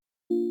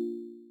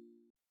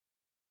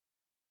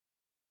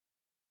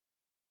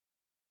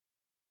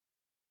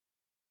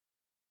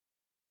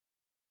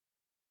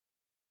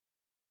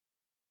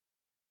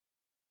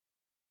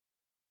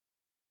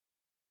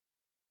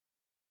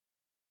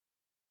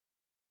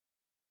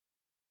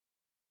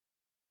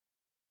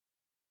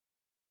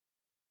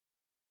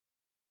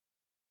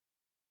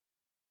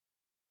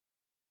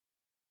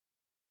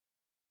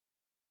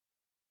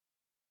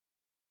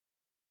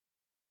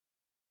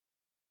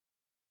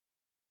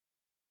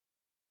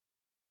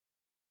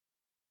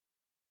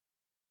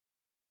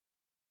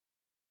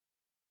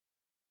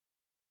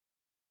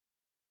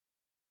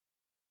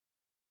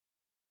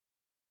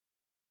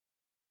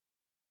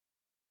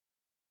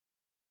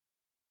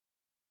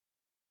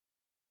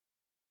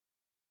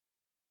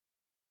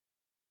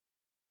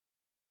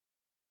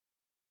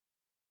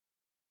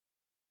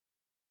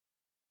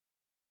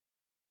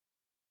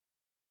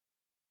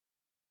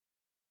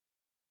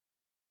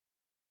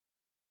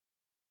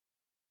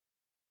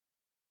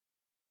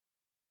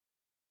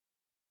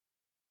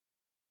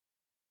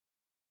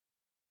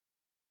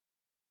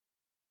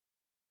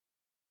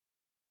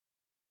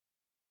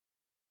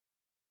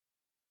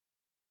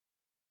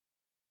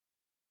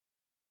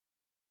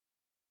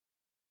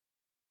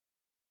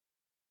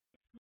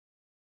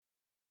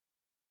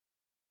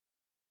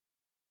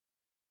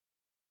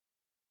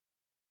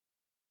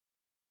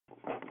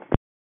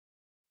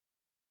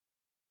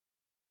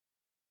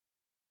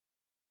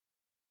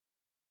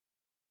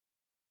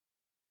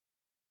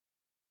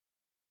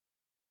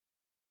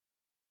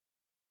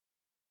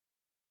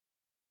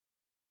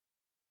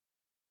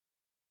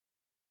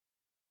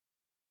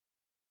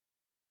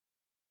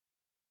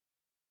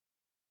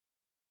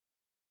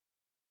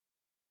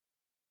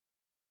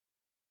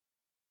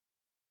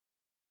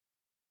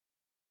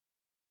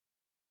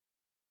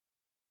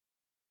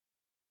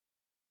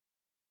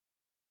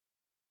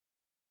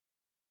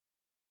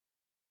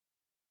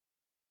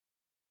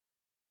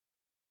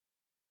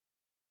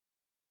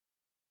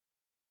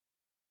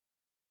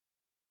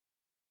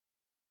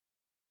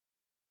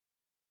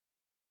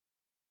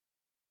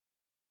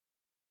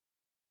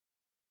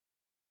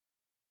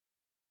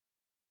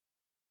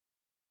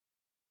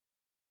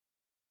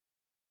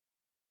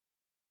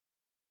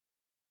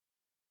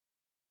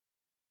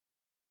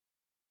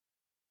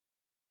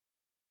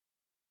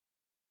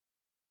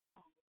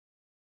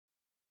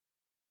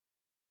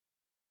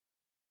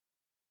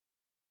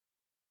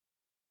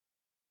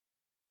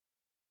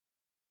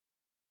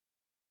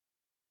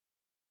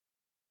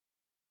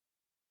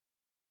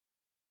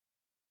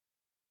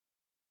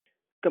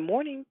Good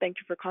morning. Thank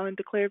you for calling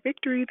Declare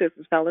Victory. This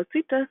is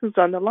Valicita, who's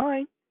on the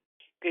line.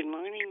 Good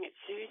morning, it's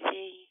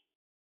Susie.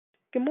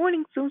 Good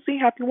morning, Susie.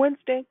 Happy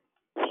Wednesday.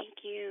 Thank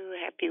you.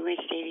 Happy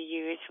Wednesday to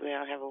you as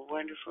well. Have a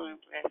wonderful and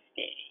blessed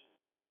day.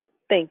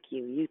 Thank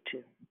you. You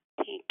too.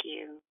 Thank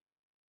you.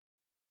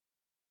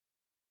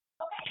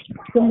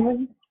 Good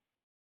morning.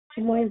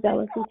 Good morning,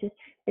 Bella Teacher.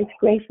 It's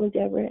Grateful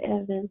Deborah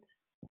Evans.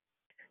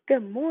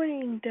 Good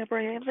morning,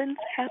 Deborah Evans.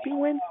 Happy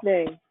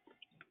Wednesday.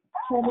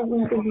 Happy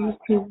Wednesday to you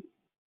too.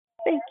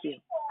 Thank you.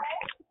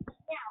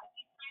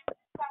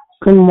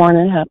 Good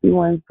morning. Happy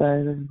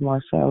Wednesday. This is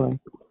Marcella.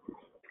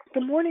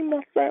 Good morning,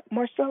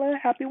 Marcella.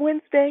 Happy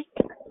Wednesday.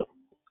 Good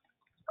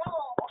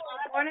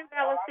morning,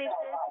 fellow teachers.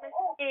 Miss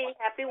B.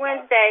 Happy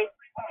Wednesday.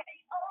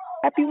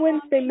 Happy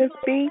Wednesday, Miss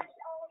B.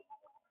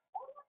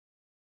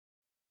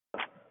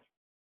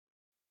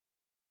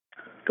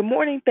 Good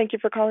morning. Thank you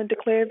for calling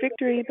Declare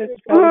Victory. This is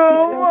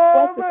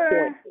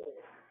Valicita.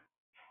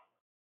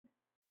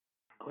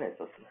 Go ahead,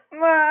 sister.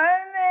 My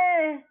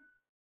name is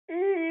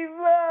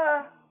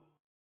Eva.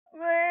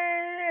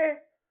 Mary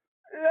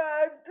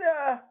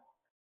Lata.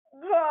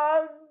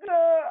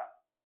 Ganga.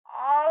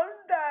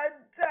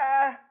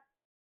 Aldata.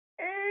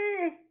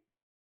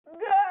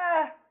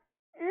 Ega.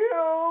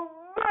 You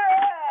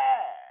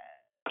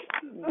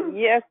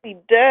Yes, he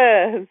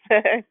does.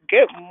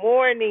 Good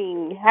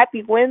morning.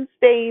 Happy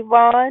Wednesday,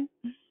 Yvonne.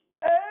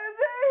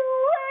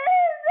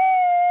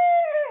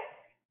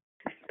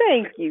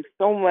 Thank you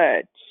so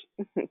much.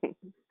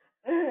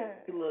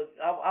 Look,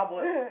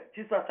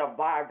 she's such a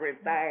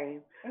vibrant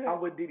thing.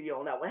 I'm with Didi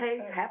on that one. Hey,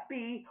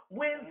 happy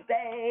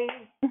Wednesday.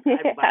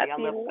 Everybody, I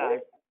love you guys.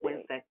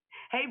 Wednesday.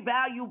 Hey,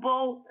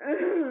 valuable.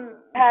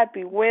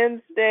 Happy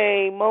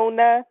Wednesday,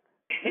 Mona.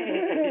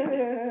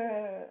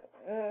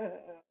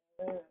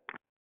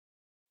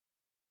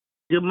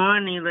 Good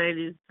morning,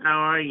 ladies. How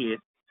are you?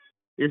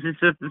 This is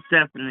Sister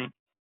Stephanie.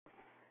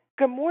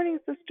 Good morning,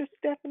 Sister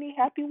Stephanie.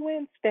 Happy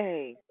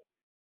Wednesday.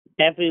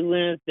 Happy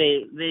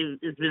Wednesday.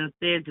 It's been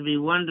said to be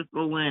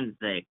Wonderful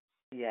Wednesday.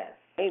 Yes.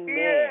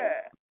 Amen.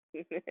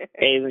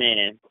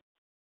 Amen.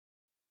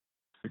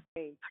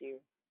 Thank you.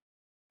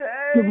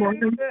 Good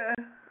morning.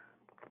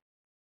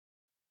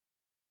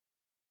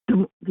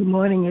 Good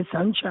morning, it's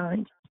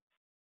Sunshine.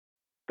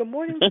 Good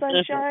morning,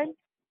 Sunshine.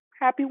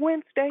 Happy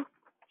Wednesday.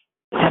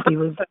 Happy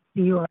Wednesday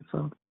to you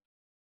also.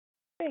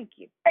 Thank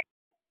you.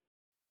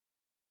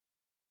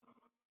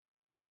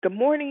 Good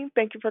morning.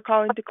 Thank you for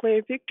calling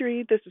Declare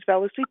Victory. This is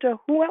Valicita.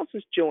 Who else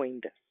has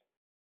joined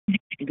us?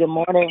 Good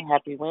morning.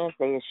 Happy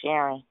Wednesday. It's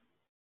Sharon.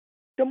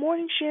 Good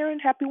morning, Sharon.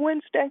 Happy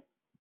Wednesday.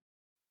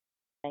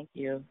 Thank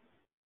you.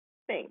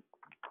 Thanks.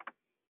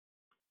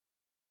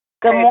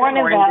 Good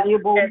morning,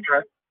 valuable.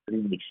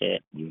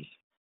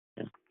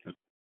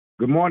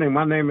 Good morning.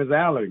 My name is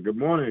Alan. Good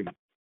morning.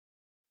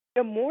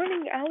 Good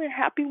morning, Alan.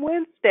 Happy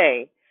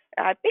Wednesday.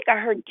 I think I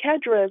heard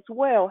Kedra as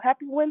well.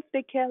 Happy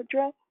Wednesday,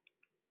 Kedra.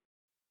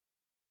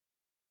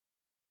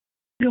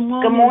 Good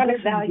morning,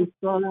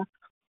 valuable.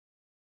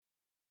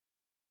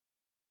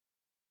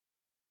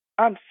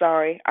 I'm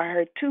sorry. I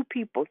heard two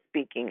people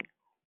speaking.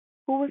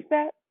 Who was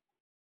that?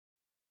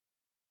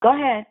 Go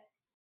ahead.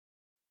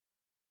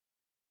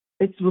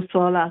 It's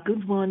Musola.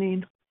 Good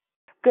morning.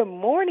 Good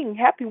morning.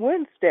 Happy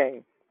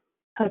Wednesday.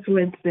 Happy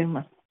Wednesday,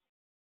 ma.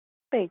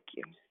 Thank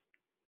you.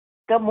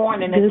 Good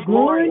morning. Good It's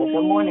Gloria. morning.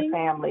 Good morning,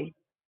 family.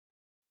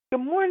 Good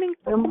morning,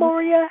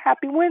 Gloria.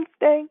 Happy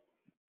Wednesday.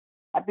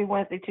 Happy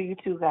Wednesday to you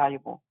too,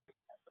 valuable.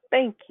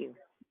 Thank you.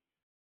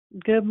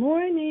 Good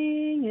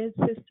morning, it's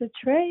Sister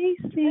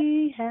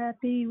Tracy.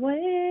 Happy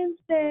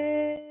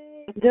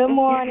Wednesday. Good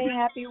morning.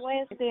 Happy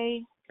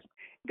Wednesday.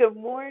 Good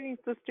morning,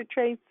 Sister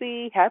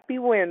Tracy. Happy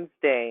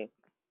Wednesday.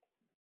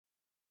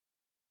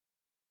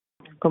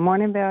 Good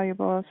morning,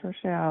 valuable. It's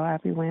Rochelle.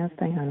 Happy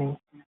Wednesday, honey.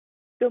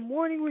 Good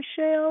morning,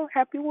 Rochelle.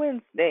 Happy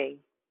Wednesday.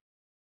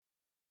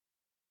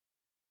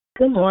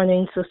 Good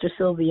morning, Sister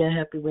Sylvia.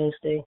 Happy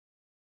Wednesday.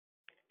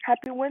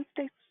 Happy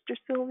Wednesday,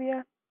 Sister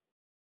Sylvia.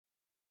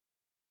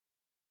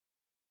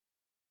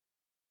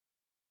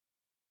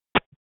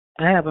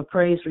 I have a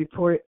praise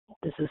report.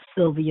 This is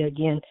Sylvia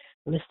again.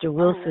 Mr.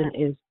 Wilson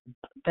is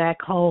back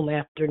home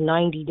after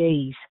 90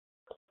 days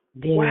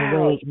being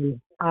away in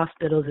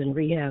hospitals and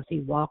rehabs. He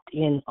walked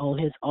in on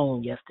his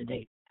own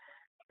yesterday.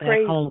 Back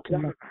Praise home to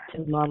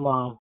God. my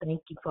mom.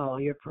 Thank you for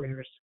all your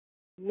prayers.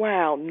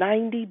 Wow,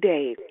 90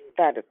 days.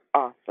 That is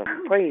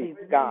awesome. Praise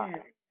God.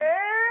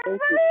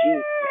 Thank you,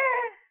 Jesus.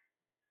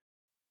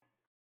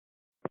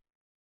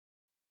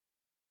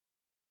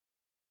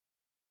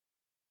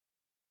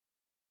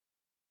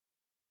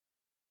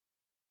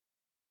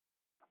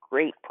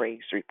 Great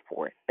praise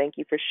report. Thank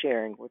you for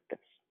sharing with us.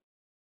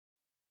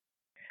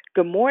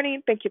 Good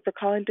morning. Thank you for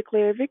calling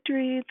Declare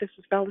Victory. This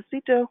is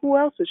Valicita. Who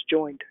else has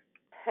joined?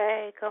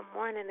 Hey, good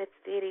morning. It's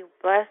Didi.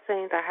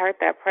 Blessings. I heard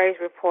that praise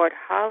report.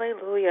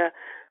 Hallelujah.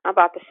 I'm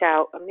about to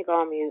shout. Let me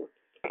go on mute.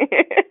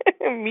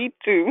 Me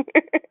too.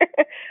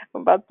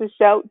 I'm about to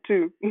shout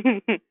too.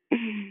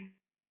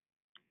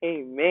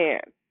 Amen.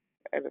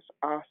 That is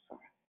awesome.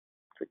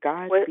 To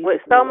God With be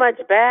with the so glory. much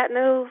bad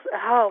news,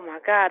 oh my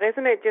God,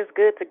 isn't it just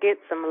good to get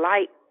some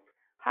light?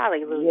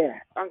 Hallelujah.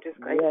 Yes, I'm just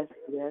grateful.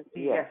 yes, yes,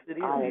 yes. Yes, it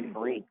is. I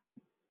agree.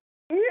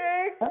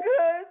 Yes,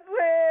 good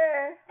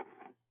man.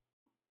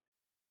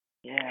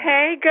 Yeah.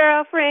 Hey,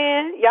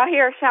 girlfriend. Y'all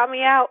hear her shout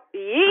me out?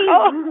 Yee.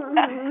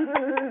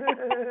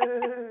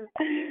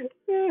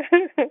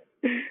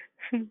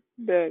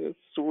 That is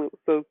so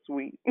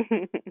sweet.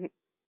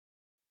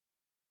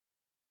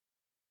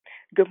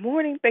 Good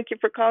morning. Thank you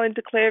for calling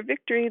Declare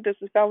Victory. This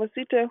is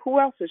Valicita. Who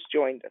else has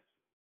joined us?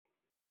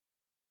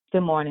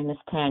 Good morning, Miss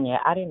Tanya.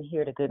 I didn't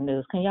hear the good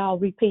news. Can y'all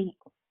repeat?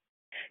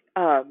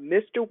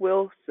 Mr.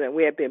 Wilson,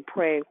 we have been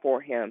praying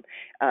for him.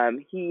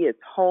 He is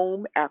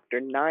home after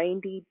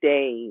 90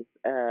 days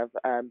of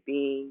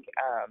being,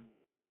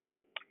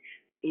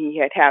 he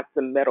had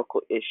some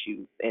medical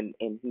issues, and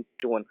he's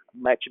doing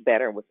much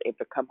better and was able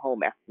to come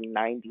home after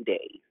 90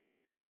 days.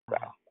 So,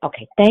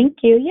 Okay,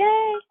 thank you.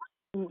 Yay.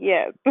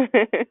 yes.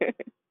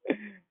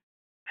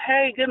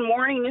 Hey, good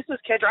morning. This is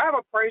Kendra. I have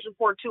a praise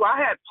report too. I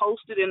had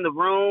posted in the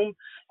room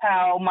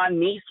how my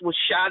niece was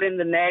shot in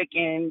the neck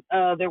and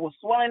there was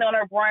swelling on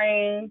her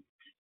brain,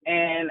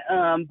 and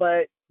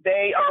but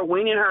they are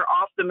weaning her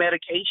off the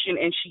medication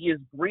and she is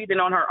breathing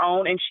on her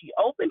own and she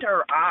opened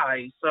her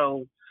eyes.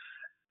 So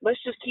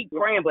let's just keep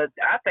praying. But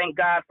I thank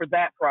God for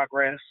that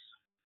progress.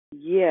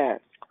 Yes.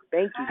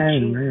 Thank you,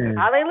 Jesus. Amen.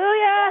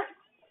 Hallelujah.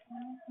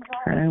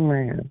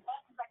 Amen.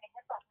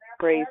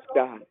 Praise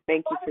God.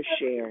 Thank you for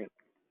sharing.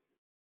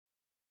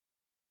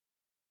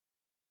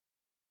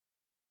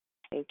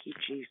 Thank you,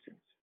 Jesus.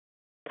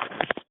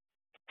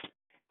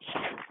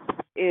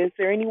 Is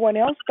there anyone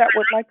else that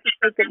would like to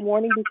say good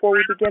morning before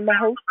we begin the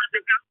host?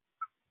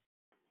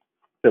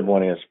 Good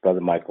morning, it's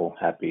Brother Michael.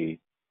 Happy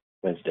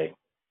Wednesday.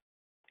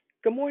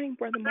 Good morning,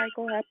 Brother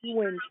Michael. Happy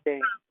Wednesday.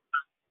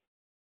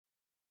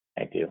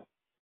 Thank you.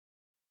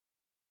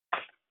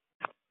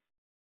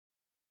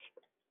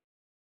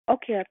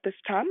 Okay, at this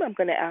time, I'm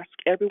going to ask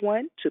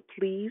everyone to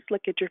please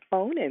look at your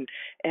phone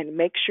and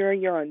make sure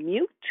you're on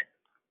mute,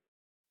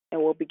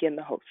 and we'll begin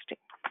the hosting.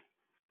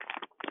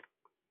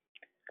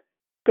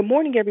 Good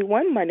morning,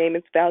 everyone. My name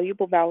is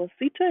Valuable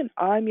Valicita, and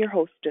I'm your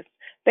hostess.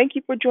 Thank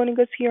you for joining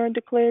us here on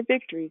Declare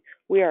Victory.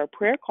 We are a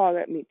prayer call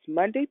that meets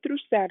Monday through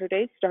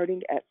Saturday,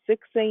 starting at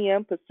 6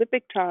 a.m.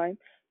 Pacific Time,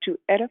 to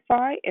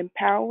edify,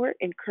 empower,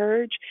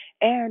 encourage,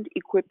 and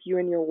equip you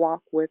in your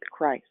walk with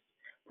Christ.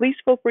 Please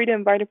feel free to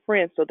invite a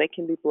friend so they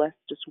can be blessed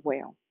as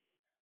well.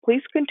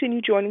 Please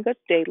continue joining us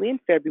daily in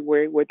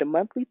February, where the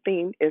monthly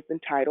theme is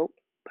entitled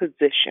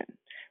Position.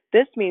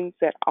 This means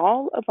that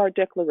all of our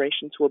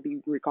declarations will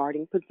be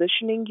regarding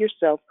positioning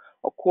yourself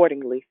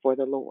accordingly for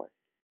the Lord.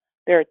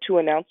 There are two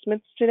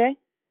announcements today.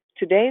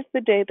 Today is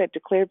the day that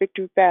Declare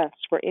Victory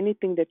fasts for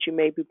anything that you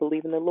may be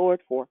believing the Lord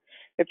for.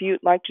 If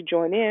you'd like to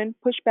join in,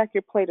 push back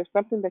your plate of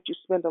something that you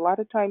spend a lot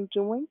of time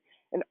doing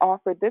and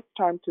offer this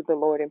time to the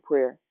Lord in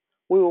prayer.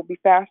 We will be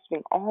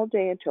fasting all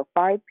day until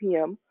 5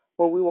 p.m.,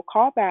 where we will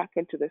call back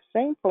into the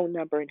same phone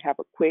number and have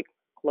a quick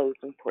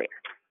closing prayer.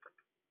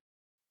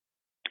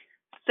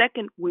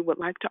 Second, we would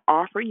like to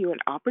offer you an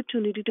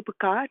opportunity to put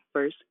God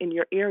first in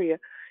the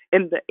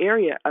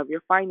area of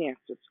your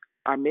finances.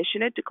 Our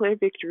mission at Declare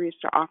Victory is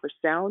to offer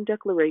sound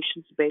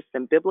declarations based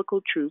on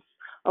biblical truths,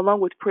 along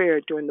with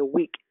prayer during the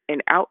week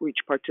and outreach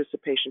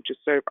participation to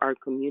serve our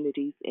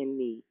communities in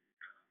need.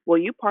 Will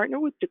you partner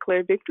with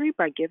Declare Victory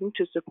by giving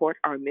to support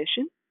our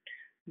mission?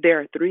 There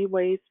are three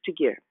ways to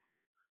give: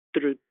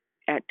 through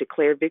at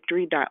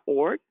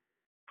declarevictory.org,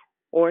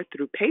 or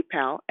through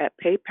PayPal at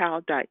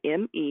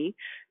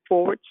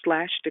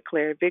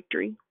paypal.me/declare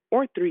victory,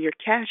 or through your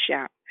Cash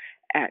App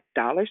at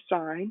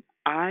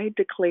 $I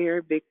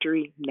declare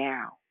victory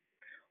now.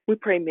 We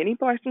pray many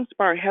blessings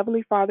by our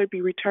Heavenly Father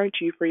be returned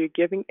to you for your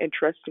giving and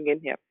trusting in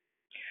Him.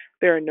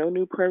 There are no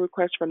new prayer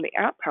requests from the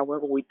app.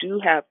 However, we do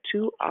have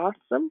two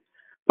awesome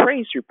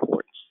praise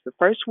reports. The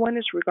first one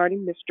is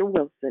regarding Mr.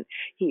 Wilson.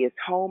 He is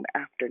home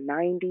after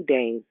 90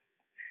 days.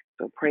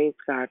 So praise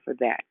God for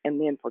that.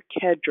 And then for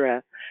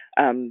Kedra,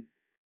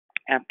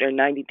 after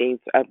 90 days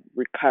of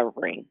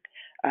recovering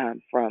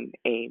from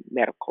a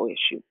medical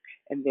issue.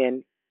 And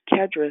then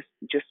Kedra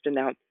just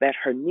announced that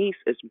her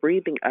niece is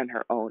breathing on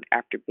her own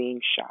after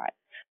being shot.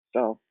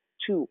 So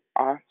two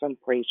awesome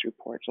praise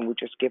reports, and we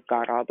just give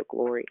God all the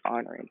glory,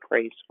 honor, and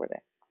praise for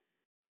that.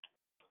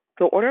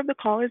 The order of the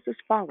call is as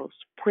follows.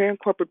 Prayer and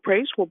corporate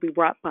praise will be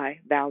brought by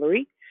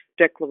Valerie,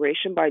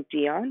 declaration by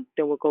Dion,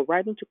 then we'll go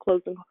right into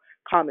closing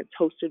comments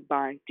hosted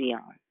by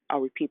Dion.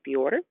 I'll repeat the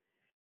order.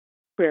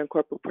 Prayer and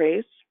corporate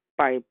praise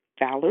by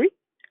Valerie,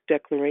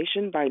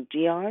 declaration by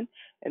Dion,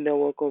 and then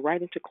we'll go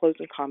right into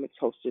closing comments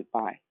hosted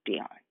by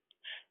Dion.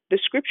 The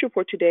scripture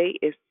for today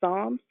is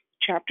Psalms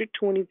chapter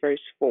 20,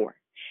 verse 4.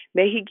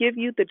 May He give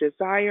you the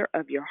desire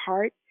of your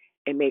heart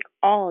and make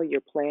all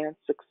your plans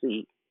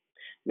succeed.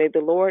 May the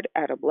Lord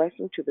add a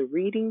blessing to the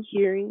reading,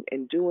 hearing,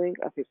 and doing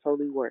of His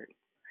holy word.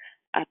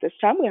 At this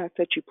time, we ask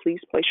that you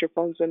please place your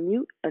phones on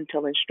mute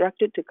until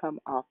instructed to come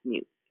off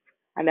mute.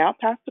 I now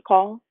pass the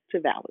call to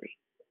Valerie.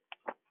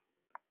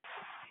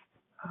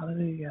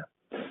 Hallelujah.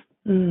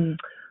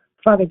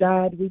 Father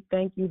God, we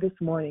thank you this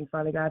morning,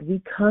 Father God.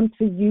 We come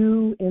to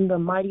you in the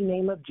mighty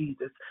name of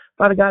Jesus.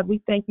 Father God,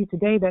 we thank you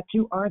today that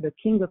you are the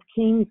King of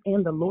Kings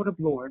and the Lord of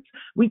Lords.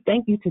 We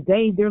thank you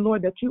today, dear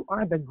Lord, that you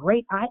are the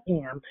great I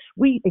am.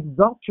 We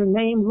exalt your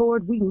name,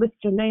 Lord. We lift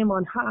your name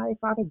on high,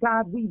 Father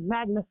God. We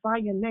magnify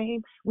your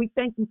name. We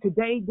thank you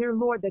today, dear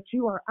Lord, that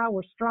you are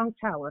our strong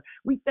tower.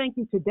 We thank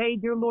you today,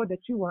 dear Lord,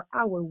 that you are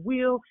our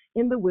will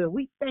in the will.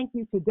 We thank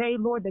you today,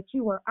 Lord, that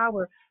you are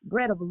our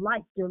bread of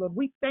life, dear Lord.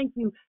 We thank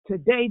you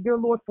today, dear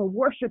Lord, for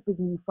worshiping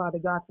you, Father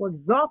God, for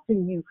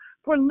exalting you,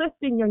 for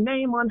lifting your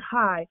name on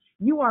high.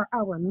 You are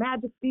our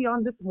majesty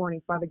on this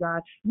morning, Father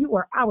God. You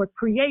are our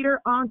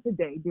creator on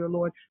today, dear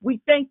Lord.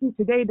 We thank you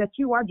today that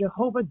you are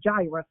Jehovah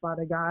Jireh,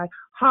 Father God.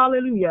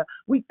 Hallelujah.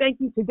 We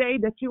thank you today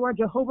that you are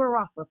Jehovah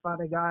Rapha,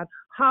 Father God.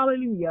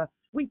 Hallelujah.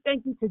 We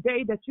thank you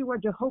today that you are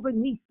Jehovah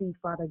Nissi,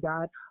 Father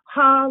God.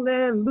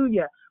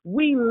 Hallelujah.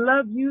 We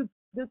love you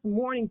this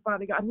morning,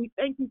 Father God. We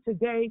thank you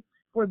today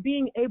for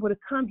being able to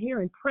come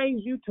here and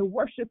praise you, to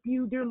worship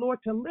you, dear Lord,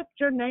 to lift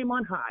your name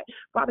on high.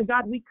 Father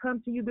God, we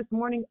come to you this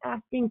morning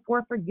asking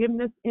for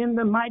forgiveness in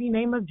the mighty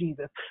name of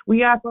Jesus.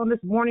 We ask on this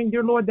morning,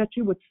 dear Lord, that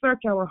you would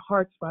search our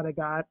hearts, Father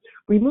God.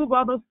 Remove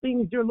all those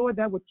things, dear Lord,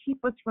 that would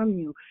keep us from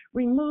you.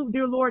 Remove,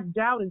 dear Lord,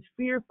 doubt and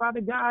fear,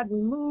 Father God.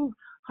 Remove,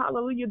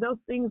 hallelujah, those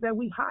things that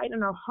we hide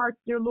in our hearts,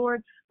 dear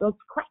Lord, those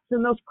cracks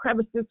and those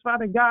crevices,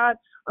 Father God,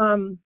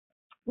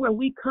 where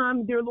we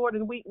come, dear Lord,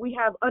 and we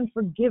have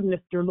unforgiveness,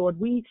 dear Lord.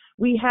 We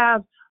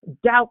have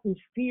doubt and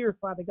fear,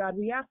 Father God.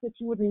 We ask that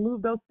you would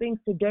remove those things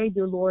today,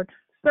 dear Lord.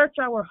 Search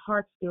our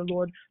hearts, dear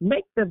Lord.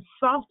 Make them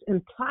soft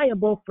and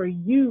pliable for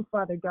you,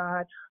 Father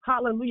God.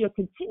 Hallelujah.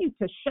 Continue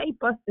to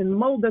shape us and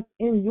mold us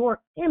in your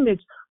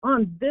image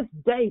on this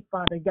day,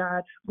 Father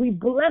God. We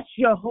bless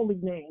your holy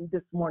name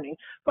this morning.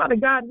 Father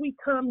God, we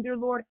come, dear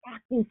Lord,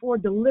 asking for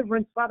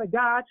deliverance, Father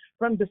God,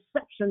 from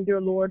deception, dear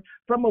Lord,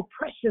 from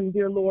oppression,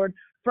 dear Lord,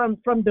 from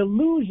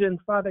delusion,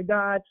 Father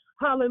God.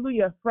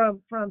 Hallelujah.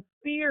 From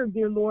fear,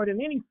 dear Lord,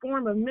 and any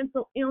form of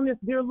mental illness,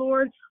 dear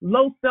Lord,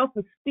 low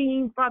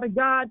self-esteem, Father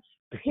God,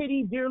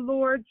 pity, dear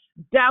Lord,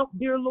 doubt,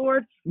 dear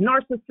Lord,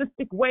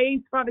 narcissistic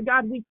ways, Father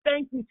God. We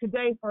thank you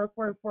today for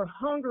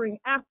hungering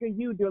after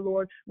you, dear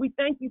Lord. We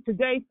thank you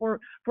today for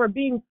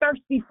being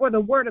thirsty for the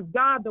word of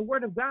God. The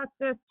word of God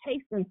says,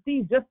 taste and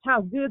see just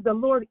how good the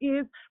Lord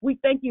is. We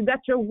thank you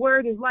that your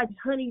word is like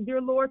honey, dear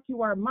Lord,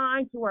 to our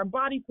mind, to our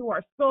body, to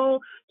our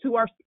soul, to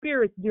our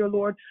spirits, dear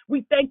Lord.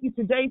 We thank you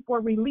today for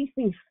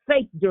releasing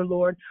faith, dear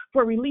Lord,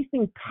 for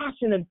releasing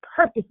passion and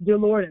purpose, dear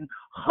Lord, and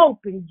hope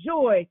and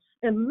joy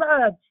and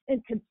love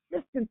and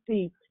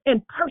consistency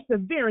and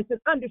perseverance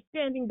and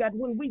understanding that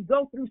when we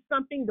go through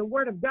something, the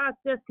word of God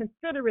says,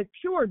 consider it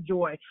pure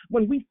joy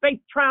when we face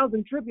trials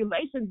and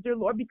tribulations, dear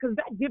Lord, because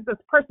that gives us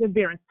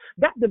perseverance.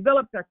 That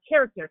develops our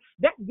character.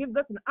 That gives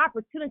us an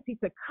opportunity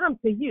to come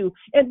to you.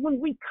 And when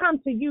we come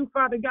to you,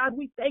 Father God,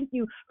 we thank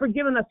you for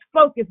giving us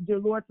focus, dear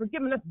Lord, for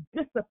giving us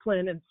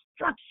discipline and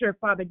structure,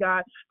 Father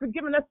God, for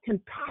giving us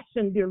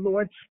compassion, dear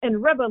Lord,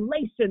 and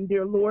revelation,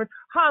 dear Lord.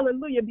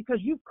 Hallelujah, because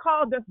you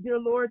called us, dear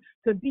Lord,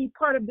 to be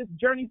part of this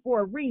journey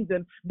for a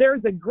reason.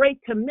 There's a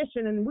great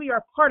commission, and we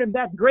are part of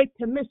that great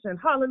commission.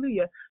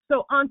 Hallelujah.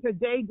 So on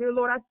today, dear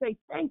Lord, I say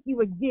thank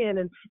you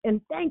again,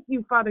 and thank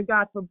you, Father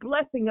God, for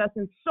blessing us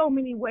in so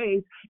many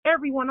ways.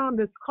 Everyone on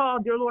this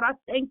call, dear Lord, I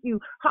thank you,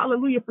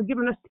 hallelujah, for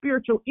giving us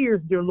spiritual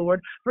ears, dear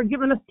Lord, for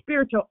giving us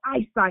spiritual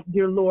eyesight,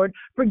 dear Lord,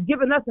 for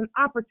giving us an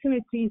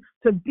opportunity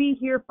to be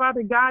here,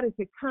 Father God, and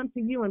to come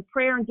to you in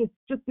prayer and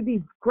just to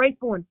be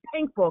grateful and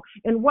thankful.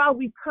 And while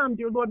we come,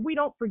 dear Lord, we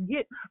don't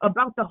forget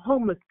about the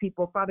homeless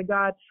people, Father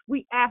God.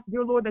 We ask,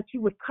 dear Lord, that you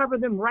would cover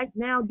them right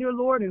now, dear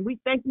Lord, and we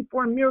thank you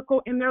for a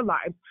miracle in their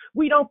lives.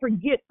 We don't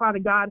forget, Father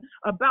God,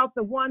 about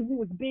the one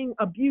who is being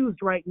abused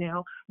right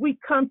now. We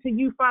come to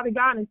you, Father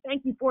God, and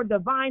thank you for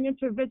divine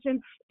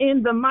intervention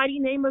in the mighty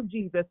name of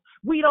Jesus.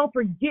 We don't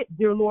forget,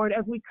 dear Lord,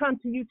 as we come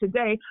to you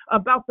today,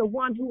 about the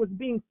one who is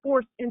being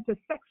forced into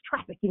sex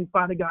trafficking,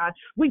 Father God.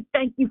 We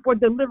thank you for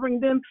delivering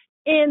them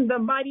in the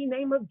mighty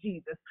name of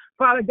Jesus,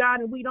 Father God.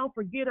 And we don't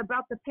forget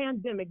about the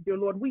pandemic, dear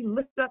Lord. We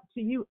lift up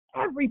to you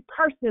every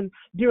person,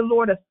 dear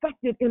Lord,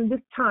 affected in this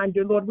time,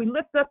 dear Lord. We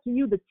lift up to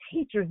you the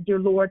teachers, dear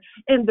Lord,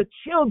 and the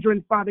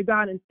children, Father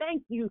God. And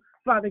thank you,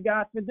 Father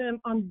God, for them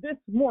on this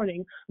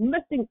morning,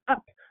 lifting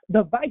up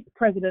the vice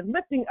president,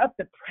 lifting up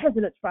the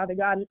president, Father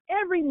God, and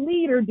every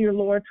leader, dear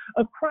Lord,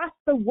 across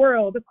the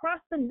world, across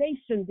the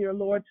nation, dear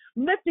Lord,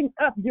 lifting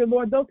up, dear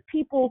Lord, those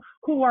people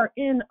who are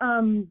in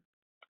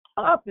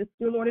office,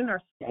 dear Lord, in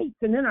our states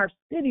and in our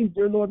cities,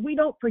 dear Lord. We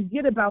don't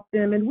forget about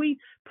them, and we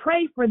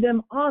pray for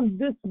them on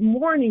this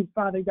morning,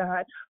 Father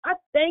God. I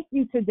thank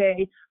you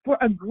today for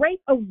a great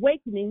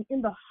awakening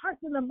in the hearts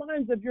and the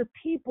minds of your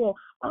people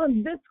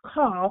on this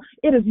call.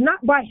 It is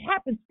not by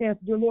happenstance,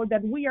 dear Lord,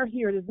 that we are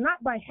here. It is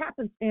not by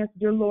happenstance,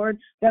 dear Lord,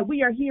 that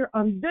we are here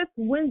on this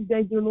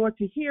Wednesday, dear Lord,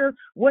 to hear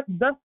what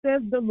thus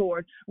says the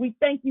Lord. We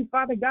thank you,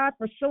 Father God,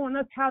 for showing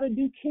us how to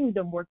do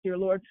kingdom work, dear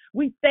Lord.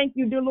 We thank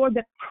you, dear Lord,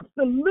 that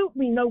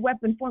absolutely no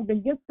weapon formed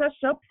against us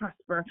shall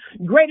prosper.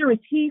 Greater is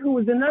he who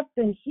is in us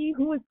than he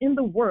who is in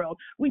the world.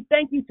 We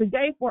thank you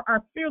today for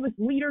our fearless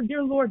leader,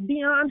 dear Lord,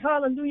 Dion,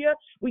 hallelujah.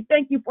 We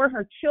thank you for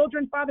her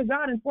children, Father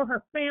God, and for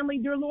her family,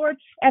 dear Lord,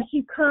 as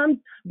she comes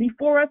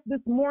before us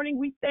this morning.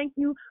 We thank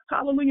you,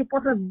 hallelujah, for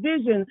her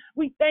vision.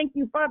 We thank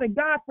you, Father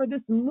God, for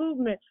this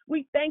movement.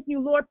 We thank you,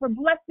 Lord, for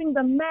blessing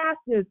the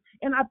masses.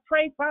 And I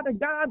pray, Father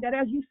God, that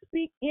as you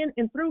speak in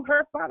and through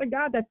her, Father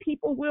God, that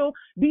people will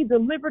be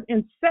delivered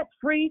and set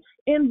free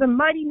in the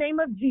mighty name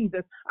of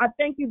Jesus. I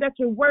thank you that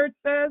your word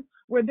says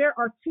where there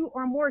are two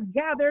or more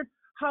gathered,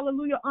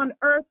 hallelujah, on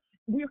earth,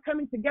 we're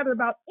coming together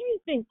about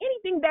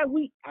anything that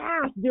we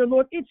ask, dear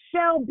Lord, it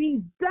shall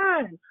be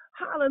done.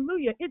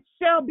 Hallelujah. It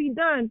shall be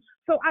done.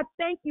 So I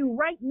thank you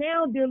right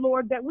now, dear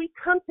Lord, that we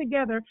come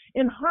together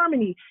in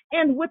harmony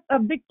and with a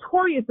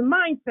victorious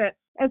mindset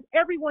as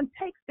everyone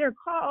takes their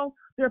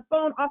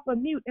phone off of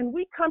mute, and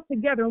we come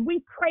together and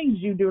we praise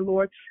you, dear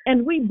Lord,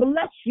 and we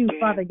bless you,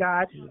 Father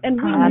God, and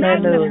we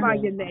magnify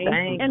your name,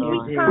 and we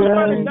come,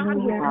 Father God,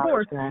 with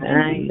force,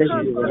 and we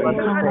come, Father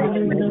God,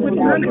 with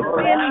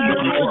understanding, dear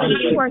Lord, that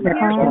you are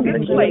here in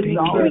this place.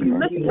 We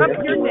lift up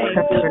your name.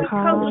 We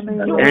come with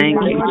joy,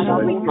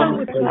 Lord. We come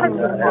with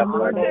purpose,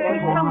 Lord.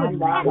 We come with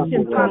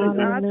passion, Father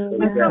God.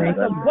 We come with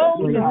a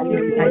boldness,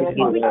 dear Lord.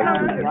 We come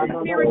with a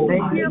spirit to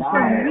hear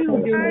from you,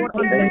 dear Lord,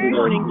 on this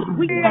morning.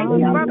 We thank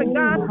you, Father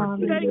God, for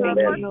setting our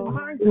hearts and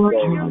minds free,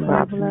 dear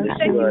Lord. We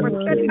thank you for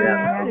setting our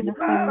hearts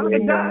free, Father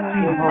God.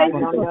 We thank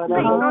you for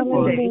faith on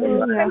today.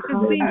 Faith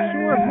is being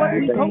sure of what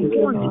we hope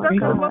for and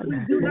certain of what we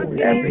do not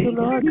yet see.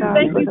 We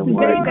thank you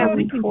today that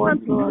we can come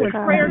to you in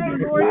prayer,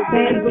 dear Lord,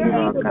 and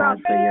believe about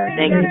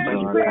things that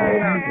we pray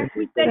about.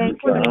 We thank you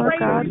for the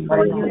praise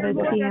report, dear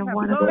Lord, that have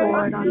gone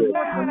out, dear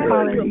Lord, for the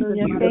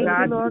hallelujah. Thank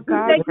you, Lord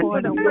God, thank you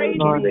for the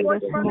praise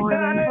report, Father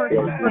God, for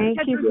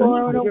thank you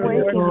for the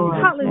awakening.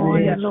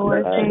 Hallelujah,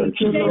 Lord. Thank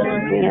you,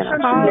 Lord. We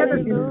come together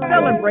to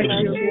celebrate,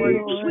 dear Lord.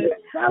 We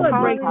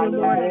celebrate, dear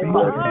Lord,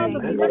 all the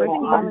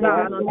blessings of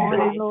God on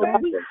today.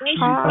 We thank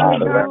you, Father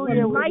God,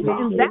 for life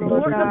and that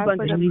more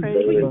abundantly.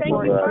 We thank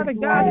you, Father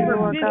God,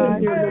 for vision,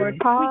 dear Lord.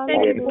 We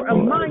thank you for a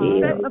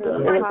mindset of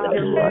Christ,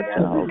 dear Lord.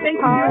 We thank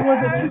you, dear Lord,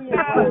 that you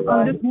kept us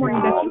on this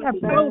morning, that you have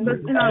clothed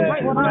us in our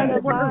right mind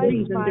for a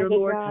reason, dear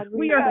Lord.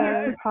 We are here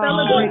to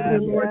celebrate,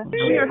 dear Lord.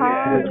 We are here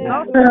to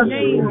exalt your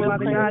name,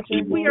 Father God.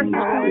 We are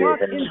here to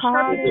walk in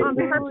purpose on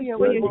purpose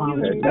for your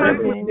huge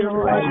purpose, dear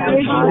Lord.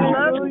 We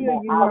love you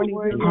this morning,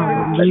 dear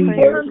Lord. We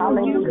come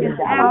to you and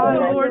ask,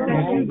 dear Lord,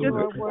 that you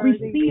just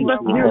receive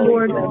us, dear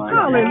Lord.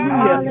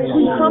 Hallelujah.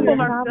 We humble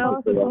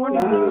ourselves this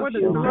morning before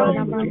the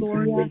throne, dear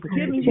Lord,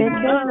 giving you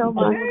love.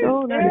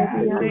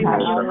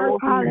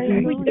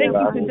 We thank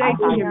you today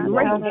for your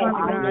grace,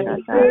 Father God.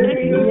 Thank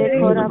you today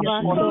for your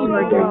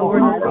favor, dear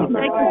Lord. We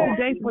thank you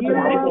today for the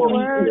victory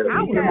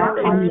in our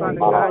lives, Father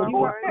God. You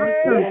are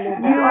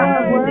awesome. You are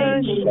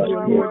amazing,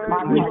 dear Lord.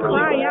 We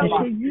cry out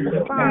to you,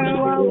 Father,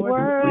 dear Lord.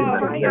 We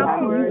cry out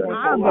to you,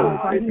 Abba,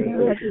 Father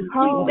God.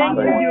 We thank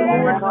you, dear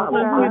Lord,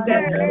 hallelujah,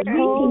 that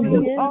we can do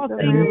all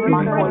things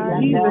through Christ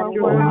Jesus,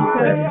 dear Lord,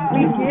 because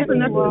you've given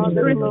us the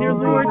strength, dear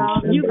Lord.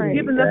 You've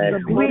given us the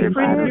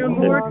blueprint, dear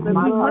Lord. We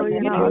must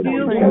get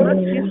filled. We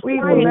must get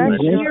quiet and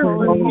hear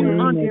from you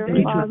on today.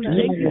 We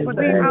thank you for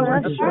the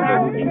power of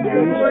fasting,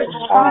 dear Lord.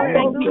 We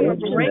thank you for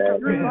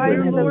breakthrough,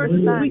 dear Lord.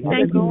 We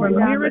thank you for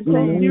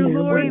miracles, dear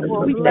Lord.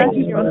 We thank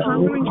you for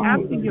hungering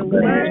after your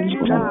word,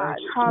 dear Lord.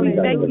 We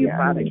thank you,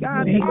 Father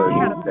God, that you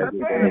had a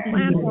purpose and a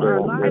plan for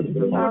our lives,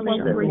 dear Lord, while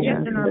we were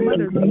yet in our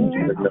mother's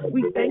womb.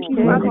 We thank you,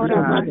 Father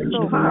God,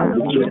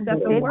 hallelujah, that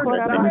the word of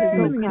God is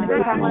living and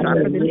active,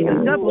 sharper than any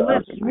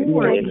double-edged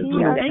sword.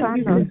 We thank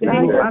you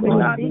today, Father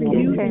God, for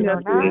using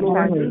us, dear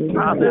Lord.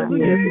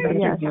 Hallelujah,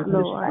 setting us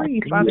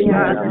free, Father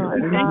God.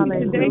 We thank you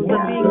today for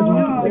being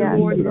used, dear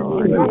Lord, in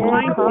your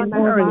mindset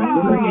for a new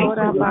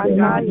creation, Father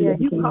God.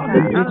 You called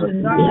us out of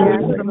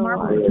darkness to the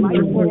marvelous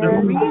light for a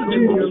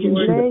reason, dear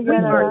Lord. We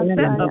are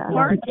set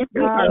apart.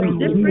 We are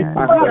different.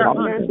 We are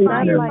on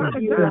fire,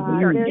 Father God.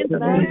 We are in the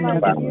place of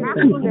the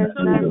absolute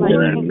Son of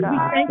God. We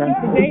thank you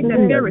today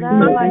that there is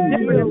something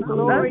different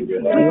about us.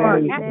 We are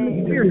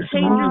atmosphere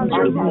changers,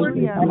 dear Lord.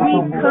 We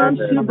come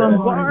to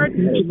bombard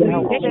the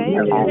gates of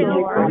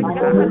hell, Father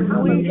God.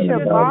 Hallelujah.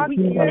 We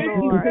thank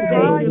you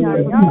today,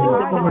 dear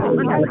Lord.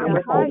 We thank you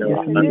for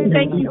entering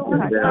these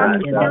things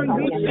that are in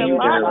the room,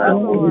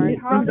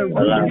 dear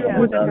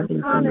Lord, that have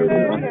come to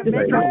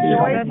destruction,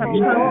 that have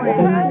come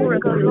before us,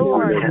 dear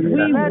Lord.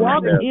 We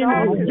walk in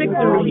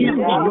victory. We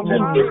walk in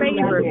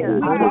favor. We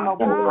walk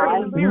in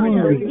perseverance. We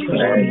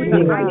walk with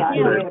the I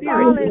am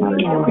spirit. We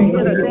walk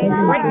with a great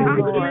I am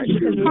because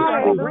you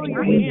are a great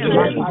I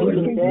am. We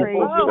can do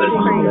all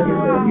things, dear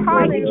Lord. We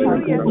thank you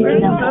for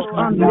bringing us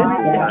on this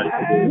day.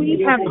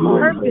 We have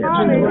purpose,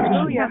 Lord.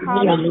 We have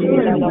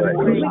vision, Lord.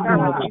 We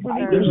are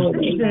properly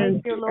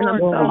positioned. And I'm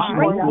so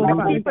grateful,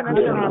 Father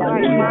God.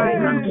 Hallelujah. We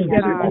come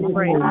together to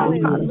pray.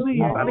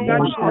 Hallelujah. Father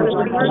God, you said that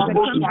the words that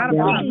come out of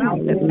our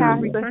mouth that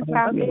Pastor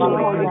Kathy,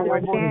 Lord,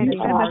 and Danny,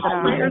 Lord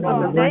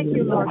God. Thank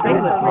you, Lord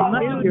God, for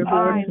renewed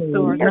minds,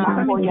 Lord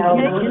God.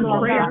 Thank you,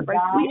 Lord God, for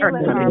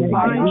healing our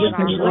minds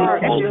and our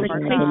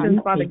expectations,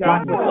 Father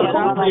God, for our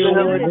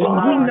Lord.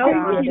 We know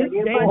on this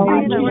day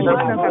you Lord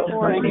God have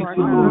perfect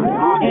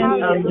and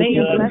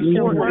amazing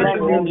for us,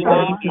 Lord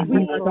God.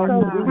 We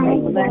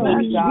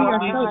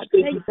are so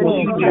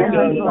grateful. We are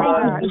so thankful,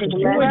 God, for the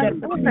joy that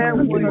comes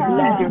with you,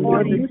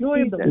 Lord. The joy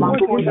of the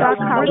Lord is our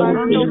strength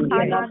on this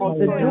day.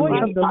 The joy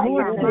of the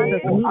Lord takes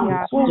us moving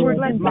forward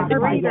in the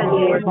purpose,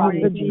 Lord.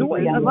 The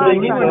joy of the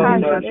Lord gives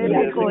us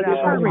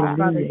courage,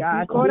 Father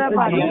God. The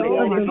joy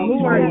of the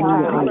Lord,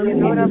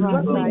 hallelujah, is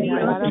what we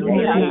need on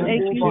today. I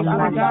thank you,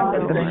 Father God,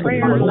 that the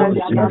prayers that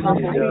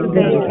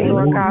thank you,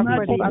 Lord God,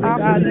 for the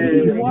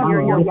opportunity to walk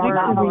in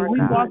victory. We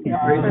walk in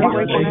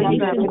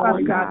expectation,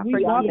 Father God. We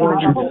walk in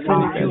hope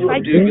and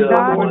excitement,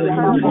 Lord.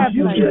 You have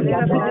given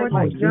us, Lord,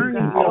 the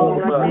journey,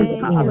 Lord.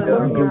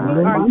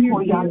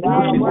 Hallelujah. We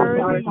are here to win,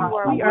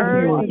 Lord. We are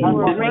here to be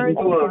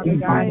grateful, Father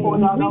God.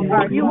 We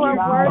are here to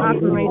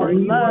operate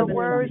in love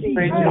and peace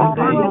and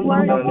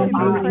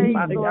harmony,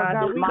 Father God.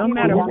 No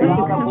matter what the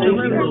temporary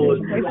situation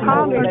or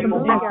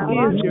circumstance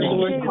is, dear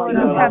Lord,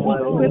 you have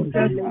equipped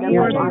us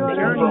for the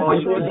journey,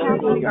 Lord,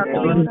 because we are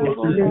faithful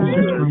to you.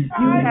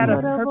 You had a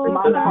purpose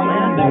and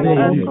plan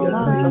for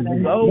us to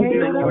go,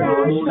 dear Lord.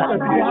 Let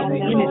us walk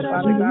in it,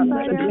 Father God.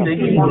 Let us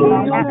continue to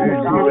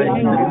atmosphere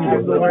changes,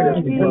 dear Lord,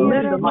 and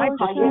live the life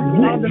that you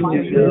called us to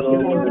live, dear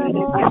Lord.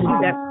 We thank you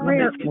that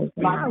prayer is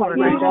power,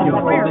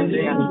 prayer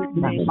changes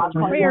things,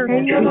 prayer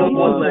heals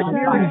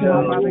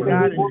spiritual, Father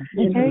God,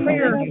 and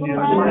prayer,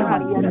 Father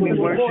God, sets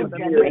us up for the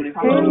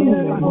breakthrough,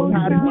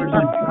 God. We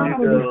are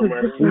properly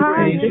positioned in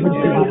this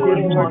day, dear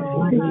Lord,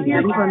 to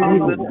hear from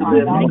you. We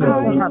thank you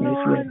for our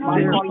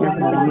posture,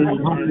 Father God.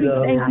 We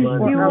thank you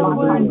for our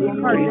willing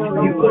heart,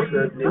 dear Lord.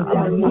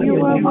 Hallelujah.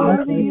 We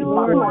love you,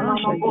 Lord, on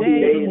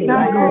today. We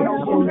magnify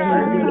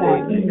your name,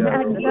 Lord.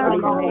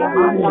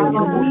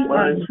 We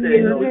are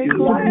here to be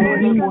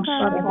used,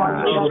 Father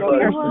God.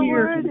 We are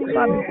here,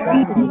 Father God,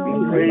 to be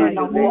used by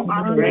you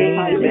on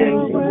this day,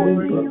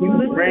 Lord.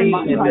 Listen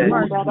to the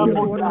hearts, dear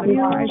Lord, and the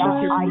cries of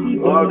your people,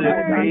 Father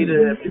God.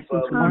 We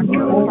come to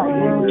your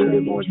throne,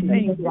 dear Lord,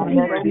 saying thank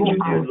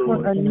you for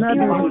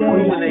another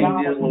day.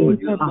 Thank you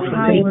for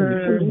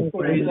power.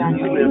 Thank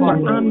you for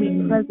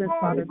omnipresence,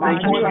 Father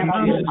God. You are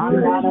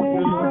omnipresent,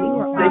 Lord. You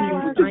are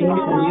omniscient,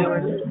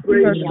 Lord.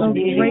 We are so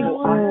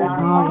grateful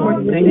for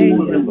today,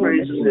 dear Lord,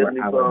 that you are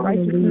our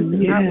righteousness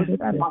and our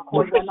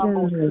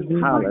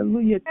satisfaction.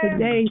 Hallelujah.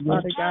 Today,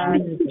 Father God,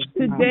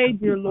 today,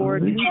 dear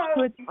Lord, we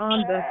put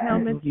on the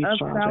helmet of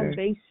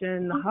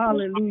salvation.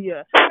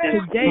 Hallelujah.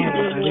 Today,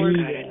 dear Lord,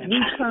 we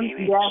put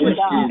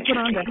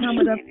on the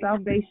helmet of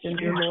salvation,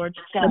 dear Lord,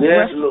 the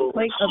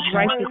breastplate of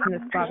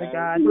righteousness, Father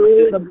God,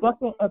 the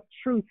buckle of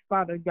truth,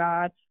 Father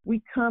God.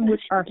 We come with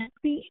our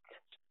feet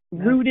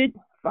rooted,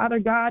 Father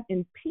God,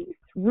 in peace,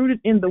 rooted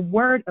in the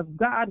word of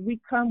God. We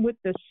come with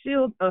the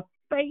shield of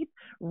faith,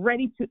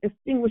 ready to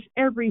extinguish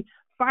every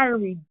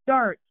fiery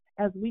dart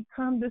as we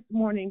come this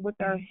morning with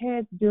our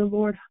heads, dear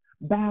Lord,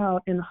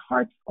 bowed and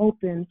hearts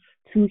open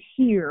to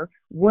hear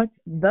what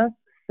thus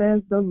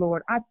says the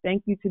Lord. I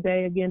thank you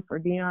today again for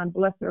Dion.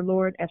 Bless her,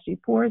 Lord, as she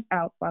pours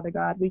out, Father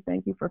God. We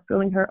thank you for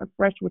filling her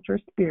afresh with your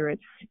spirit.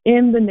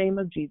 In the name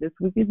of Jesus,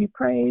 we give you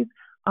praise,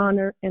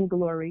 honor, and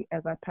glory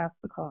as I pass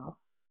the call.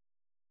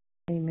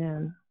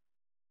 Amen.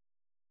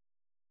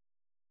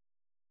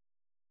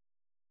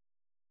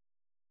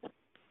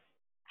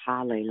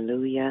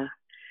 Hallelujah.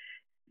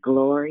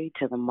 Glory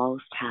to the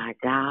Most High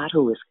God,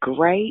 who is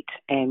great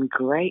and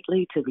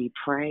greatly to be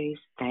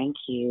praised. Thank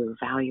you,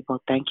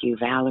 Valuable. Thank you,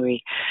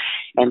 Valerie.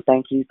 And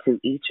thank you to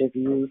each of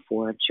you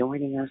for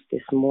joining us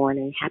this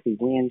morning. Happy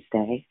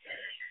Wednesday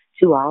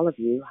to all of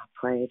you. I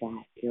pray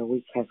that your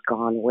week has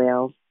gone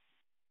well.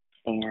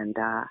 And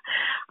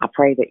I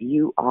pray that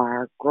you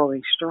are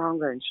growing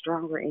stronger and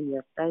stronger in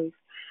your faith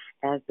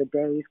as the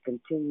days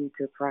continue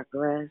to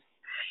progress.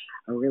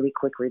 A really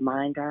quick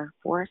reminder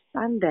for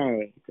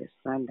Sunday, this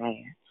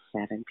Sunday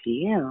at 7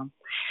 p.m.,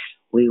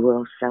 we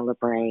will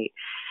celebrate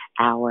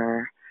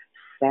our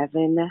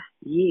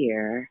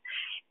 7-year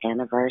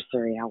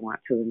anniversary. I want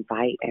to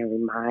invite and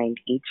remind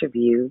each of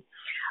you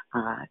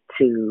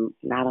to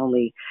not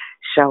only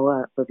show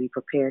up, but be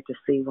prepared to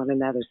see one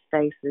another's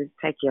faces.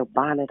 Take your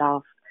bonnet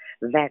off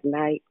that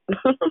night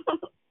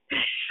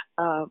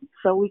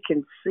so we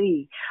can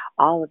see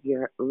all of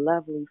your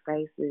lovely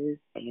faces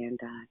and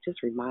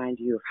just remind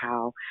you of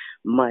how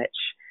much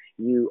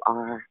you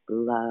are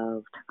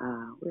loved.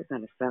 We're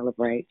going to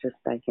celebrate just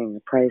thanking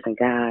and praising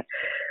God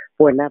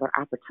for another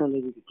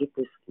opportunity to get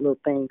this little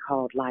thing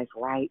called life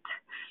right.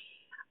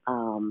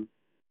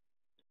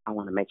 I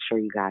want to make sure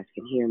you guys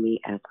can hear me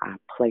as I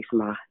place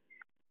my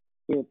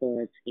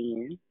earbuds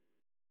in.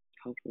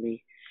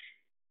 Hopefully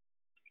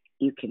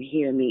you can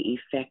hear me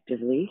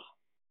effectively.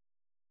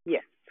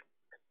 Yes.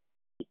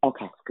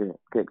 Okay, good.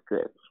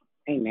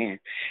 Amen.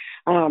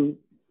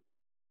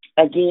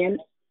 Again,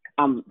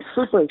 I'm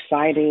super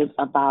excited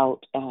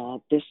about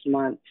this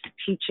month's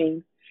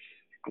teaching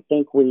I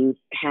think we've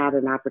had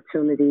an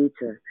opportunity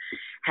to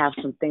have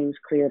some things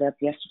cleared up.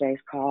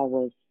 Yesterday's call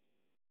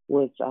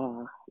was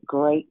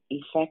great,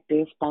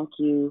 effective. Thank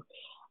you,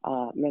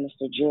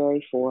 Minister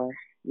Jerry, for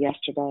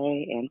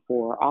yesterday, and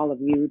for all of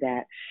you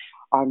that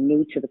are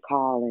new to the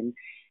call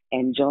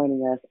and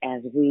joining us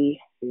as we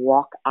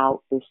walk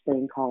out this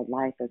thing called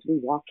life, as we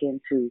walk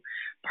into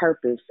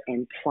purpose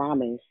and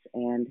promise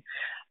and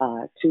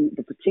to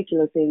the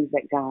particular things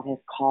that God has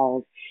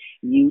called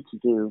you to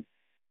do.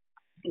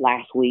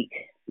 Last week,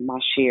 my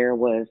share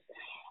was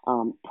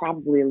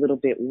probably a little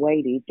bit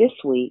weighty. This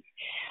week,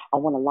 I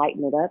want to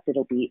lighten it up.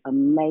 It'll be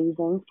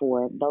amazing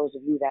for those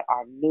of you that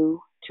are new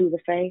to the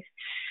faith,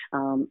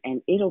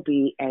 and it'll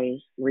be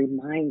a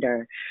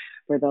reminder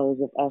for those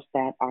of us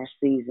that are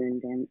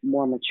seasoned and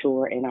more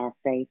mature in our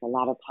faith. A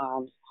lot of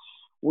times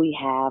we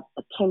have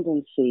a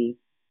tendency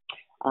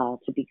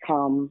to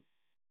become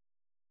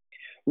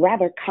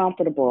rather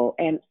comfortable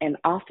and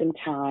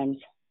oftentimes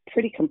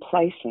pretty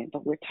complacent,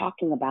 but we're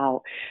talking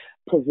about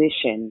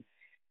position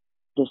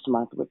this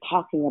month. We're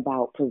talking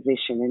about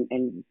position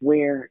and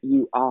where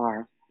you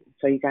are.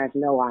 So you guys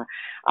know I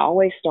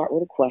always start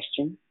with a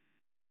question,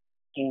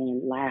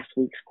 and last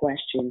week's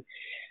question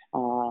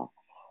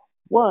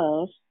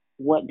was,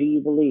 what do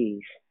you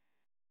believe?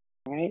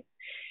 Right?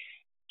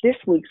 This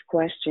week's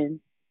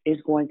question is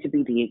going to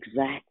be the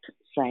exact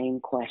same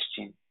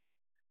question.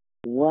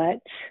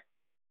 What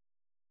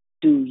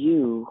do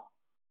you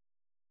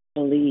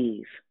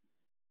believe?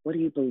 What do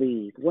you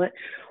believe?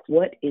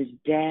 What is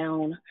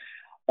down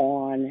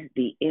on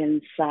the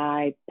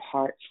inside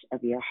parts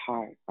of your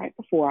heart? Right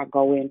before I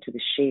go into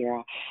the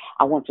share,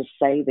 I want to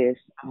say this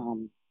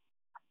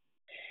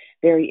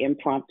very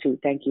impromptu.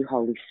 Thank you,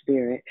 Holy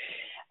Spirit.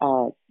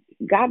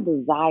 God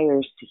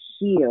desires to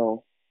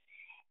heal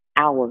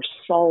our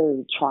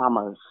soul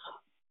traumas.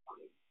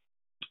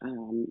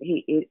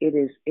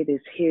 It is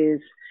His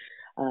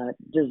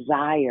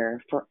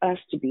desire for us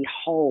to be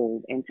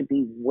whole and to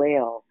be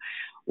well.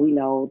 We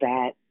know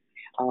that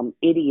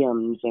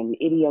idioms and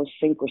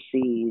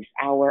idiosyncrasies,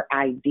 our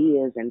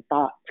ideas and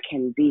thoughts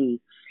can be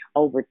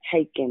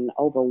overtaken,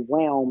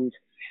 overwhelmed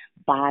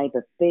by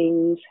the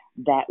things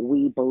that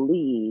we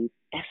believe,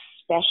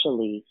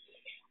 especially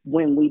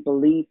when we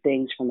believe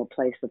things from a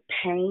place of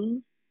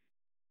pain,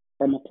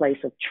 from a place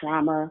of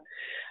trauma,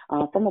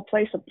 from a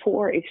place of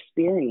poor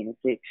experience.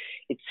 It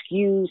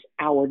skews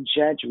our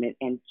judgment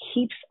and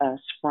keeps us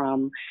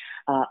from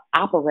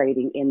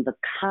operating in the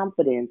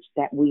confidence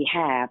that we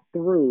have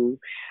through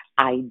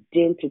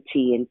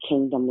identity and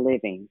kingdom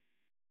living.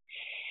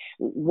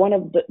 One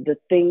of the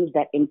things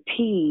that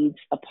impedes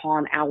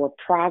upon our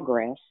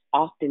progress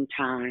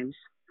oftentimes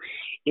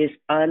is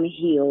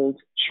unhealed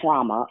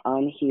trauma,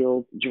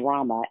 unhealed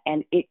drama,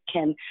 and it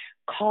can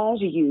cause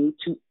you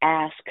to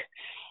ask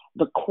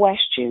the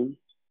question,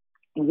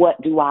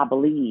 what do I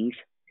believe,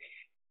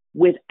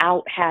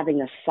 without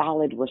having a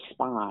solid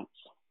response.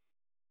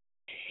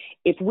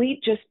 If we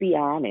just be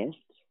honest,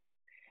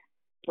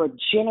 for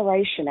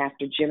generation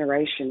after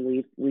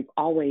generation, we've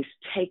always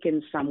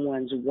taken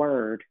someone's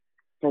word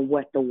for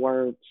what the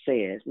word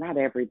says. Not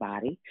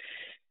everybody,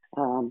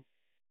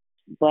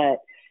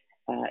 but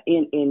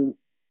in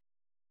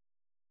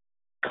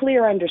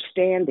clear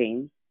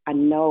understanding, I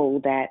know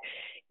that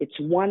it's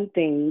one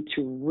thing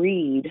to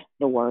read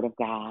the Word of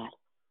God.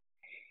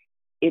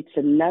 It's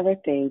another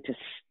thing to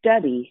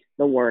study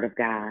the Word of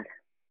God.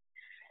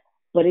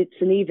 But it's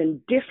an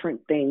even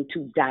different thing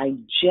to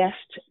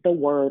digest the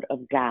Word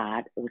of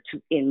God, or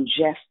to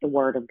ingest the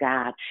Word of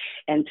God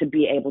and to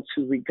be able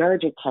to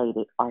regurgitate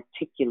it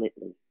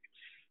articulately.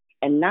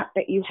 And not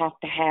that you have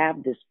to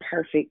have this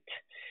perfect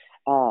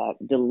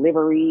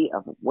delivery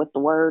of what the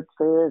Word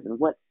says and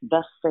what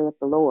thus saith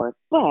the Lord,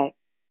 but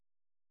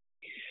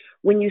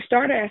when you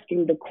start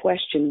asking the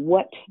question,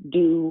 what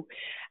do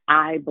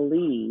I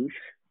believe?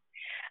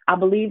 I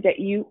believe that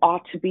you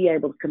ought to be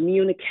able to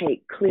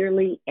communicate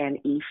clearly and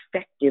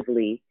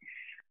effectively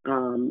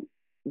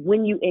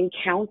when you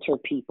encounter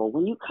people,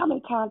 when you come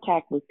in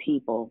contact with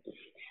people,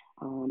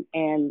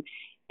 and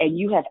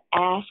you have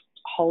asked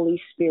Holy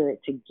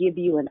Spirit to give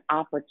you an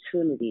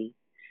opportunity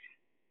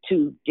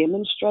to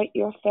demonstrate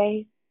your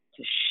faith,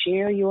 to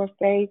share your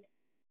faith,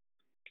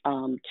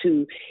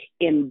 to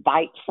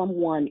invite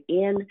someone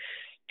in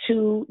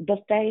to the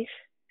faith.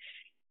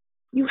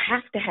 You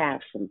have to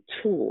have some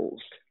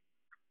tools.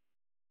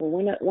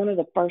 Well, one of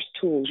the first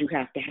tools you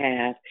have to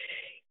have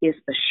is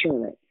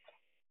assurance.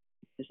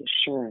 Is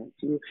assurance.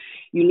 You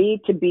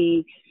need to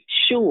be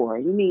sure.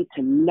 You need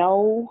to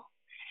know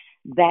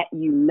that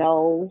you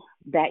know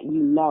that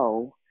you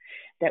know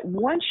that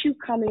once you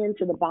come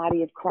into the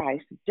body of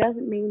Christ, it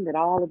doesn't mean that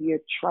all of your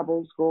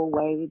troubles go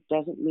away. It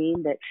doesn't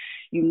mean that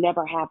you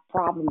never have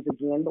problems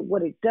again. But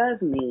what it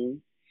does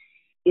mean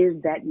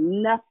is that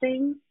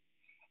nothing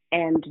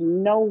and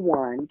no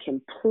one can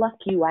pluck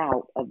you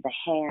out of the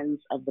hands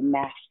of the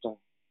Master.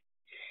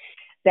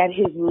 That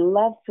His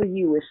love for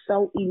you is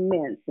so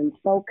immense and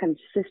so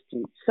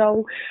consistent,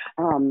 so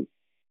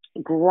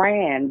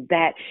grand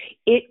that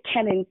it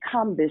can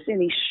encompass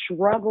any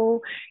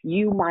struggle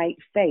you might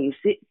face.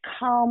 It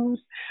comes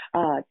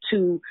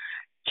to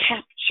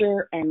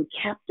capture and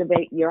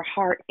captivate your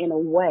heart in a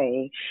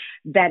way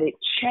that it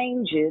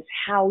changes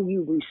how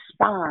you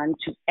respond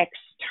to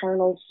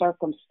external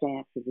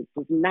circumstances. It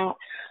does not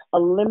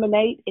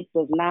eliminate, it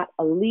does not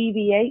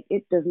alleviate,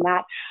 it does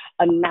not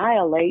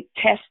annihilate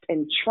tests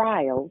and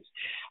trials,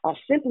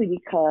 simply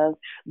because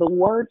the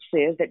word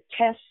says that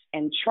tests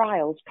and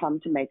trials come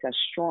to make us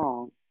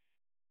strong.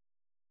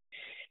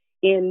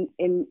 In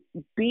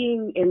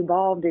being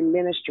involved in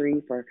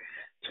ministry for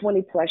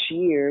 20 plus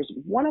years,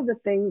 one of the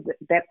things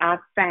that I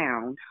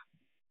found,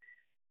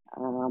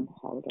 one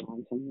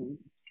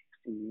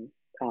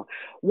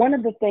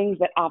of the things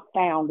that I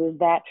found is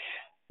that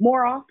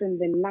more often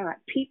than not,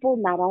 people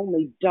not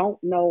only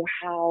don't know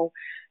how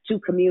to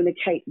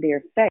communicate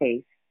their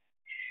faith,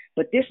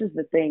 but this is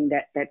the thing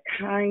that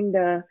kind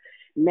of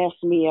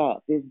messed me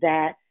up, is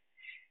that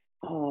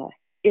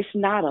it's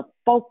not a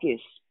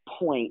focus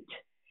point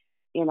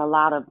in a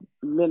lot of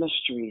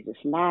ministries.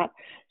 It's not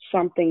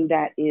something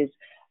that is,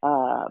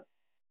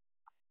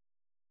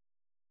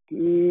 and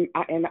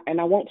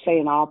I won't say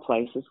in all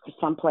places, because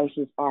some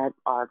places are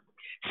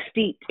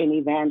steeped in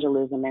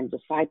evangelism and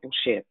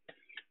discipleship.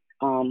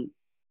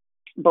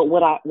 But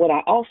what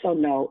I also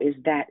know is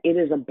that it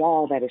is a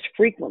ball that is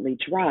frequently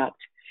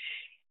dropped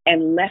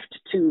and left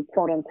to,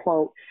 quote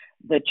unquote,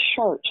 the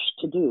church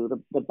to do.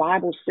 The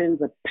Bible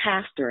sends a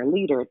pastor, a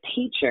leader, a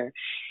teacher.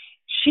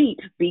 Sheep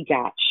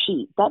begot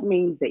sheep. That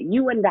means that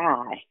you and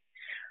I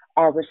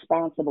are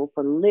responsible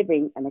for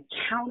living an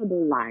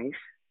accountable life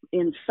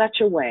in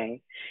such a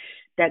way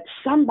that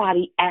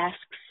somebody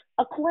asks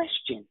a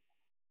question.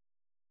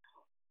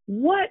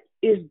 What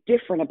is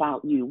different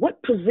about you?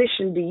 What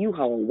position do you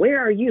hold?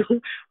 Where are you?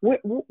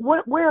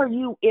 Where are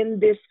you in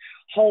this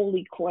whole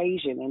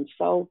equation? And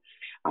so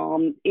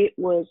it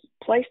was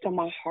placed on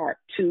my heart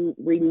to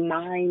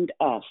remind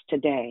us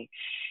today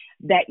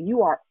that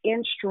you are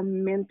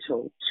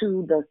instrumental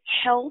to the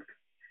health,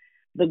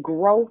 the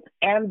growth,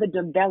 and the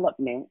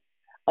development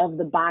of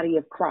the body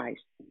of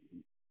Christ.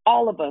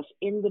 All of us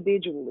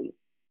individually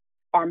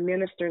are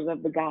ministers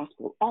of the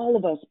gospel. All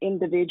of us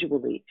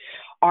individually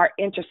are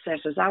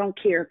intercessors. I don't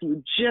care if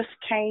you just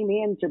came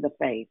into the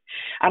faith.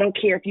 I don't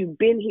care if you've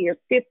been here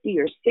 50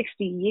 or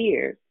 60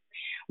 years.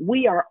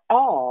 We are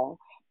all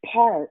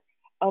part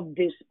of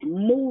this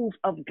move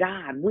of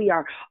God. We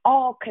are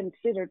all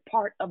considered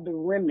part of the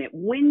remnant.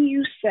 When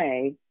you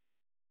say,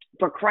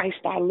 for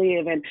Christ I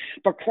live and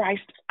for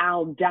Christ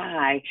I'll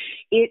die,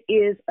 it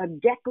is a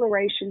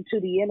declaration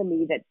to the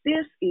enemy that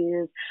this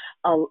is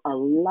a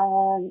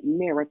long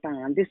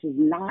marathon. This is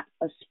not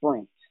a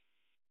sprint.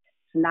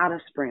 It's not a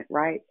sprint,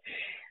 right?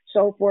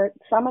 So for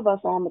some of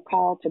us on the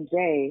call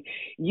today,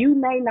 you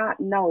may not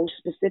know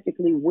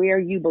specifically where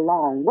you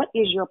belong. What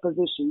is your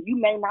position? You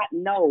may not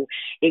know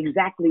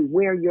exactly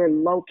where you're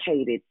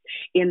located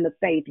in the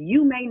faith.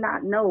 You may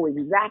not know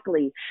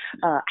exactly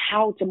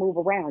how to move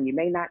around. You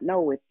may not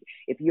know if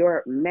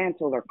your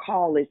mantle or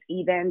call is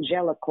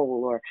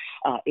evangelical, or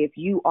if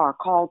you are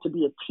called to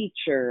be a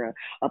teacher,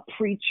 a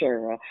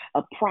preacher,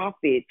 a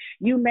prophet.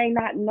 You may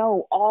not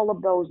know all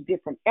of those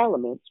different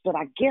elements, but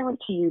I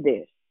guarantee you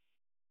this,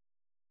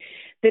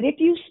 that if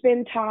you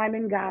spend time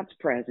in God's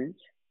presence,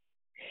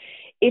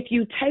 if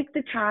you take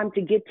the time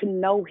to get to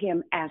know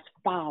him as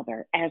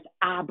Father, as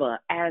Abba,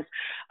 as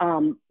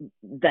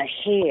the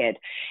head,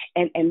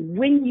 and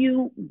when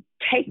you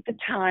take the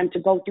time to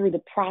go through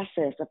the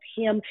process of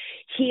him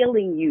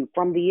healing you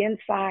from the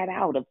inside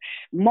out, of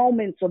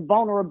moments of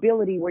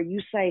vulnerability where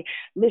you say,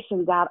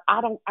 listen, God, I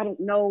don't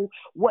know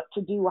what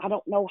to do. I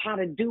don't know how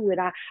to do it.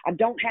 I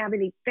don't have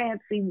any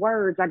fancy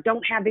words. I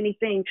don't have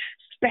anything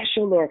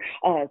special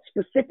or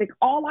specific.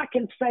 All I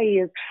can say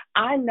is,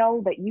 I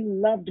know that you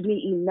loved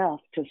me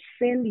enough to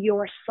send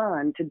your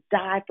son to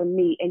die for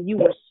me. And you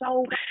were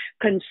so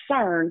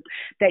concerned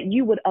that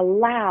you would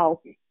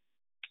allow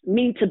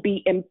me to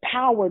be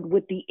empowered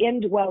with the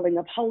indwelling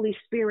of Holy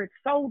Spirit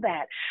so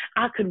that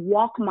I could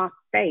walk my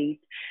faith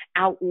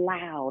out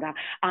loud.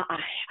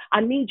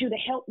 I need you to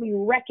help me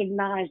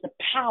recognize the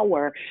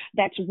power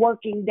that's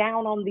working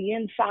down on the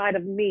inside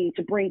of me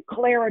to bring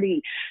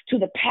clarity to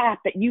the path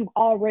that you've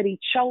already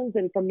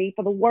chosen for me.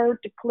 For the word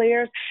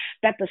declares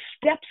that the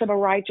steps of a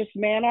righteous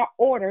man are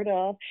ordered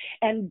of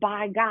and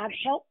by God.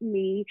 Help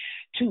me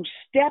to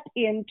step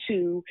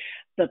into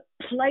the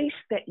place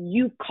that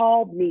you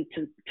called me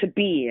to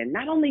be in.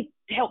 Not only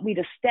help me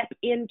to step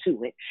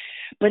into it,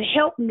 but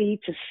help me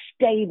to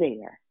stay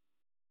there.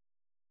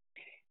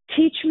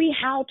 Teach me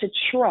how to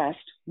trust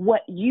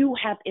what you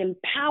have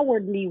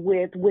empowered me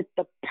with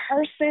the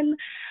person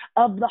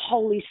of the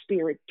Holy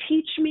Spirit.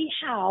 Teach me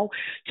how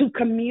to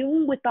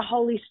commune with the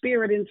Holy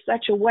Spirit in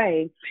such a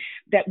way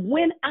that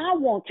when I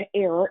want to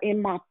err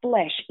in my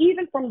flesh,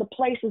 even from the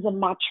places of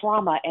my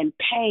trauma and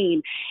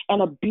pain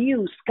and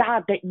abuse,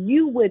 God, that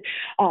you would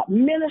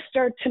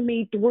minister to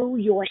me through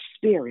your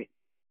Spirit.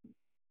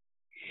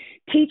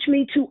 Teach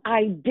me to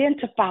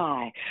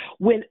identify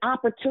when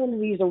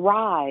opportunities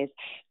arise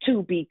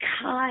to be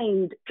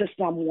kind to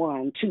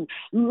someone, to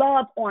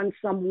love on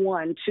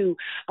someone, to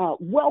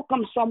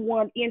welcome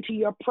someone into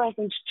your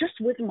presence just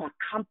with my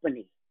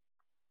company.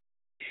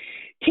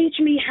 Teach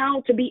me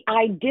how to be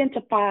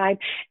identified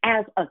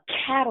as a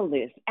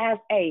catalyst, as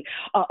a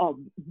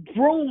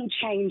room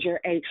changer,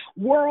 a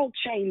world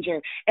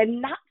changer,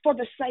 and not for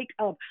the sake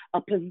of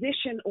a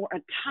position or a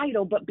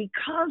title, but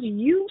because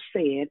you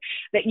said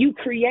that you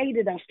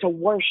created us to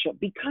worship,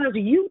 because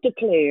you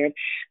declared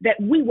that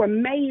we were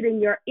made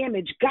in your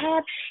image.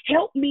 God,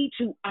 help me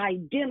to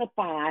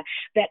identify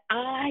that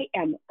I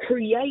am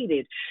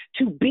created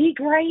to be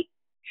great,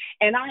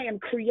 and I am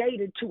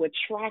created to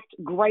attract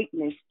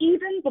greatness,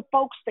 even the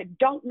folks that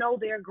don't know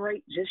they're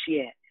great just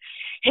yet.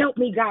 Help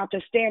me, God,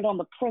 to stand on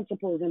the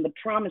principles and the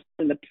promises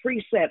and the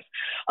precepts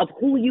of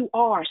who you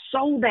are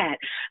so that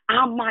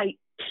I might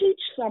teach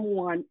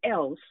someone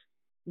else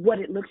what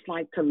it looks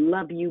like to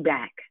love you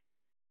back.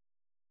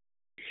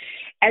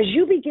 As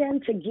you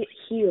begin to get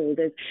healed,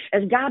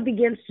 as God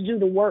begins to do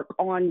the work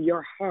on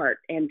your heart,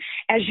 and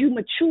as you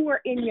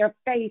mature in your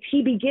faith,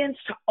 he begins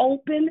to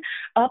open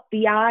up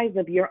the eyes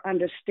of your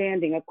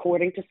understanding.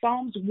 According to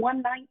Psalms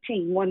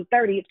 119,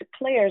 130, it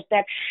declares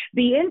that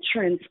the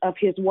entrance of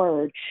his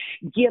word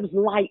gives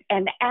light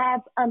and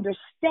adds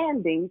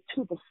understanding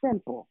to the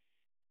simple.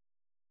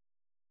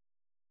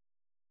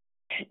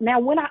 Now,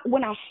 when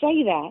I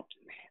say that,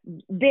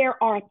 there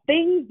are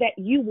things that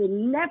you will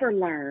never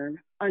learn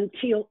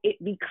until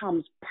it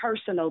becomes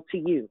personal to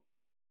you,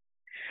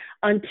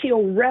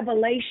 until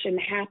revelation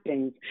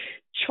happens.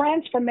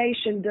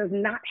 Transformation does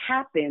not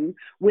happen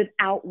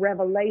without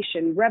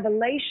revelation.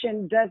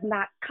 Revelation does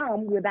not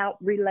come without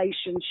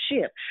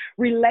relationship.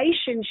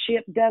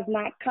 Relationship does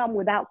not come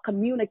without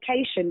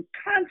communication,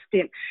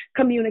 constant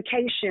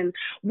communication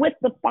with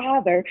the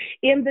Father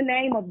in the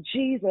name of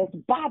Jesus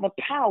by the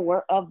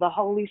power of the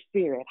Holy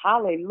Spirit.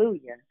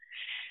 Hallelujah.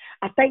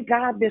 I thank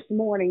God this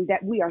morning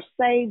that we are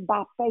saved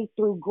by faith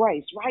through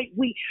grace, right?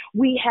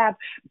 We have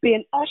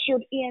been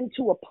ushered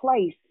into a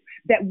place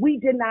that we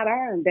did not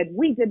earn, that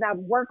we did not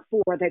work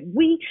for, that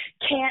we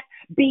can't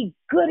be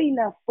good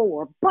enough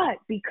for. But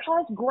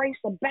because grace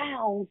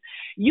abounds,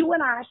 you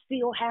and I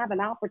still have an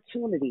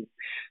opportunity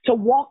to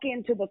walk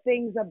into the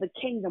things of the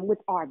kingdom with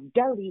our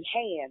dirty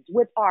hands,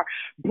 with our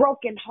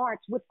broken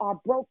hearts, with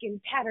our broken,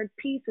 tattered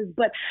pieces.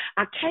 But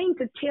I came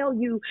to tell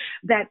you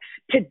that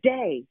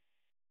today,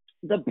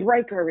 the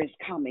breaker is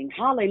coming.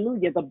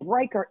 Hallelujah. The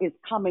breaker is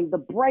coming. The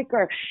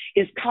breaker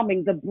is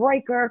coming. The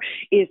breaker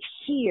is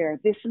here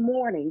this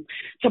morning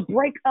to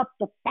break up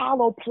the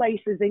fallow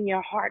places in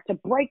your heart, to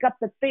break up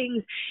the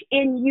things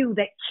in you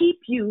that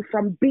keep you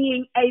from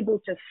being able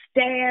to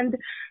stand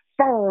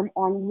firm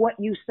on what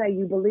you say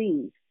you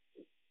believe.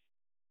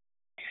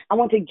 I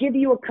want to give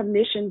you a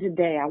commission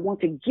today. I want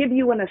to give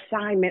you an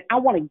assignment. I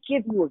want to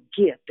give you a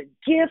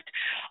gift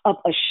of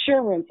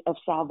assurance of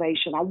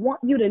salvation. I want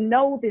you to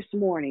know this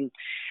morning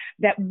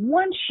that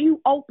once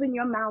you open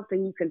your mouth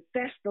and you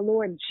confess the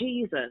Lord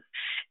Jesus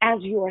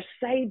as your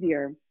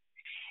Savior,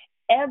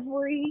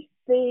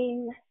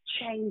 everything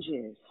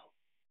changes.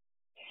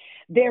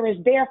 There is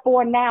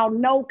therefore now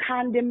no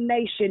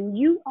condemnation.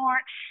 You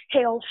aren't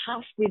held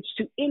hostage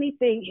to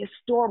anything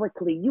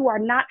historically. You are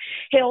not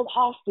held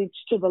hostage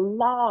to the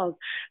laws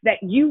that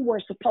you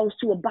were supposed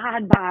to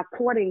abide by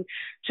according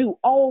to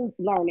old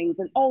learnings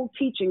and old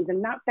teachings.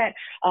 And not that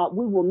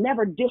we will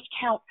never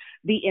discount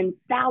the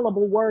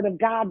infallible word of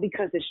God,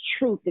 because it's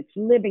truth, it's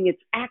living,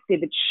 it's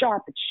active, it's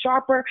sharp, it's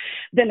sharper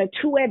than a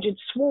two-edged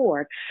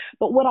sword.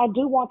 But what I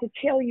do want to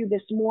tell you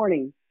this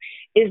morning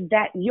is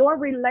that your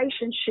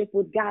relationship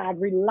with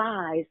God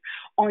relies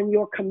on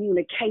your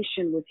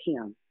communication with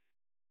him.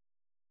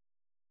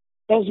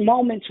 Those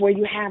moments where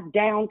you have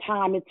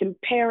downtime, it's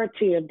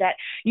imperative that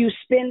you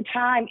spend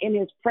time in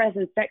his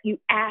presence, that you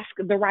ask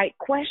the right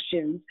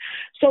questions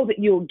so that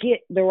you'll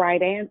get the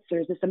right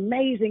answers. It's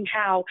amazing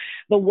how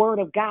the word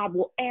of God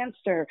will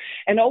answer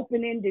an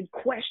open-ended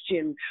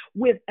question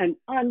with an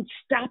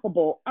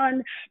unstoppable,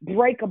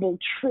 unbreakable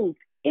truth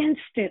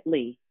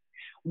instantly.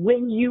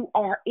 When you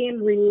are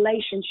in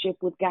relationship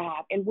with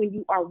God and when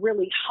you are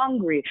really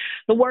hungry.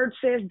 The word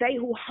says they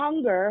who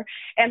hunger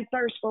and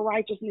thirst for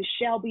righteousness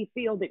shall be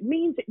filled. It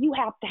means that you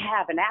have to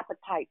have an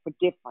appetite for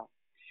different.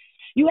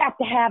 You have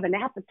to have an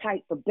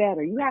appetite for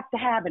better. You have to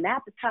have an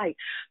appetite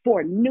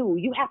for new.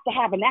 You have to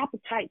have an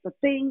appetite for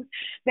things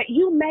that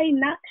you may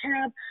not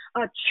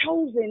have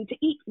chosen to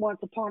eat once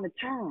upon a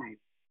time.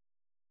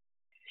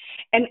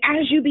 And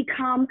as you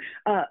become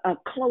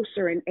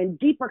closer and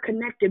deeper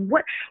connected,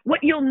 what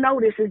you'll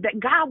notice is that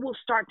God will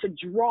start to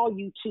draw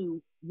you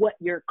to what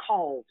you're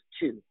called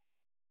to.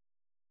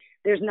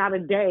 There's not a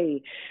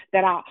day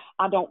that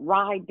I don't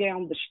ride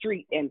down the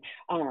street and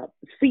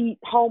feed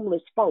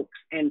homeless folks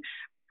and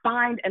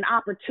find an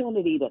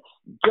opportunity to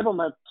give them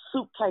a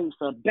suitcase,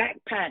 a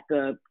backpack,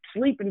 a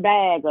sleeping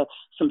bag, or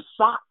some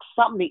socks,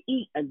 something to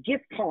eat, a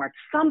gift card,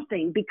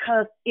 something,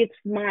 because it's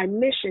my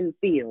mission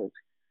field.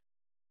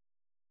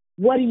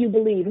 What do you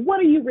believe? What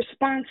are you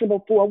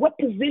responsible for? What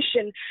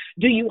position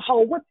do you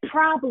hold? What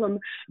problem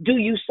do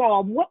you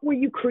solve? What were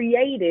you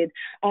created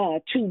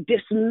to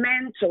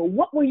dismantle?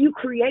 What were you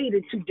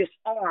created to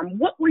disarm?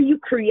 What were you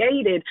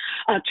created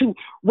to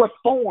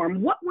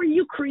reform? What were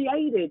you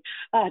created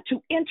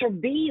to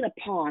intervene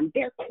upon?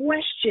 They're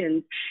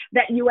questions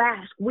that you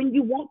ask when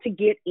you want to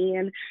get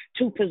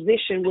into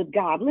position with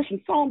God.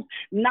 Listen, Psalms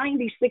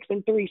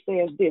 96:3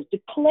 says this: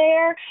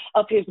 declare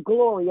of his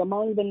glory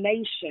among the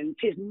nations,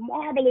 his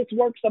marvelous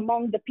works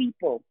among the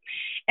people.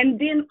 And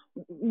then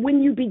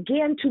when you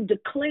begin to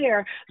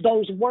declare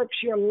those works,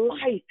 your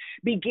life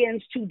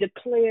begins to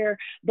declare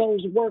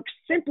those works,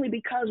 simply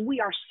because we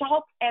are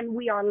salt and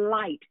we are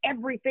light.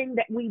 Everything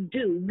that we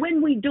do,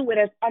 when we do it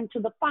as unto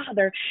the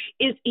Father,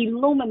 is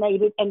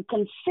illuminated and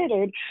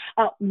considered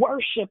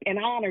worship and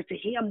honor to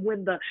him.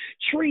 When the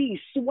trees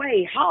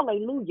sway,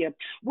 hallelujah,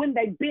 when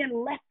they bend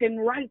left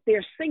and right,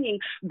 they're singing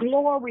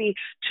glory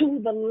to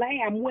the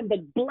Lamb. When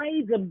the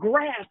blades of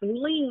grass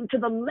lean to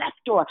the left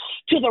or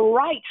to the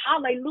right,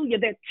 hallelujah,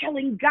 they're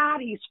telling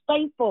God he's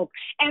faithful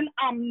and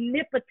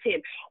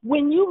omnipotent.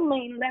 When you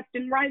lean left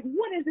and right,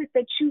 what is it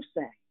that you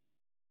say?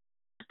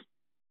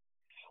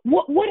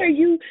 What are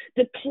you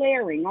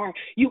declaring? Are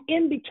you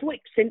in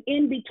betwixt and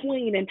in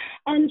between and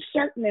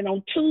uncertain, and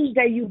on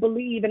Tuesday you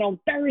believe and on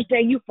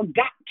Thursday you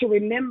forgot to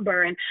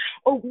remember? And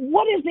or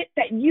what is it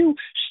that you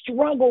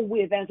struggle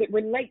with as it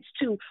relates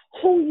to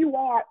who you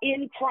are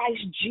in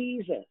Christ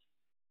Jesus?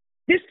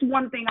 This is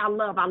one thing I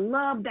love. I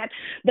love that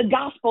the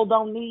gospel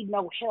don't need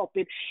no help.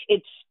 It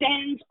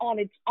stands on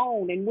its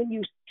own. And when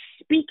you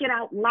speak it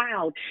out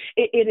loud,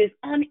 it is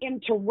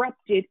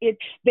uninterrupted.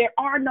 There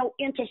are no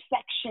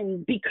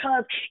intersections,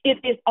 because it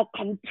is a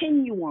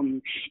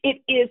continuum.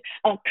 It is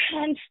a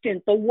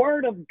constant. The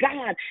word of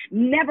God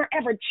never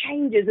ever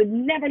changes. It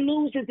never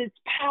loses its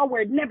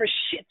power. It never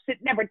shifts. It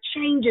never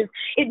changes.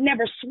 It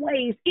never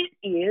sways. It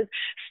is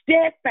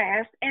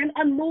steadfast and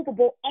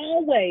unmovable,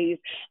 always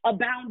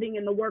abounding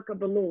in the work of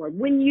the Lord.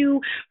 When you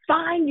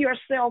find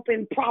yourself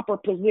in proper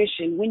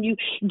position, when you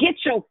get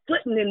your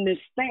footing in this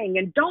thing,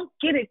 and don't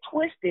get it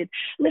twisted.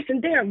 Listen,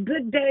 there are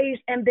good days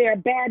and there are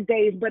bad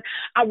days, but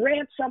I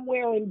read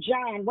somewhere in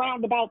John,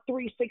 round about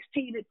 3:16,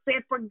 it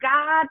said, for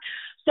God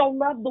so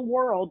loved the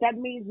world. That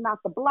means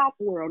not the black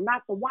world,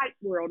 not the white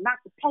world, not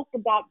the polka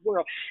dot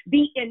world,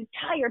 the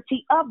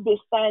entirety of this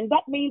thing.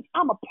 That means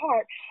I'm a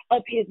part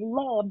of his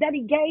love, that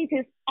he gave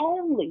his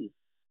only.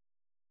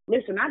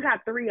 Listen, I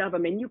got 3 of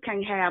them, and you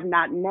can't have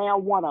not now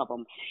one of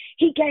them.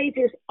 He gave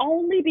his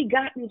only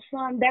begotten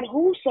Son, that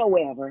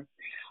whosoever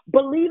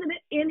believeth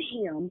in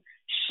him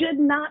should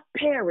not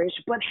perish,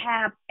 but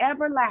have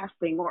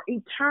everlasting or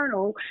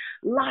eternal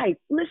life.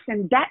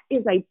 Listen, that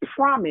is a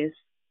promise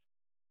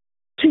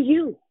to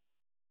you.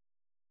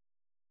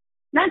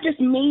 Not just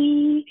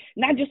me,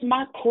 not just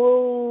my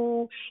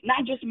crew,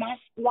 not just my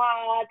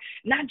squad,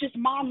 not just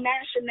my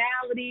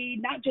nationality,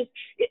 not just,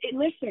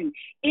 listen,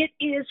 it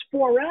is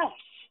for us.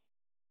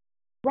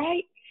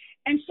 Right?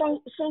 And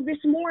so this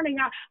morning,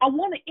 I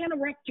want to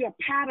interrupt your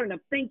pattern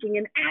of thinking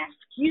and ask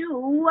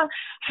you,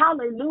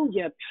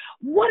 hallelujah,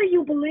 what do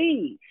you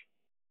believe?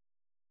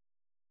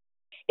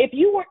 If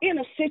you were in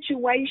a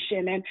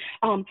situation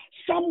and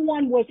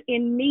someone was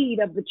in need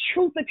of the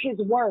truth of his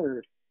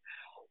word,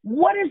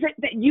 what is it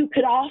that you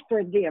could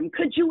offer them?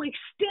 Could you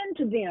extend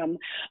to them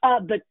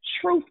the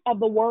truth of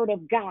the word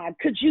of God?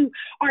 Could you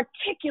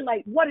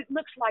articulate what it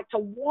looks like to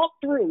walk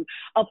through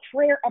a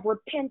prayer of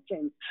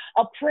repentance,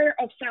 a prayer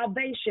of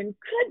salvation?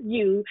 Could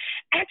you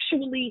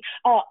actually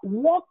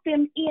walk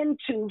them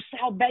into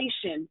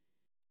salvation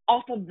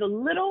off of the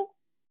little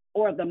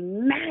or the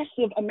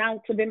massive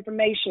amounts of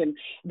information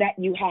that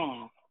you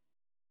have?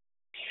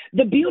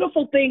 The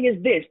beautiful thing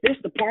is this is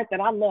the part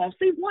that I love.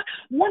 See,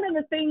 one of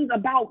the things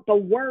about the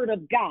word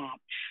of God,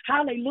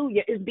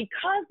 hallelujah, is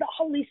because the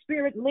Holy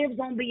Spirit lives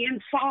on the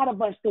inside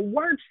of us, the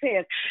word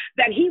says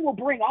that he will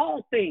bring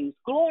all things,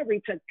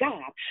 glory to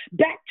God,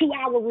 back to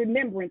our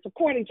remembrance.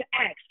 According to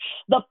Acts,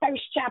 the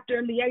 1st chapter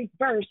and the 8th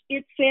verse,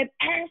 it said,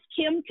 ask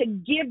him to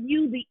give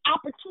you the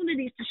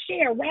opportunities to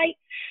share, right?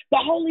 The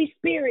Holy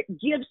Spirit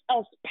gives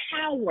us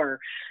power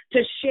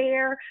to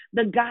share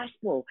the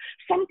gospel.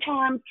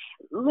 Sometimes,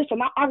 listen,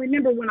 I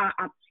remember when I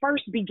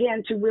first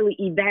began to really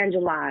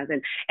evangelize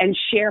and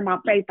share my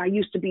faith, I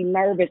used to be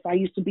nervous. I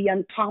used to be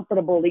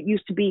uncomfortable. It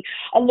used to be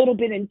a little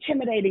bit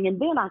intimidating. And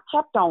then I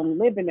kept on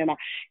living, and I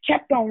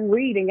kept on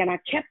reading, and I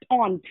kept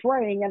on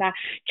praying, and I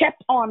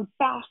kept on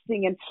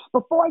fasting. And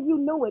before you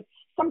knew it,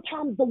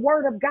 sometimes the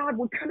word of God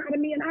would come out of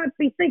me, and I'd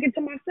be thinking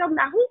to myself,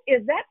 now who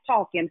is that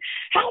talking?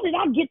 How did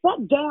I get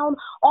that down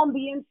on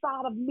the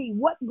inside of me?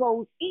 What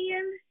goes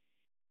in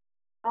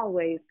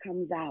always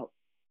comes out.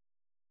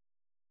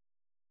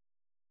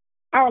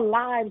 Our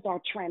lives are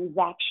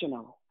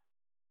transactional.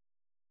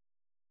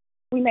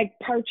 We make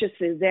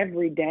purchases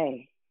every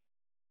day.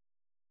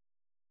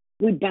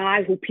 We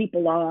buy who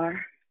people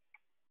are.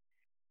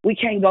 We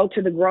can't go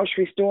to the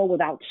grocery store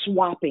without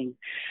swapping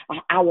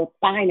our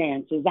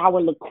finances, our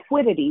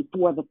liquidity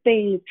for the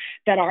things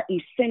that are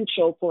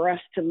essential for us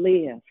to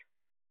live.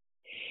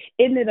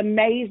 Isn't it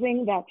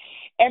amazing that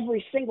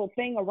every single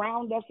thing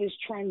around us is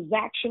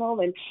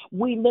transactional, and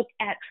we look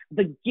at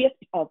the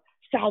gift of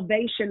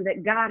salvation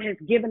that God has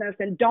given us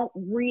and don't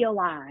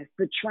realize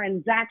the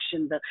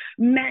transaction, the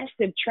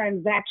massive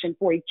transaction,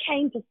 for he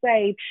came to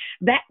save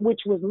that which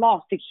was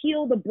lost, to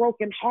heal the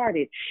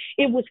brokenhearted.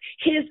 It was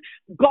his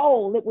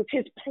goal, it was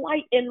his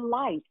plight in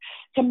life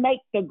to make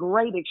the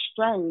great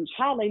exchange.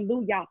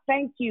 Hallelujah. I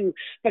thank you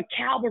for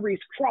Calvary's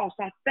cross.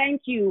 I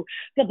thank you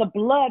for the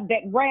blood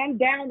that ran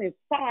down his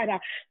side. I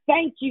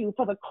thank you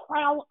for the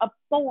crown of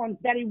thorns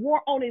that he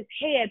wore on his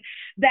head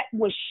that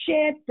was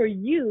shed for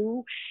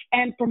you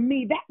and for me.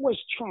 That was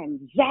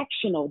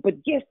transactional.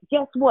 But guess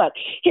what?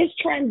 His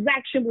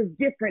transaction was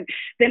different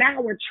than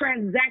our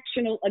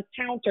transactional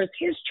encounters.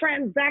 His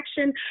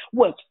transaction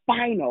was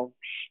final.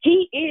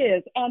 He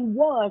is and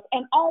was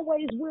and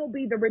always will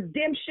be the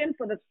redemption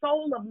for the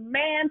soul of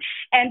man,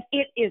 and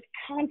it is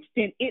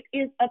constant. It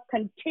is a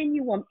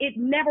continuum. It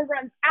never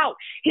runs out.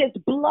 His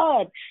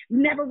blood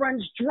never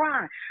runs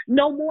dry.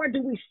 No more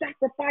do we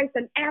sacrifice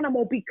an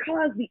animal,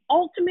 because the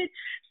ultimate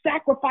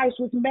sacrifice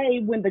was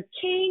made when the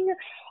King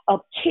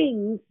of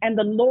Kings and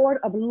the Lord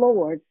of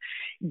Lords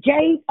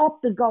gave up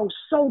the ghost,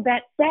 so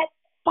that that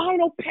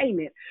final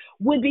payment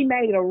would be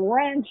made a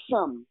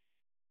ransom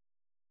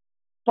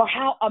for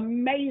how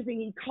amazing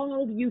he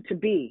called you to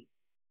be.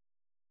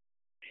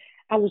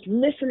 I was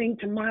listening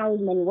to Miles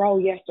Monroe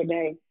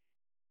yesterday,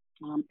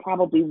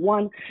 probably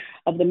one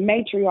of the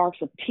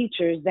matriarchs of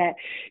teachers that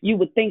you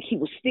would think he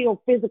was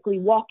still physically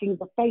walking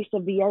the face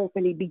of the earth.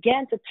 And he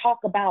began to talk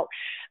about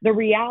the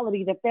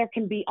reality that there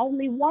can be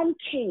only one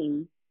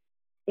king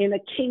in a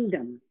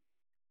kingdom,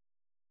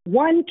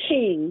 one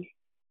king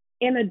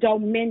in a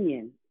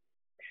dominion,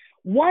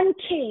 one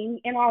king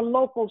in our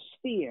local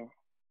sphere.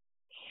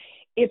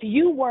 If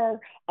you were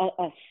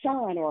a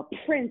son or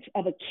a prince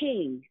of a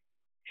king,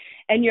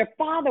 and your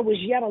father was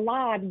yet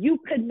alive, you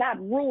could not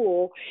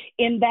rule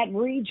in that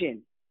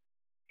region.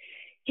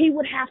 He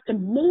would have to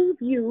move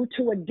you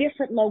to a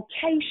different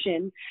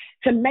location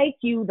to make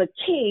you the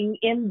king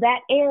in that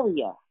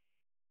area.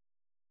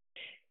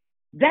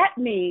 That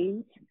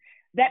means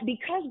that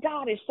because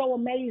God is so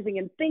amazing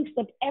and thinks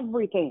of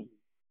everything,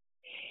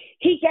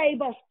 he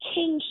gave us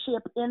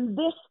kingship in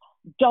this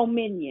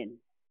dominion,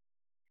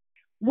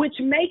 which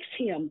makes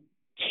him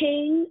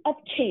King of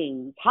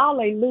Kings,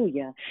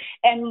 hallelujah,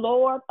 and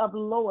Lord of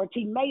Lords.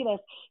 He made us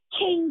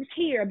kings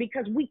here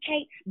because we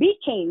can't be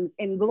kings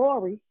in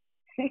glory.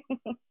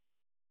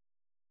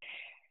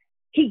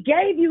 He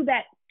gave you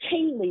that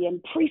kingly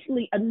and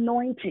priestly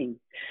anointing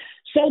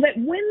so that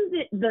when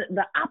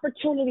the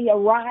opportunity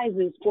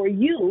arises for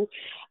you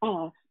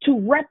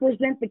to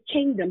represent the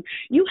kingdom,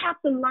 you have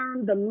to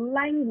learn the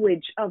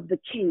language of the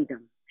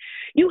kingdom.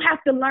 You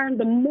have to learn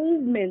the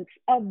movements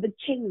of the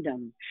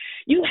kingdom.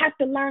 You have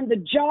to learn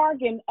the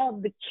jargon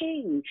of the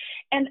king.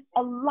 And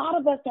a lot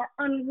of us are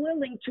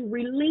unwilling to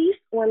release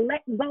or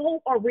let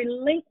go or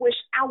relinquish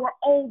our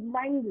old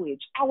language,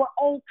 our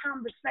old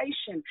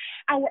conversation,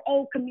 our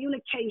old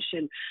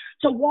communication,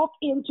 to walk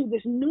into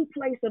this new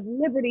place of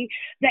liberty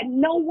that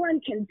no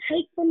one can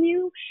take from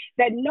you,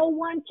 that no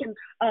one can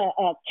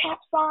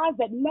capsize,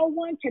 that no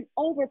one can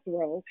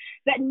overthrow,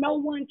 that no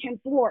one can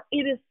thwart.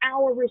 It is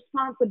our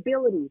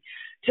responsibility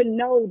to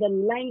know the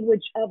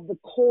language of the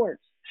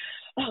courts.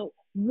 Oh,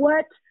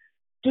 what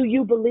do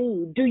you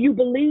believe? Do you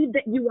believe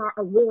that you are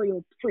a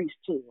royal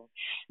priesthood?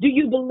 Do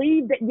you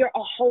believe that you're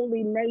a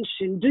holy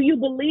nation? Do you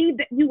believe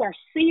that you are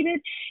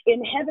seated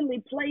in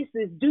heavenly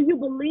places? Do you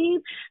believe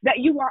that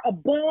you are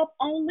above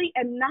only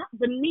and not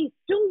beneath?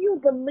 Do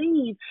you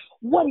believe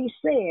what he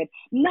said,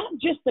 not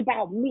just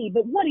about me,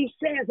 but what he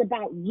says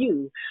about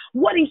you,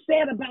 what he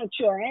said about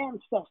your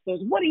ancestors,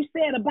 what he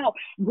said about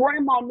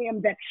grandma and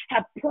them that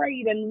have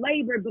prayed and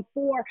labored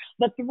before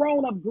the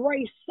throne of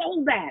grace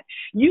so that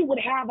you would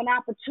have an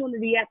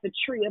opportunity at the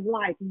tree of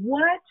life?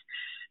 What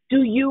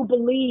do you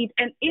believe?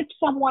 And if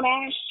someone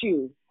asked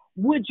you,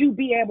 would you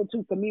be able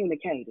to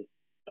communicate it?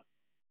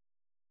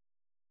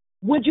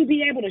 Would you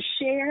be able to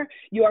share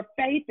your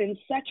faith in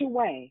such a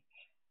way,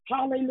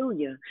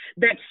 hallelujah,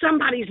 that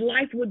somebody's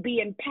life would be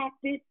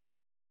impacted?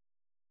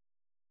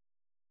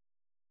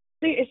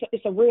 See,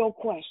 it's a real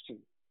question,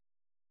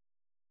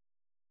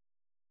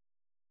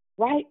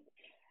 right?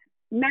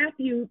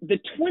 Matthew, the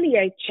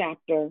 28th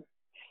chapter,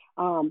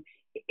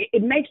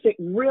 it makes it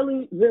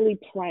really, really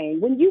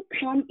plain. When you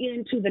come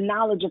into the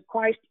knowledge of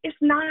Christ, it's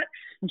not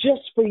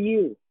just for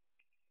you,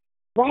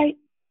 right?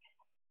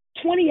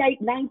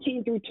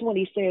 28:19 through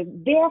 20 says,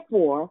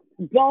 therefore,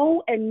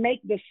 go and make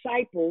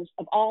disciples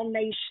of all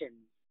nations,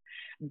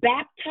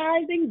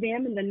 baptizing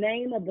them in the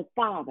name of the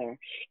Father,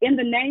 in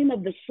the name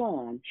of the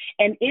Son,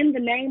 and in the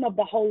name of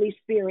the Holy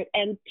Spirit,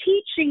 and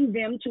teaching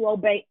them to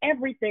obey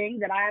everything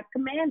that I have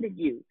commanded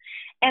you.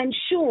 And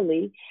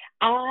surely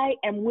I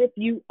am with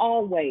you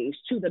always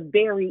to the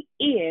very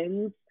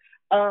end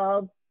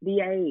of the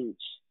age.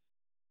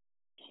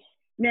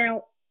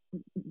 Now,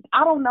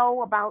 I don't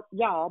know about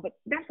y'all, but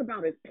that's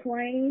about as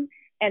plain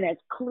and as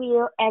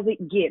clear as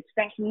it gets.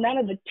 That's none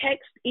of the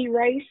text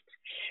erased.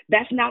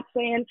 That's not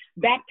saying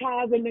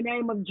baptize in the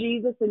name of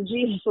Jesus and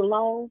Jesus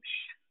alone.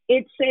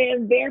 It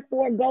says,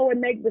 therefore, go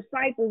and make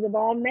disciples of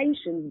all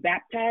nations,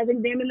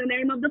 baptizing them in the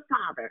name of the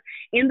Father,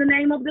 in the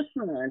name of the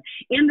Son,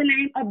 in the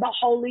name of the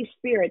Holy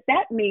Spirit.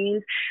 That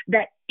means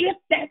that if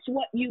that's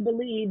what you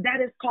believe, that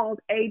is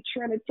called a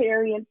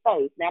Trinitarian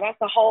faith. Now,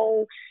 that's a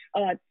whole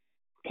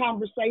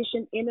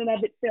conversation in and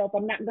of itself.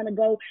 I'm not going to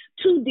go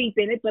too deep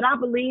in it, but I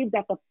believe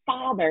that the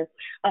Father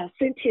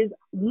sent his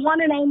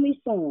one and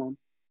only Son.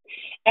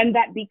 And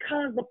that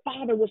because the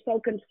Father was so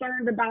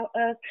concerned about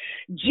us,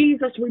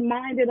 Jesus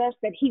reminded us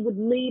that he would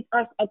leave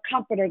us a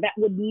comforter that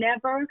would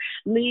never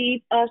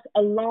leave us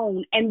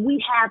alone. And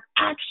we have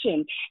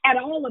action at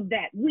all of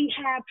that. We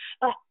have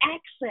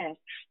access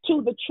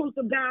to the truth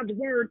of God's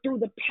word through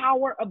the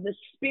power of the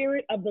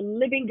Spirit of the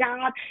living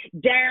God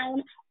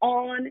down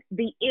on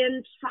the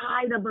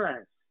inside of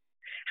us.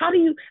 How do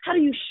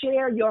you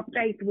share your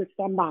faith with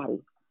somebody?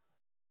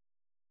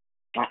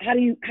 How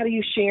do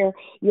you share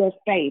your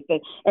faith,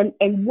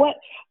 and what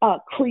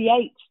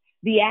creates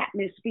the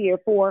atmosphere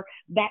for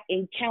that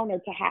encounter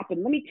to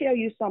happen? Let me tell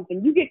you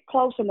something. You get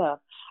close enough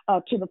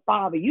to the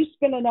Father, you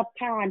spend enough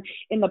time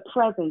in the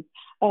presence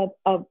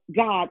of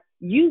God,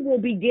 you will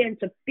begin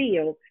to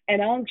feel an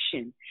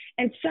unction.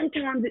 And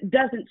sometimes it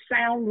doesn't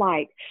sound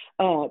like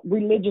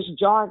religious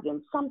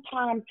jargon.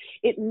 Sometimes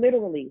it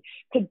literally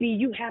could be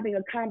you having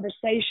a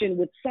conversation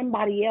with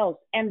somebody else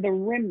and the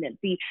remnant,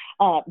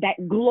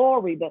 that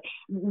glory,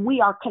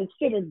 we are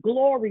considered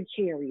glory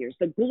carriers.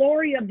 The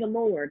glory of the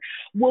Lord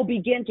will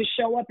begin to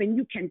show up, and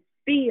you can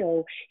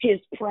feel his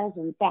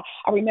presence.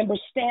 I remember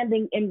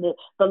standing in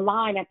the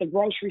line at the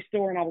grocery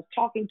store, and I was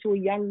talking to a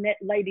young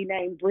lady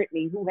named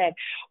Brittany who had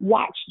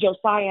watched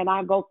Josiah and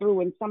I go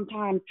through, and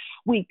sometimes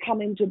we'd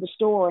come into the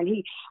store and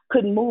he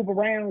couldn't move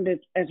around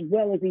as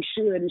well as he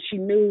should, and she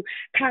knew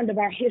kind of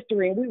our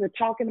history, and we were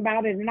talking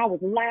about it, and I was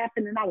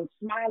laughing and I was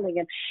smiling.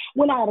 And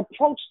when I had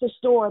approached the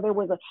store, there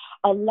was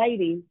a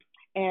lady,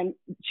 and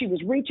she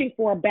was reaching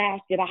for a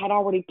basket. I had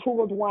already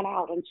pulled one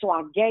out, and so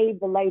I gave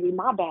the lady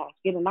my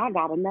basket, and I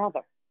got another.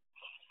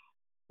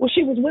 Well,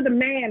 she was with a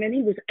man, and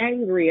he was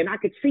angry, and I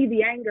could see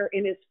the anger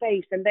in his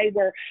face, and they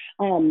were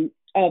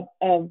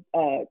of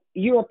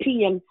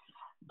European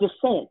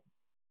descent,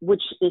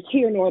 which is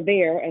here nor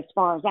there as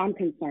far as I'm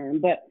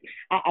concerned. But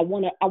I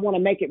want to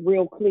make it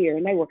real clear.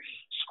 And they were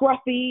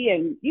scruffy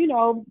and,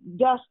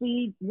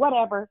 dusty,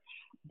 whatever.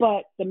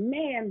 But the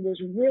man was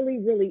really,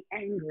 really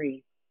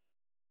angry.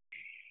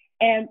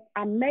 And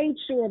I made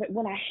sure that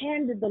when I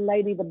handed the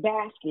lady the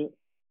basket,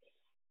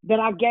 that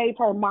I gave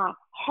her my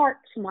heart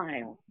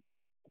smile.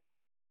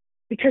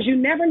 Because you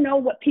never know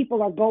what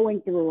people are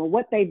going through or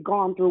what they've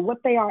gone through,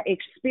 what they are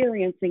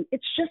experiencing.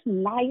 It's just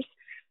nice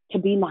to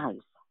be nice.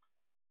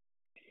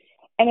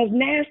 And as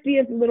nasty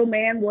as the little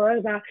man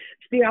was,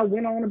 I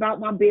went on about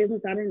my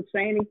business. I didn't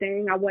say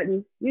anything. I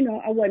wasn't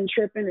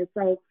tripping. And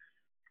so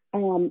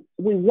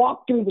we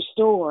walked through the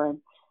store.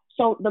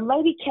 So the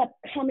lady kept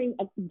coming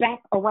back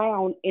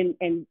around,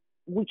 and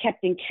we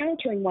kept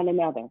encountering one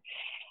another.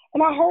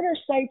 And I heard her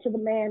say to the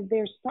man,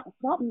 "There's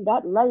something,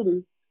 that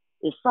lady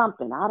is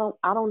something. I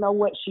don't know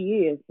what she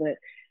is, but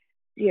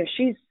yeah,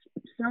 she's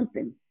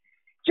something."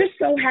 Just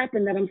so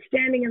happened that I'm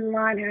standing in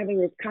line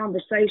having this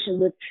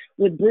conversation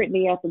with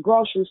Brittany at the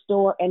grocery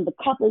store, and the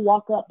couple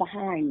walk up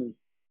behind me.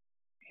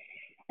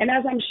 And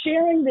as I'm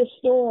sharing this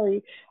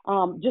story,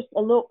 just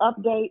a little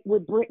update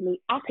with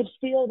Brittany, I could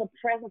feel the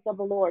presence of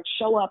the Lord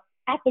show up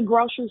at the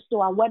grocery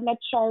store. I wasn't at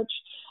church.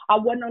 I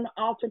wasn't on the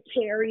altar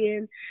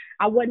tarrying.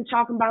 I wasn't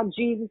talking about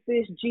Jesus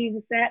this,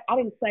 Jesus that. I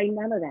didn't say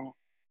none of that.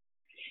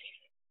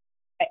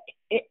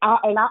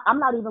 I'm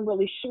not even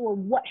really sure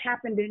what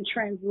happened in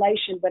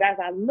translation, but as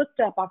I looked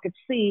up, I could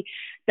see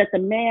that the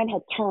man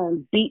had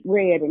turned beet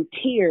red and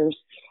tears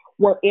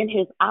were in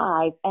his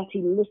eyes as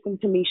he listened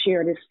to me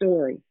share this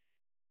story.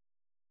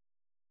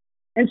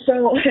 And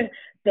so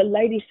the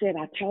lady said,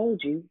 I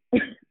told you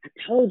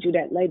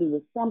that lady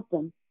was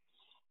something.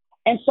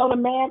 And so the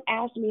man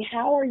asked me,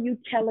 how are you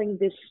telling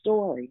this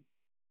story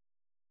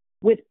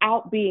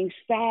without being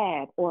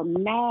sad or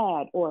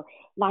mad or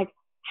like,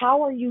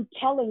 how are you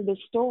telling this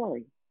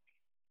story?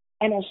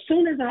 And as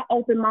soon as I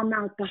opened my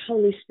mouth, the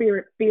Holy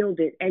Spirit filled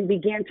it and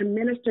began to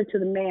minister to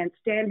the man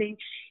standing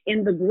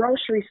in the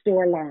grocery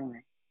store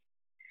line.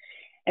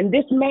 And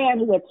this man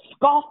who had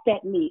scoffed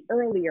at me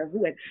earlier,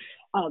 who had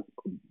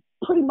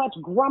pretty much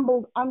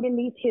grumbled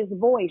underneath his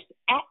voice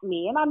at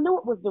me, and I knew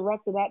it was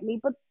directed at me,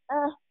 but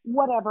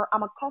whatever,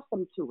 I'm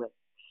accustomed to it.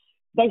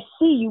 They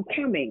see you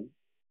coming.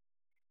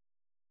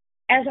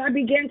 As I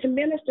began to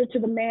minister to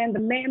the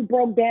man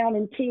broke down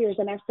in tears,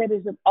 and I said,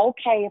 is it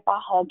okay if I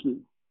hug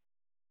you?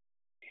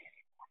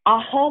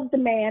 I hugged the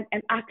man,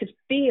 and I could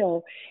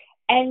feel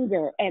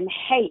anger and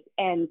hate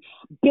and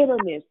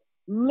bitterness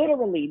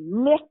literally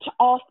lift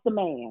off the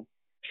man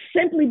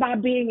simply by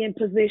being in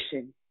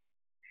position.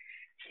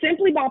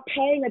 simply by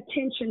paying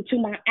attention to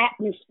my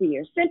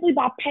atmosphere, simply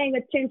by paying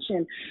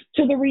attention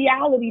to the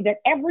reality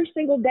that every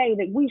single day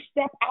that we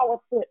step our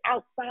foot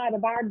outside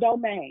of our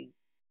domain,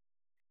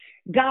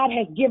 God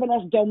has given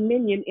us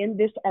dominion in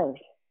this earth.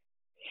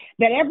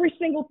 That every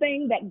single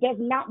thing that does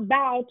not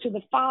bow to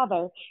the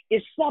Father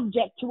is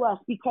subject to us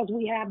because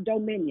we have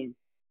dominion.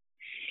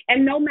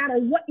 And no matter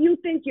what you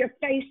think you're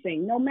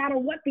facing, no matter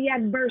what the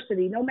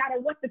adversity, no matter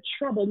what the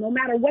trouble, no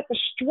matter what the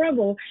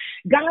struggle,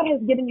 God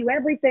has given you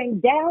everything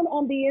down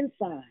on the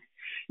inside.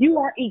 You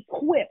are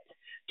equipped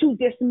to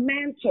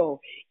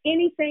dismantle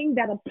anything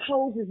that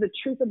opposes the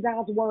truth of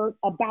God's word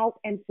about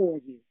and for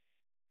you.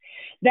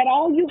 That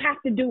all you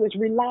have to do is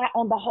rely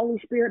on the Holy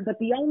Spirit, but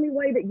the only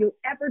way that you'll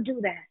ever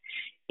do that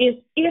is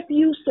if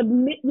you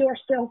submit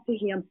yourself to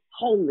Him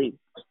wholly.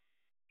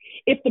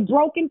 If the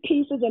broken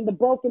pieces and the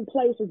broken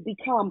places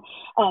become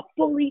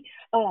fully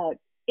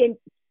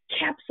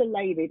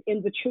encapsulated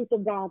in the truth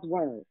of God's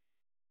word.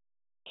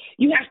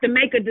 You have to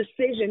make a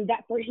decision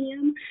that for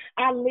Him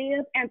I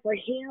live and for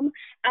Him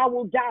I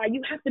will die.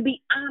 You have to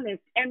be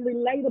honest and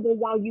relatable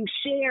while you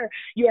share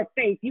your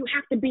faith. You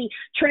have to be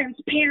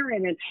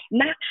transparent and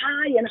not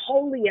high and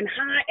holy and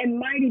high and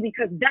mighty,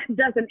 because that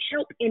doesn't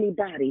help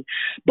anybody.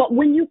 But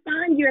when you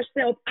find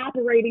yourself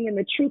operating in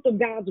the truth of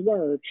God's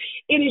word,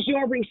 it is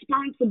your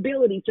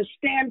responsibility to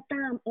stand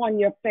firm on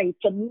your faith,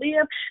 to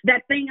live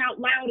that thing out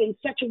loud in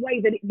such a way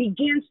that it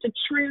begins to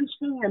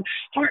transform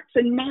hearts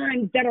and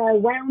minds that are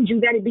around you,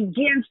 that it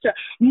begins to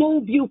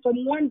move you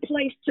from one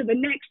place to the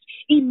next,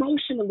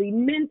 emotionally,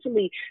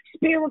 mentally,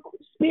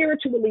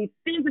 spiritually,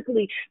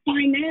 physically,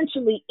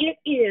 financially. It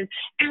is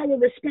our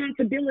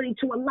responsibility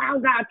to allow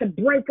God to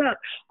break up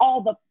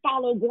all the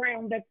fallow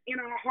ground that's in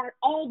our heart,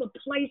 all the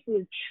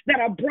places that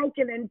are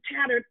broken and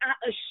tattered. I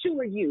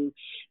assure you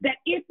that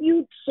if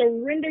you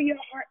surrender your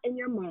heart and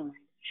your mind,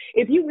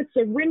 if you would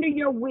surrender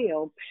your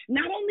will,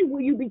 not only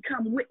will you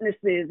become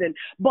witnesses in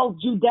both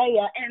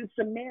Judea and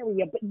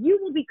Samaria, but you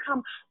will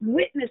become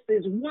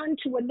witnesses one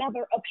to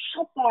another of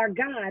how far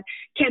God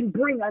can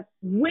bring us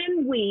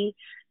when we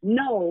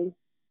know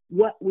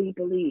what we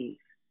believe.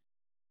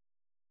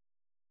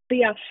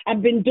 See,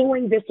 I've been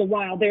doing this a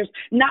while. There's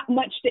not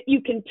much that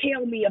you can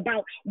tell me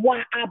about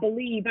why I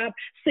believe. I've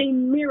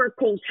seen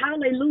miracles,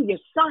 hallelujah,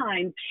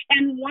 signs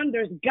and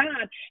wonders.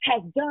 God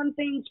has done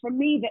things for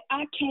me that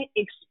I can't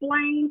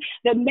explain,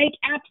 that make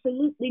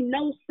absolutely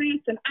no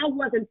sense. And I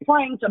wasn't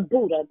praying to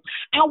Buddha.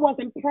 I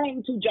wasn't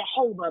praying to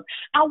Jehovah.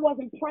 I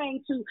wasn't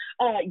praying to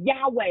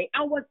Yahweh.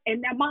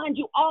 And now mind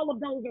you, all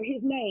of those are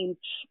His names.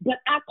 But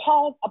I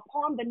called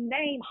upon the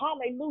name,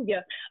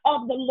 hallelujah,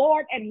 of the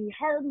Lord, and He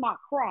heard my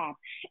cry.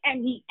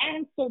 And He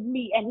answered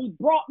me, and He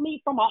brought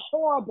me from a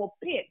horrible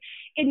pit.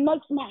 It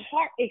makes my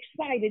heart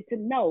excited to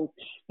know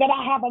that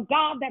I have a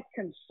God that's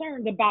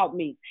concerned about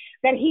me,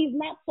 that He's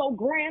not so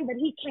grand that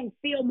He can't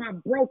feel my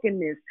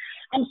brokenness.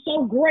 I'm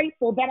so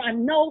grateful that I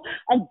know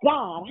a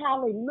God,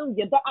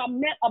 hallelujah, that I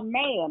met a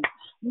man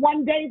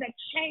one day that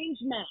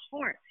changed my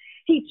heart.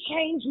 He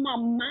changed my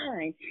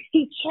mind.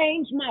 He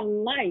changed my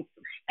life.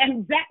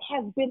 And that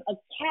has been a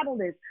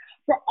catalyst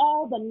for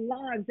all the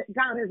lives that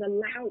God has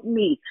allowed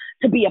me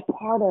to be a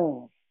part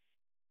of.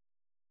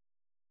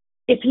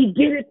 If He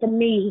did it for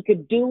me, He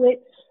could do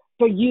it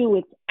for you.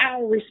 It's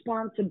our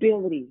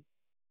responsibility.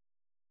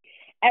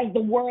 As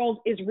the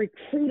world is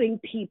recruiting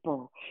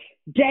people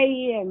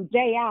day in,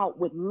 day out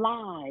with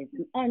lies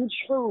and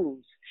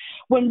untruths,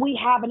 when we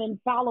have an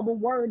infallible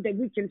word that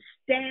we can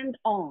stand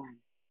on.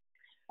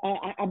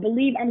 I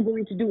believe I'm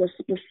going to do a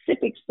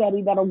specific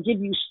study that'll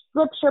give you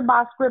scripture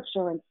by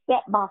scripture and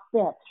step by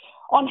step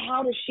on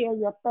how to share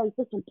your faith.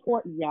 It's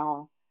important,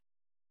 y'all.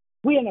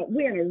 We're in a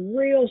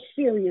real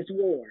serious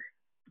war.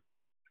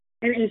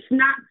 And it's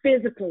not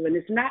physical, and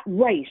it's not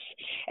race,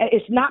 and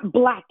it's not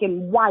black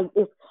and white.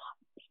 It's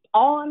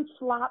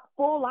onslaught,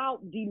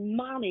 full-out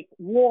demonic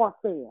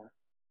warfare.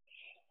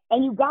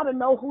 And you got to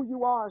know who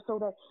you are so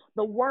that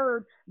the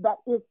word that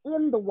is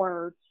in the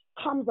word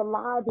comes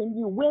alive in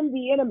you. When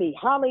the enemy,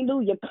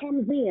 hallelujah,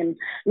 comes in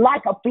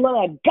like a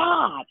flood,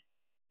 God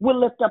will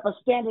lift up a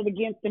standard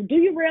against them. Do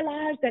you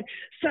realize that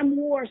some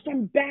wars,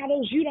 some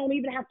battles, you don't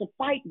even have to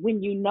fight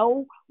when you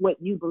know what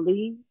you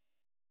believe?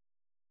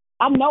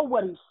 I know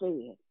what He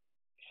said.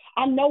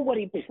 I know what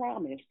He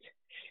promised.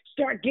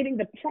 Start getting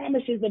the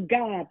promises of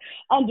God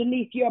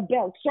underneath your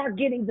belt. Start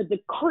getting the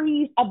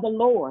decrees of the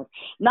Lord,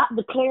 not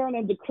declaring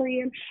and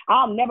decreeing,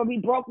 I'll never be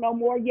broke no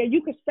more. Yeah,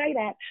 you could say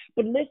that,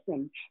 but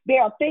listen,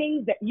 there are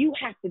things that you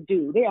have to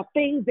do. There are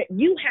things that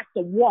you have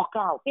to walk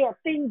out. There are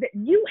things that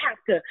you have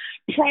to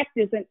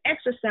practice and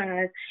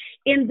exercise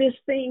in this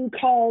thing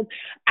called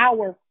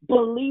our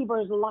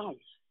believer's life,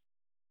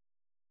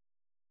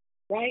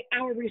 right?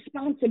 Our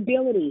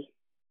responsibility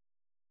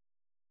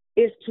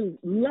is to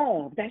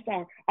love. That's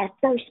our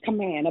first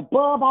command.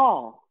 Above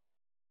all,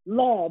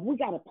 love. We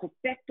got to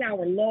perfect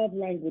our love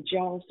language,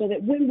 y'all, so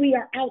that when we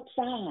are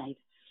outside,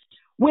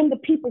 when the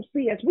people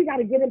see us, we got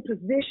to get in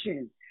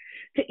position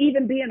to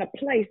even be in a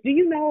place. Do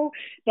you know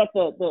that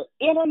the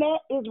internet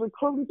is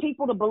recruiting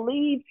people to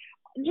believe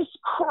just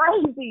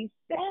crazy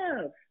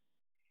stuff?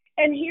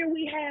 And here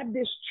we have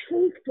this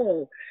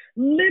truthful,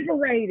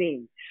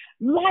 liberating,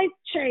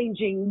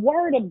 life-changing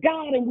word of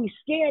God, and we're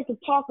scared to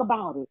talk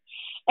about it.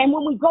 And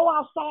when we go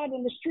outside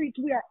in the streets,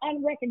 we are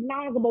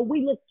unrecognizable.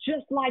 We look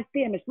just like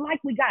them. It's like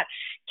we got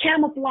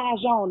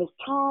camouflage on. It's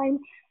time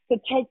to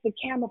take the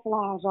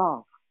camouflage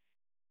off.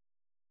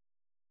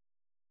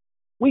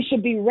 We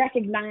should be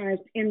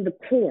recognized in the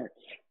courts,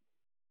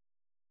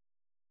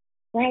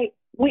 right?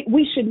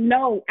 We should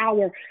know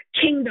our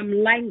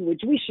kingdom language.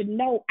 We should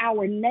know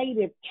our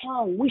native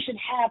tongue. We should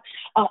have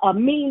a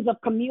means of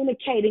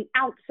communicating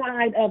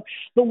outside of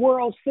the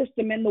world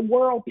system and the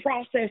world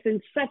process in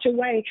such a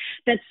way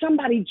that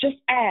somebody just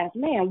asks,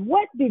 man,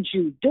 what did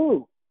you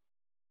do?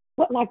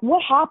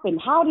 What happened?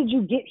 How did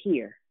you get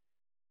here?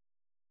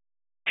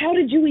 How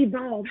did you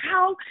evolve?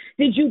 How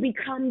did you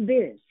become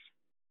this?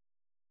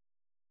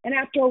 And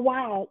after a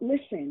while,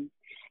 listen,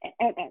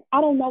 I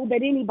don't know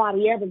that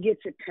anybody ever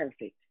gets it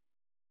perfect.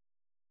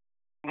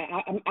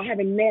 I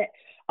haven't met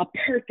a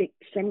perfect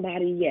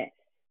somebody yet.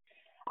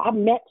 I've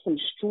met some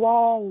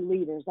strong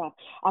leaders.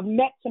 I've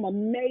met some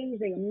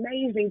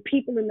amazing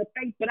people in the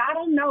faith, but I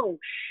don't know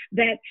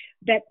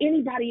that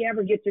anybody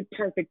ever gets it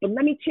perfect. But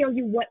let me tell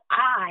you what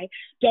I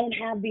don't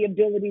have the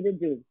ability to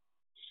do.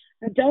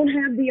 I don't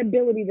have the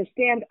ability to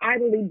stand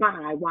idly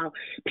by while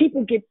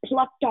people get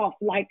plucked off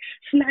like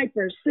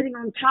snipers sitting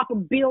on top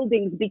of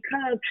buildings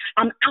because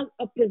I'm out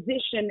of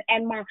position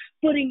and my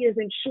footing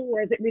isn't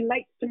sure as it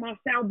relates to my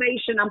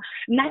salvation. I'm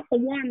not the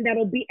one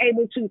that'll be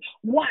able to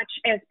watch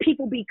as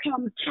people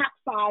become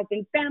capsized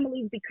and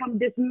families become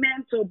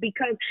dismantled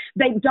because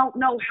they don't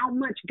know how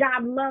much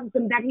God loves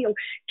them, that he'll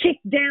kick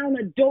down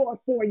a door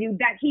for you,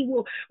 that he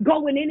will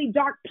go in any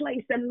dark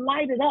place and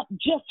light it up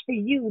just for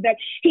you, that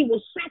he will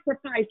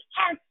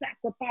has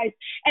sacrificed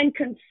and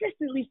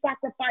consistently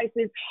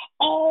sacrifices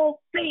all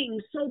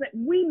things so that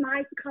we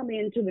might come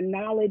into the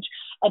knowledge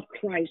of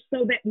Christ,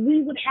 so that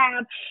we would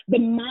have the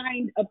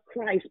mind of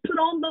Christ. Put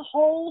on the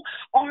whole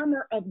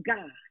armor of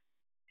God,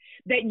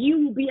 that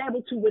you will be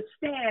able to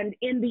withstand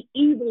in the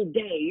evil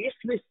day.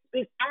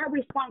 It's our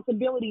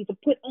responsibility to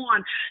put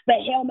on the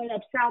helmet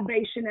of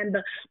salvation and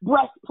the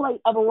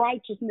breastplate of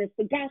righteousness,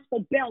 the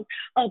gospel belt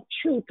of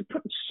truth, to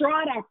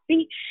stride our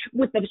feet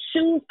with the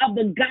shoes of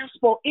the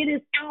gospel. It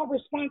is our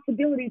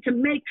responsibility to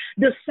make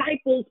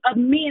disciples of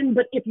men.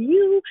 But if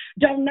you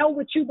don't know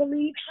what you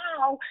believe,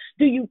 how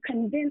do you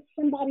convince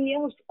somebody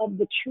else of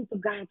the truth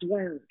of God's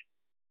word?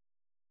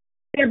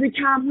 Every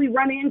time we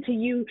run into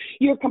you,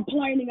 you're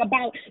complaining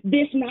about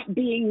this not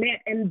being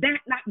met and that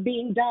not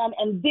being done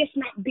and this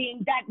not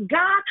being that.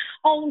 God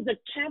owns a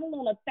cattle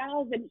on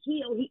 1,000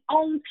 hills. He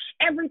owns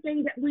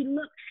everything that we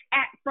look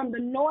at, from the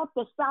north,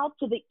 the south,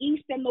 to the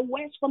east and the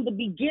west, from the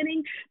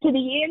beginning to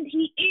the end.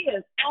 He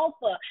is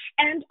Alpha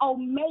and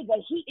Omega.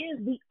 He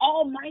is the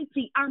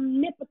almighty,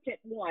 omnipotent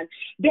one.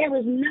 There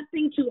is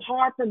nothing too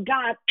hard for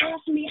God.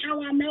 Ask me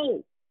how I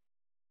know.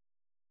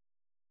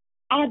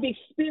 I've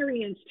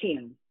experienced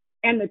him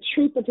and the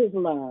truth of his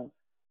love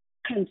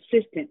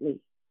consistently.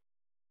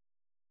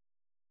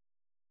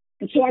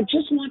 And so I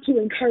just want to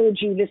encourage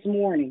you this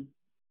morning.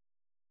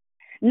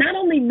 Not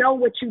only know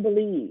what you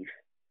believe,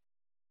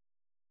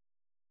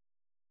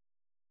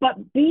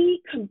 but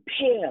be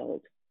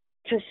compelled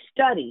to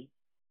study,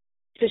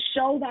 to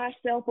show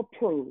thyself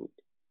approved,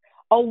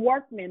 a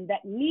workman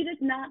that needeth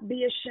not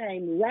be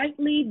ashamed,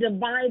 rightly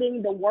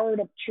dividing the word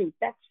of truth.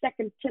 That's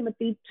 2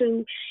 Timothy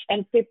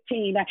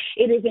 2:15.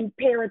 It is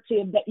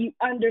imperative that you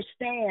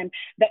understand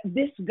that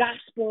this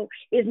gospel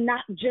is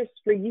not just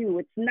for you.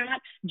 It's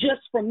not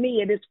just for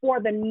me. It is for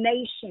the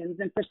nations.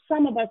 And for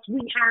some of us,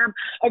 we have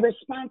a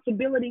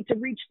responsibility to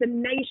reach the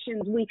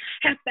nations. We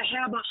have to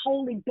have a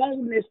holy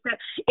boldness that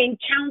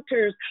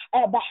encounters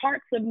the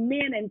hearts of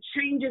men and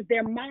changes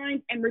their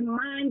minds and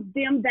reminds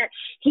them that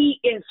he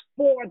is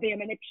for them.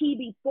 And if he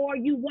be for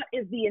you, what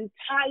is the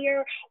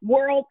entire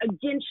world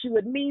against you?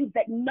 It means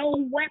that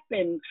no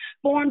weapon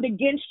formed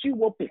against you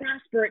will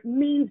prosper. It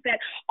means that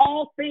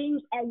all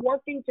things are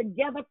working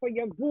together for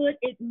your good.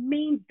 It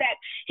means that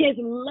his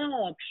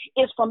love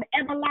is from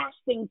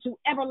everlasting to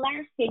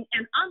everlasting.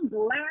 And I'm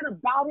glad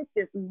about it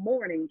this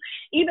morning.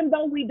 Even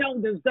though we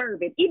don't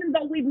deserve it, even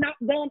though we've not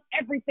done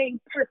everything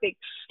perfect,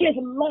 his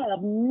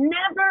love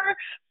never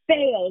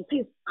fails.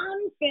 His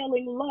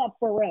unfailing love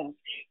for us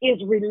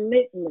is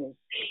relentless.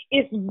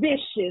 It's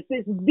vicious.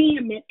 It's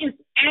vehement. It's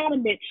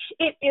adamant.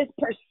 It is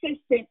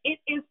persistent. It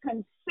is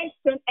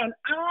consistent. And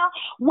I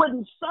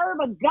wouldn't serve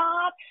a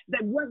God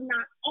that was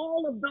not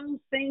all of those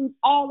things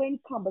all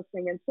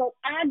encompassing. And so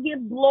I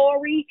give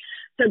glory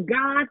to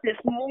God this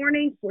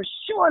morning, for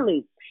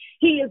surely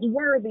he is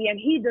worthy and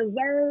he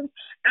deserves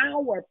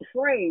our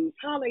praise.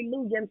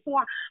 Hallelujah. And so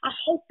I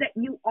hope that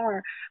you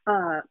are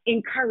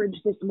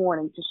encouraged this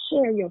morning to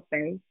share your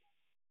faith.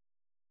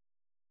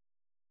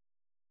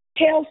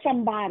 Tell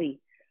somebody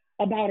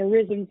about a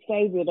risen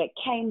Savior that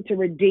came to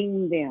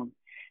redeem them,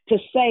 to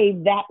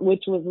save that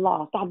which was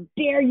lost. I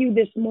dare you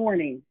this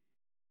morning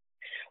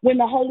When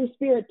the Holy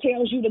Spirit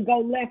tells you to go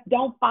left,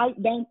 don't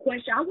fight, don't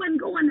question. I wasn't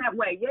going that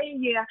way.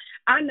 Yeah.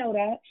 I know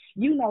that.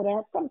 You know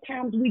that.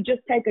 Sometimes we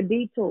just take a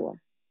detour.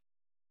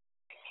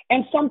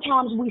 And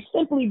sometimes we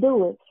simply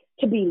do it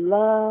to be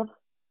love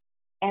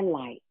and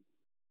light.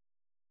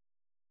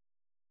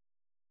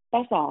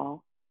 That's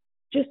all.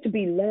 Just to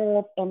be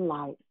love and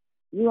light.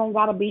 You ain't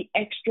got to be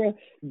extra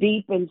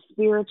deep and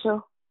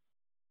spiritual.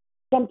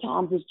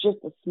 Sometimes it's just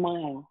a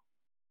smile.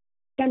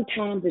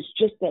 Sometimes it's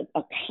just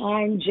a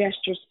kind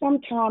gesture.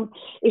 Sometimes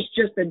it's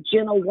just a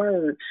gentle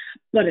word.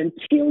 But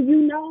until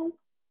you know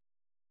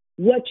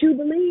what you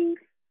believe,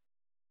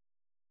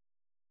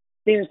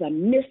 there's a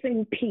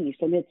missing piece,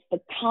 and it's the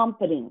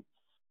confidence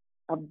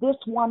of this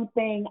one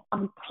thing.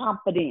 I'm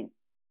confident,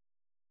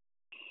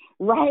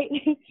 right?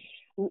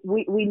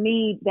 We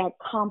need that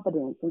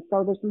confidence. And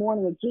so this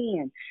morning,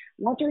 again,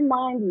 I want to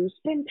remind you,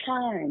 spend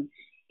time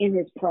in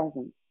his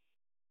presence.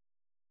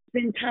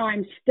 Spend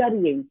time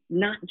studying,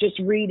 not just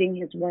reading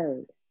his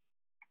word.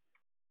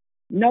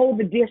 Know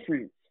the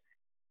difference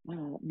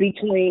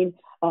between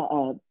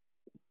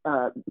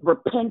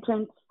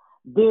repentance,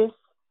 this,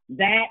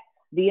 that,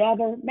 the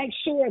other. Make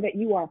sure that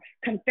you are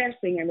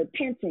confessing and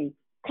repenting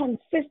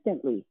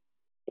consistently.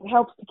 It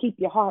helps to keep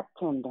your heart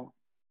tender.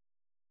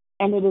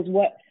 And it is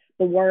what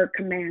the word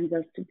commands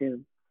us to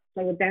do.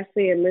 So with that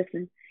said,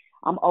 listen,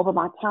 I'm over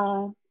my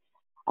time,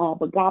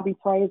 but God be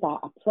praised. I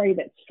pray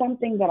that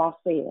something that I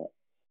said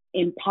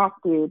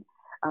impacted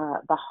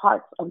the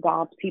hearts of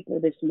God's people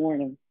this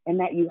morning, and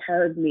that you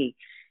heard me.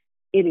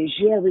 It is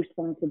your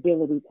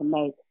responsibility to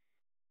make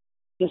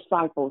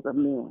disciples of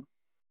men,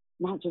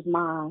 not just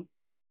mine,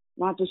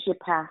 not just your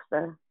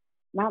pastor,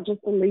 not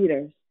just the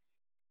leaders.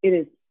 It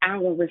is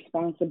our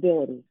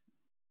responsibility.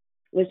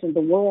 Listen,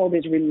 the world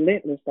is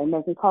relentless. They're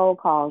making cold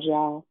calls,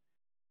 y'all.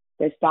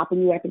 They're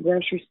stopping you at the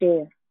grocery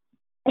store.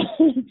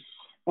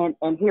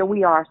 and here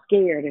we are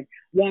scared and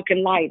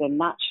walking light and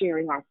not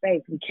sharing our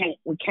faith. We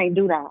can't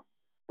do that.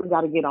 We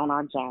got to get on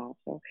our job.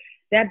 So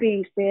that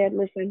being said,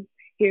 listen,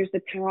 here's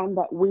the time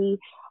that we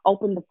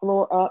open the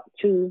floor up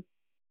to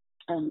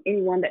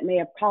anyone that may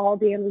have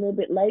called in a little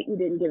bit late. You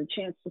didn't get a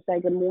chance to say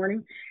good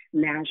morning.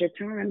 Now's your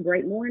time.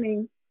 Great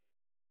morning.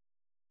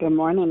 Good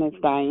morning,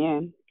 it's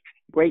Diane.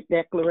 Great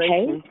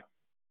declaration. Hey.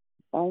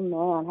 Oh,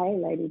 man. Hey,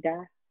 Lady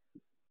Di.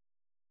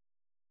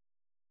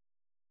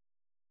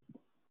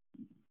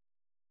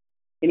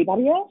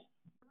 Anybody else?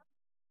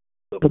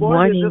 Good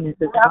morning, this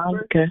is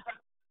Monica.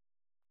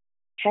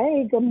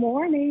 Hey, good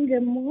morning.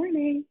 Good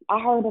morning. I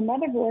heard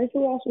another voice.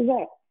 Who else was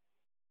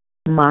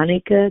that?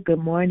 Monica, good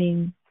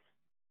morning.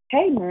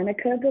 Hey,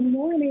 Monica, good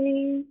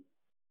morning.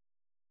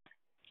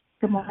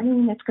 Good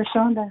morning, it's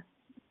Krishonda.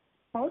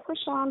 Hey,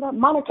 Krishonda.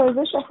 Monica, is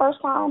this your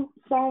first time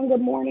saying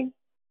good morning?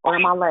 Or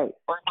am I late?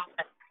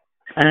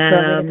 I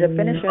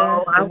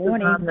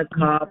was on the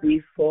call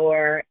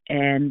before,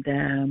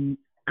 and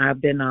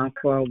I've been off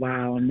for a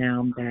while. Now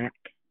I'm back.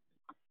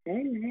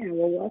 Amen.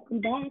 Well,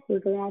 welcome back. We're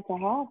glad to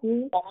have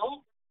you.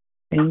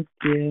 Thank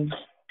you.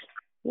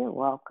 You're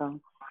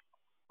welcome.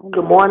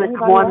 Good morning. Good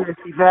morning, it's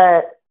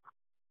Yvette.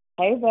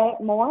 Hey,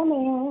 Yvette.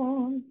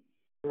 Morning.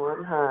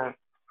 Morning, hi.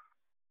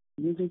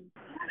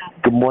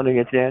 Good morning,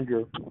 it's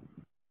Andrew.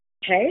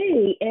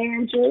 Hey,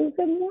 Andrew.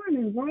 Good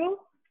morning, bro.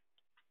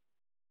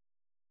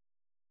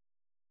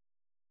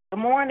 Good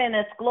morning,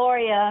 it's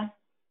Gloria.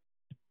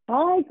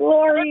 Hi,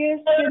 Gloria.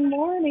 Good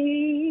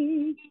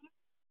morning.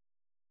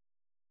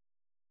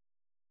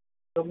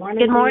 Good morning.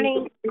 Good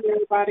morning.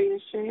 Everybody.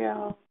 It's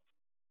Shell.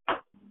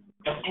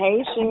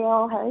 Hey,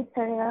 Shell. Hey,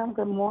 Pam.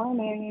 Good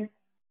morning.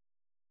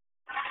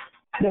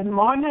 Good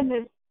morning,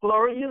 it's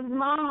Gloria's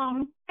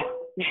mom.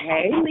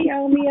 Hey,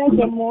 Leomia.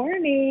 Good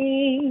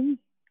morning.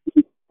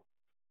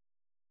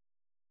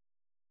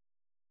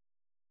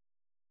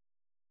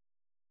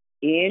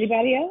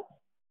 Anybody else?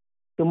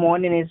 Good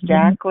morning, it's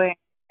Jacqueline.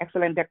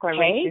 Excellent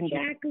declaration.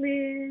 Hey,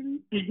 Jacqueline.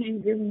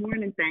 Good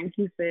morning. Thank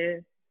you,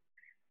 sis.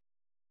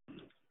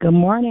 Good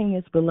morning,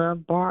 it's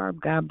beloved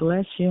Barb. God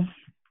bless you.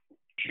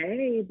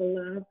 Hey,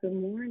 beloved. Good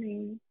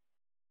morning.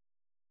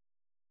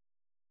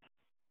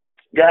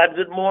 God,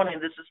 good morning.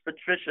 This is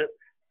Patricia.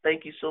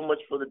 Thank you so much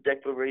for the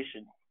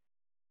declaration.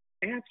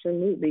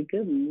 Absolutely.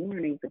 Good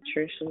morning,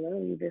 Patricia.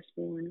 Love you this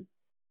morning.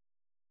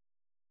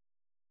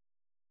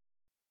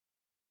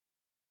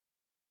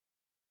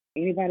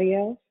 Anybody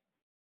else?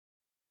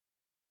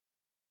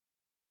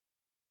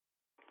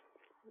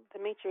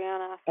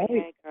 Demetriana, Hey.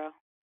 Hey, girl.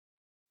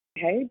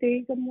 Hey,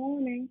 D. Good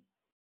morning.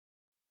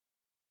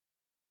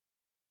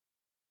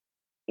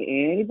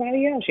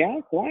 Anybody else?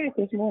 Y'all quiet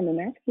this morning.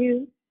 That's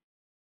cute.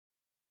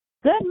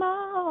 Good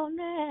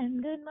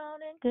morning, good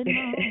morning, good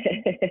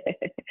morning.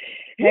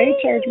 Hey,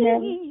 church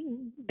member.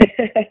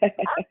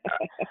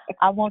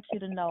 I want you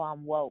to know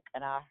I'm woke,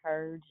 and I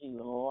heard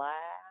you loud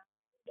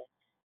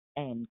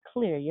and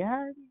clear. You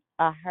heard me?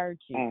 I heard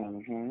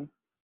you.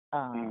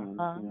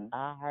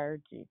 I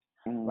heard you.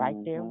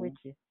 Right there with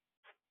you.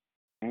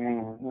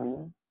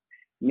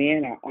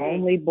 Men are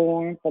only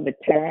born for the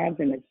times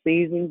and the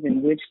seasons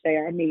in which they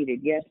are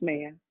needed. Yes,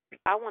 ma'am.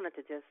 I wanted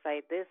to just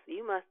say this.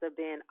 You must have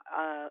been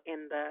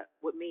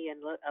with me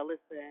and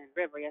Alyssa and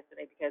River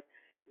yesterday, because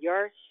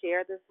your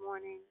share this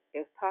morning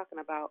is talking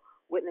about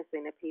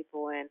witnessing to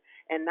people and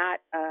not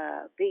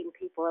beating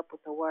people up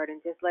with the word,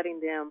 and just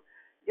letting them,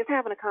 just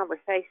having a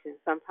conversation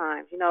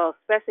sometimes.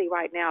 Especially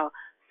right now,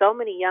 so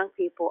many young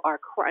people are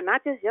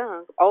not just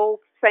young, old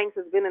saints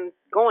has been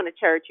going to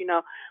church,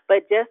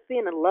 but just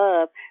being in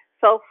love.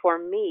 So for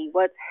me,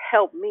 what's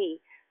helped me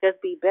just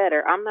be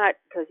better. I'm not,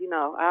 because,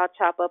 I'll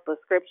chop up a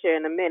scripture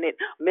in a minute,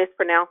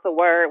 mispronounce a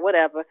word,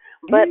 whatever.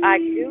 But I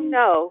do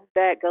know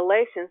that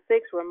Galatians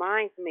 6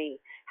 reminds me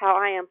how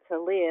I am to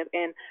live,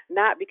 and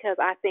not because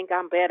I think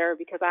I'm better,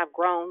 because I've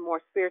grown more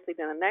spiritually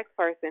than the next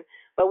person,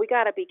 but we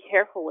got to be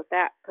careful with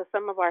that, because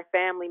some of our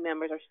family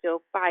members are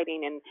still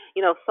fighting, and,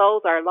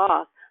 souls are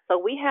lost. So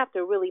we have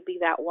to really be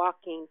that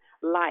walking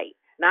light,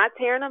 not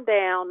tearing them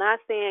down, not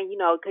saying,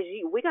 because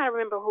we got to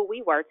remember who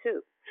we were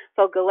too.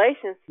 So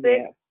Galatians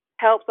 6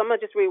 helps. I'm going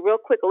to just read real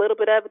quick a little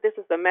bit of it. This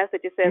is the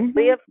message. It says,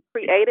 live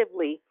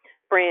creatively,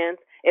 friends.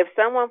 If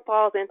someone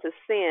falls into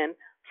sin,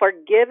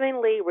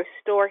 forgivingly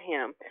restore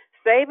him.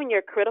 Saving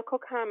your critical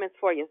comments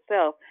for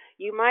yourself.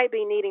 You might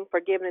be needing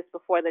forgiveness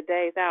before the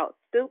day's out.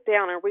 Stoop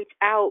down and reach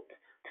out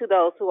to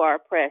those who are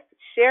oppressed.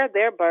 Share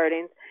their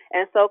burdens,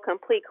 and so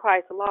complete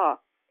Christ's law.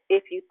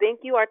 If you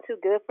think you are too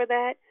good for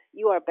that,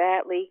 you are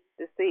badly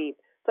deceived.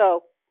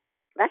 So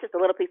that's just a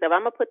little piece of it.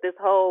 I'm going to put this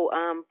whole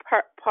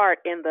part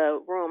in the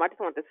room. I just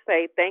want to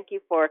say thank you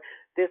for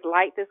this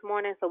light this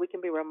morning, so we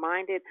can be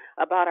reminded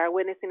about our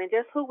witnessing and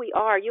just who we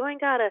are. You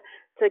ain't got to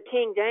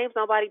King James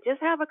nobody.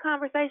 Just have a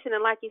conversation.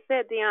 And like you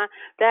said, Dion,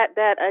 that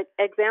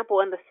example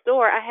in the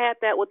store, I had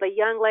that with a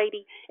young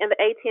lady in the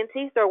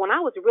AT&T store when I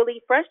was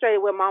really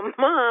frustrated with my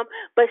mom,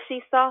 but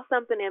she saw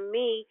something in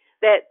me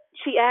that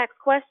she asked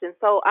questions.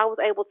 So I was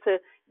able to,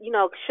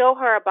 show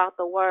her about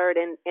the word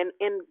and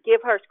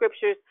give her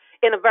scriptures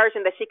in a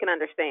version that she can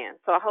understand.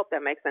 So I hope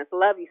that makes sense.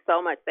 Love you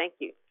so much. Thank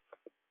you.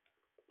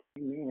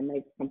 Yeah, it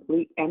makes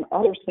complete and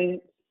utter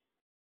sense.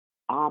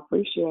 I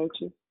appreciate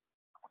you.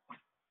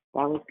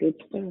 That was good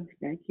stuff.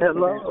 Thank you.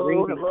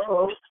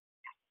 Hello.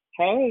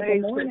 Hey,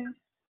 good morning.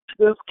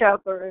 This is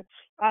Catherine.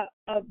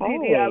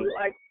 Dee, I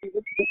like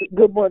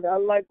good morning. I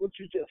like what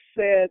you just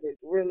said. It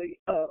really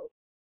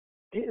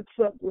hits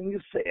up when you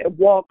said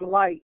walk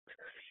light.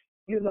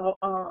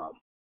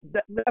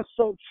 That's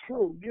so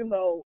true.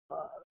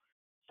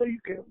 So you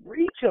can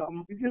reach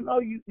them. You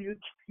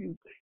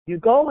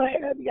go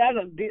ahead. You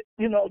gotta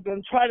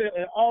then try to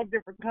in all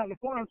different kind of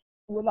forms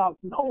without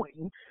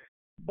knowing,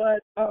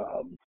 but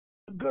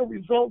good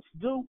results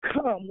do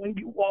come when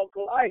you walk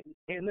light,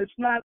 and it's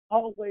not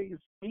always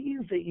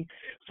easy.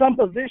 Some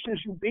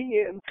positions you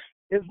be in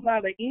is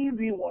not an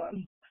easy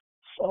one.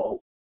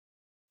 So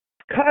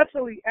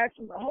constantly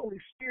asking the Holy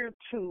Spirit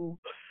to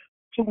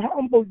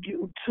humble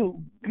you, to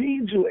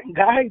lead you and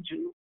guide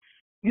you,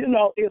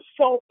 is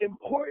so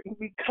important,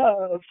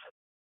 because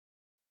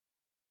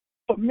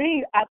for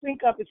me, I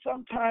think of it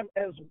sometimes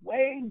as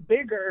way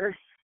bigger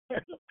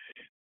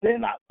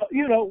than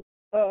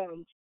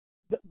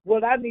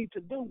what I need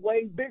to do,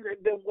 way bigger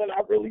than what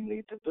I really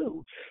need to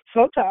do.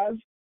 Sometimes,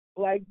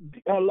 like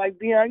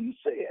Dion, you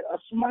said, a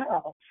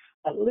smile,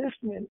 a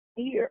listening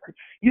ear.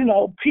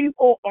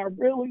 People are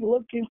really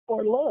looking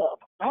for love.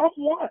 I'm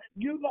one,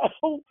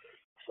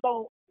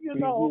 So,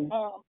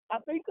 I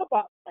think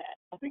about that.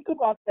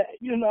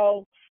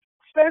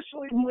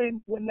 Especially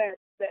when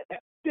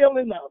that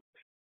feeling of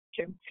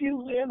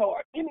confusion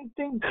or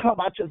anything come,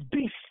 I just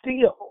be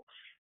still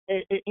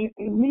and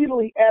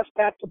immediately ask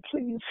God to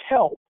please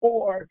help,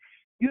 or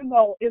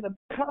it'll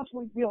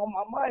constantly be on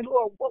my mind,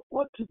 Lord,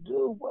 what to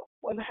do,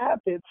 what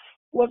happened,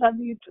 what I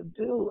need to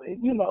do,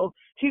 and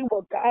He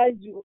will guide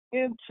you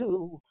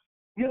into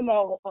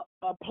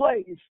a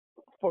place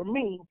for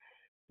me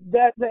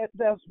that's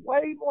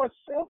way more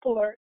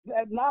simpler.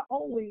 That not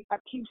only, I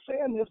keep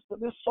saying this,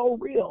 but it's so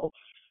real,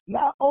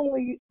 not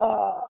only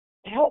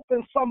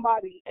helping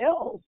somebody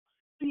else,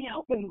 be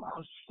helping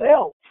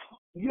myself,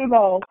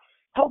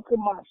 helping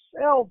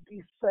myself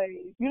be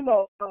saved,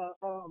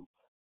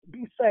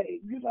 be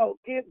saved,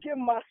 give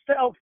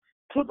myself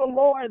to the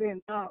Lord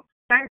and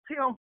ask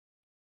Him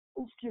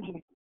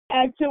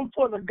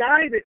for the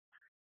guidance.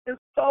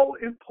 It's so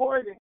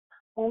important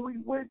when we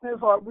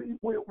witness or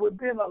we're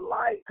being a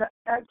light to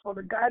ask for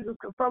the guidance,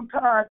 because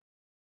sometimes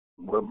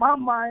with my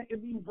mind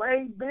it be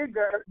way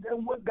bigger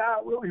than what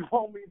God really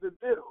want me to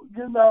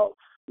do,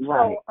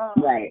 Right,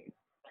 right.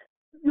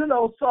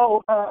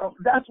 So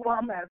that's where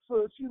I'm at.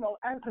 So it's,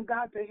 asking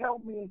God to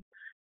help me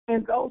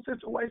in those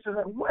situations,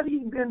 and what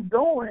He's been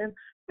doing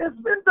has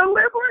been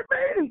delivering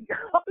me.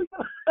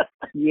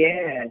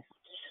 Yes.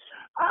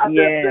 I've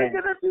been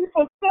thinking it be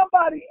for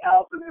somebody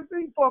else and it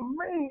be for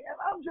me, and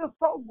I'm just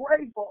so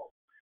grateful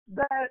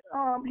that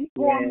He's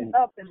going me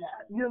up in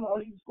that.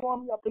 He's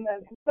going me up in that.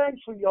 And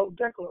thanks for your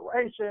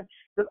declaration.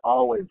 It's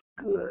always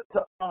good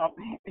to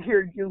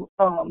hear you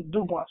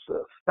do one, sis.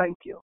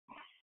 Thank you.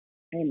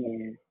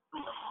 Amen.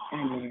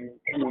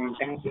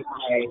 Thank you,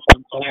 praise.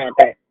 I'm glad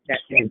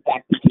that's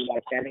exactly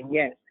like that. And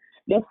yes,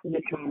 Most of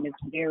the time, it's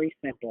very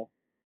simple.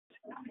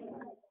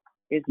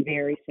 It's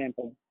very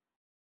simple.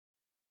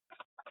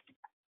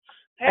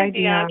 Hey,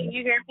 Dion, can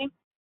you hear me?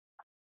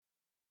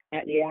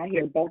 Yeah, I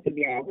hear both of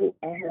y'all.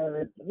 I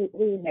heard,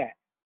 who's that?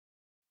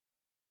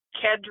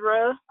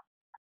 Kedra.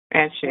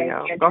 And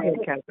Shell. Go ahead,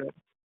 Kedra.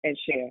 And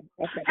Shell.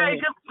 Okay,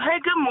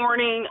 good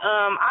morning.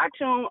 I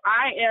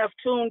have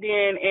tuned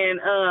in,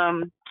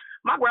 and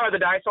my grandmother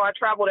died, so I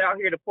traveled out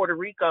here to Puerto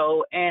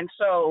Rico, and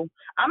so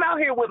I'm out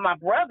here with my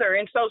brother,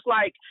 and so it's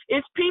like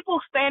it's people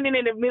standing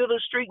in the middle of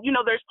the street. You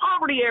know, there's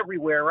poverty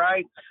everywhere,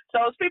 right?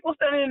 So it's people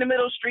standing in the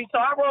middle of the street.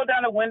 So I roll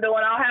down the window,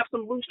 and I'll have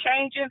some loose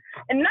change,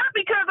 and not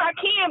because I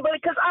can, but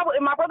because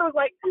and my brother was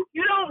like,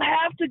 you don't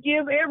have to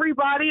give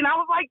everybody, and I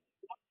was like,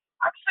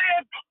 I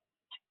said,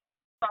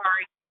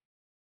 sorry.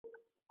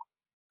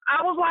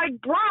 I was like,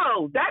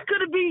 bro, that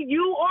could have been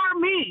you or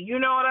me, you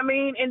know what I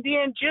mean? And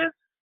then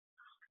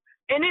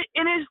and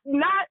it's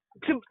not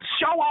to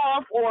show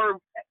off or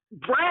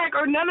brag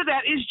or none of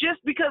that. It's just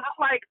because it's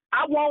like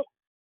I want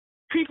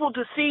people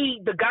to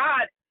see the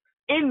God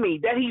in me,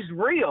 that he's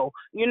real.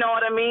 You know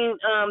what I mean?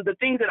 The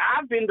things that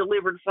I've been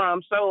delivered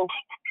from. So,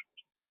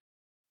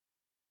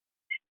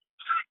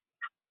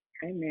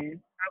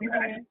 amen.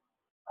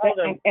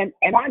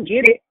 And I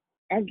get it.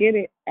 I get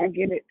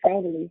it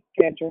totally,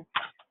 Kendra.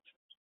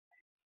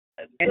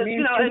 And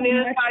then,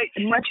 it's like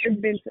much has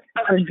been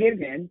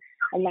forgiven.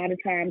 A lot of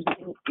times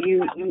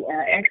you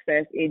are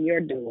excess in your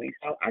doing.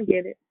 So I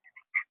get it.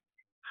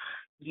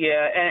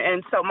 Yeah,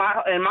 and so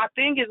my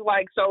thing is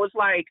like, so it's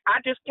like I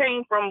just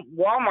came from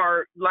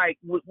Walmart like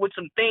with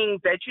some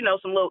things that, you know,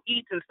 some little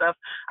eats and stuff.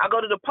 I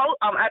go to the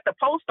at the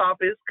post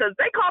office because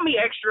they call me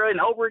extra and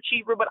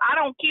overachiever, but I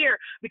don't care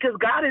because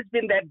God has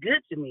been that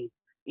good to me.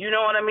 You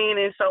know what I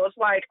mean? And so it's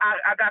like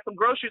I got some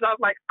groceries. I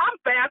was like, I'm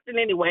fasting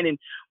anyway, and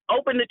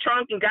opened the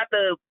trunk and got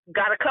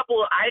a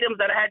couple of items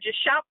that I had just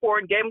shopped for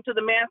and gave them to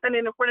the man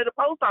standing in front of the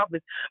post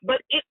office.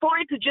 But for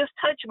it to just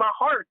touch my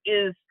heart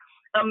is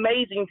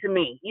amazing to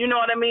me. You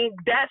know what I mean?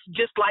 That's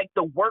just like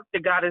the work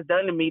that God has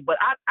done to me. But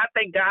I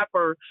thank God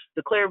for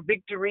Declare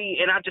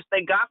Victory, and I just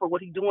thank God for what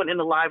he's doing in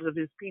the lives of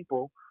his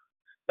people.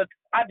 But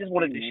I just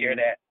wanted to share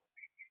that.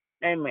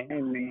 Amen.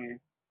 Amen.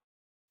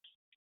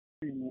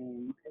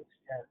 Amen.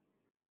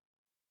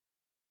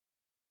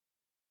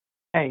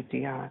 Hey,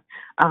 Dion.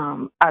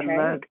 I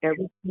loved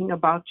everything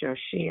about your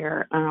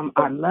share.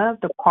 I love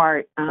the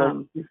part,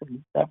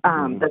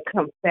 the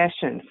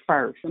confession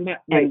first.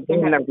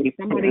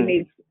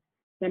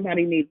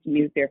 Somebody needs to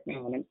mute their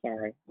phone. I'm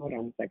sorry. Hold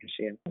on a second,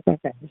 Shell.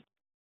 Okay,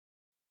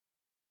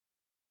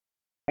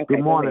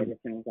 good morning.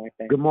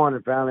 Good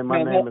morning, family.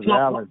 My name is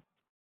Alan.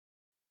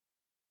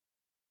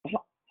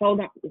 Hold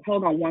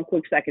on one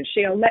quick second.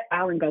 Shell, let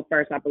Alan go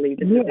first. I believe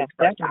this is his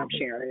first time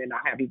sharing, and I'll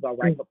have you go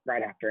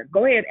right after.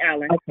 Go ahead,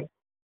 Alan. Okay.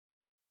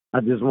 I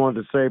just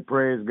wanted to say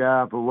praise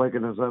God for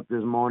waking us up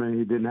this morning.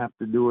 He didn't have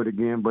to do it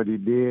again, but he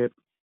did,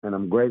 and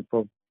I'm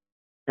grateful.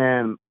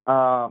 And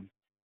I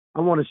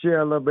want to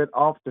share a little bit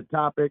off the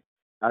topic.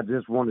 I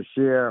just want to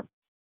share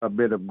a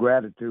bit of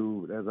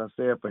gratitude, as I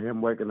said, for him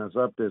waking us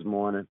up this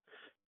morning.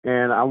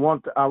 And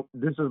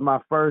this is my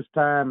first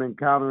time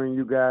encountering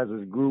you guys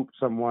as a group.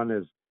 Someone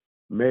has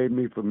made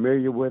me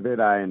familiar with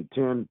it. I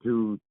intend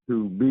to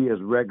be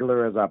as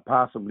regular as I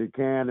possibly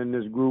can in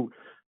this group,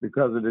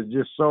 because it is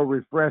just so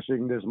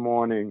refreshing this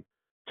morning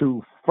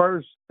to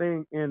first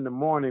thing in the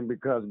morning,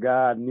 because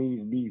God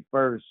needs me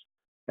first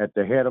at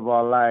the head of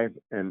our life,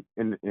 and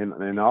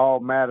in all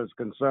matters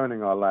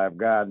concerning our life,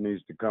 God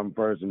needs to come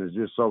first. And it's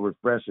just so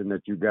refreshing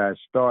that you guys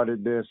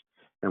started this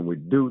and we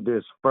do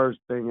this first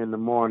thing in the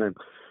morning,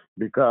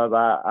 because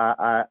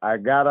I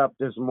got up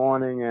this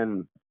morning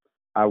and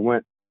I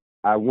went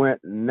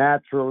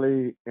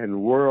naturally and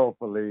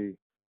worldfully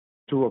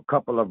to a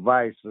couple of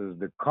vices,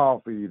 the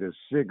coffee, the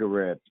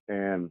cigarettes,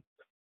 and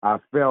I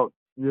felt,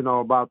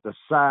 about the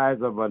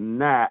size of a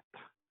gnat,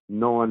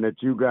 knowing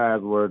that you guys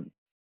were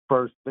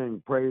first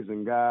thing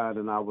praising God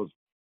and I was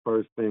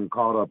first thing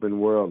caught up in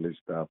worldly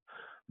stuff.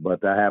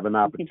 But I have an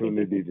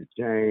opportunity to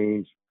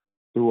change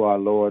through our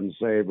Lord and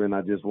Savior, and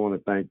I just want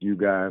to thank you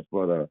guys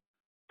for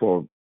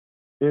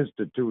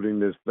instituting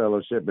this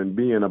fellowship and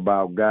being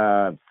about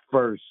God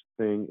first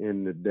thing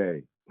in the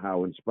day.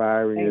 How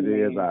inspiring it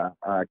is,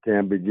 I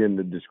can't begin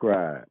to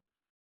describe.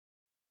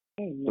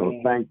 Amen.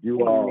 So thank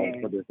you all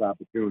for this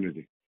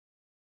opportunity.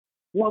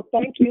 Well,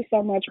 thank you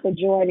so much for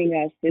joining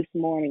us this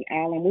morning,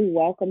 Alan. We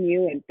welcome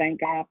you and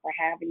thank God for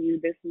having you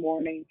this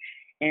morning.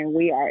 And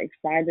we are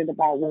excited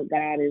about what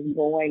God is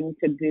going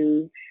to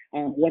do,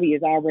 what he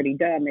has already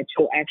done, that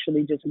you'll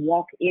actually just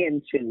walk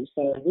into.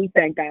 So we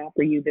thank God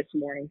for you this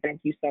morning. Thank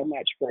you so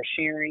much for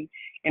sharing.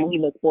 And we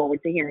look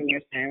forward to hearing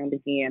your sound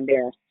again.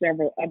 There are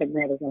several other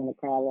brothers on the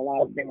call. A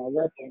lot of them are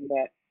working,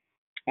 but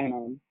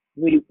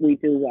we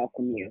do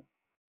welcome you.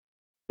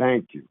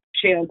 Thank you.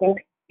 Shell,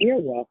 you're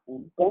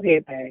welcome. Go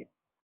ahead, babe.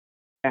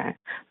 Okay.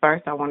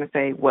 First, I want to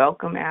say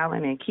welcome,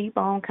 Alan, and keep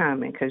on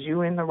coming, because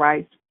you are in the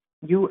right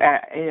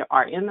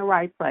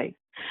place.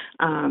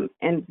 And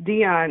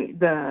Dion,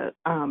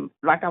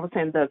 like I was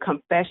saying, the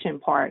confession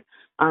part,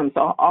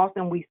 So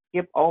often we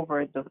skip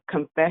over the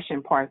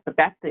confession part, but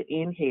that's the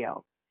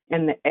inhale.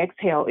 And the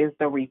exhale is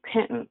the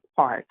repentance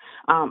part.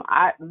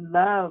 I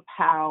love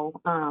how,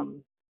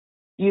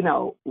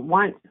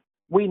 once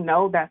we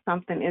know that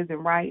something isn't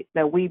right,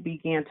 that we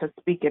begin to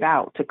speak it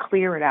out, to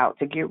clear it out,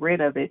 to get rid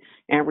of it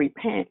and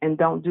repent and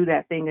don't do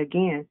that thing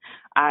again.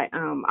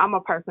 I'm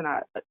a person,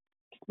 I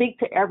speak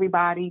to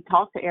everybody,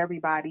 talk to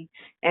everybody,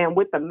 and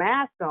with the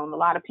mask on, a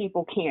lot of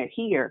people can't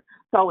hear.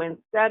 So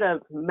instead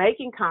of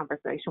making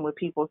conversation with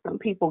people, some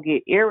people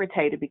get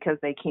irritated because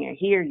they can't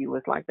hear you.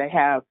 It's like they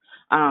have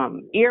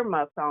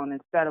earmuffs on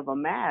instead of a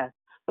mask.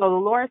 So the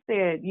Lord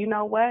said, you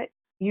know what?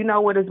 You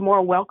know what is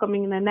more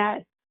welcoming than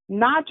that?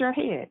 Nod your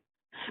head,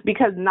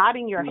 because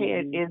nodding your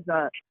head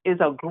is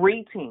a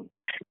greeting,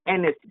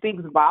 and it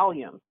speaks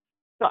volumes.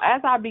 So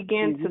as I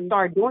began to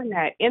start doing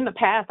that, in the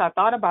past I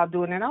thought about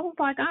doing it. I was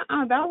like, that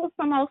was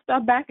some old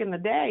stuff back in the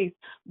days.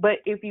 But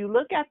if you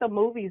look at the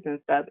movies and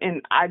stuff,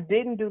 and I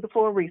didn't do the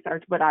full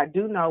research, but I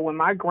do know when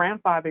my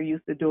grandfather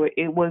used to do it,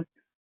 it was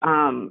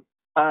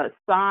a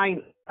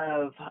sign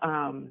of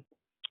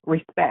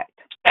respect,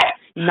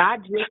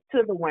 not just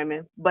to the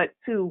women, but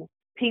to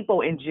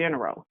people in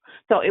general.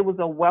 So it was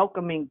a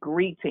welcoming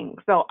greeting.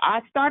 So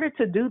I started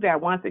to do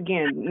that once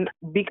again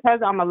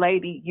because I'm a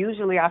lady.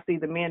 Usually I see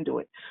the men do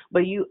it,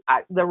 but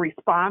the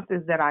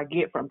responses that I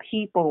get from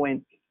people,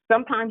 and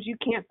sometimes you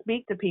can't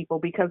speak to people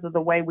because of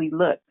the way we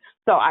look.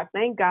 So I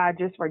thank God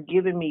just for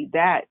giving me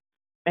that,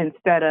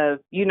 instead of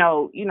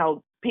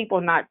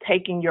people not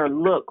taking your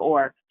look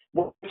or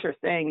what you're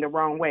saying the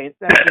wrong way.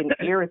 Instead of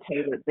getting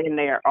irritated, then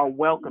they are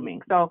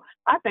welcoming. So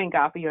I thank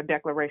God for your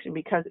declaration,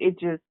 because it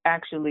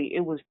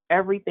was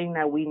everything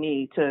that we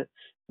need to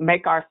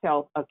make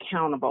ourselves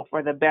accountable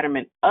for the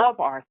betterment of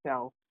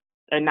ourselves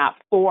and not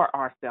for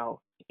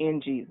ourselves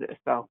in Jesus.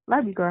 So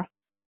love you, girl.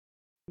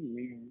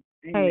 Amen.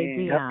 Hey,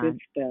 Dion. Good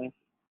stuff.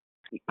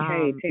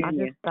 Hey, I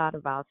just thought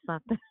about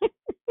something.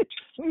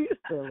 You're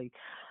silly.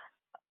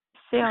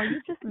 Shell,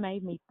 you just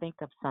made me think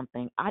of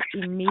something. I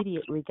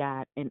immediately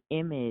got an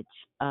image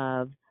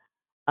of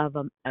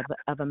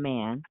a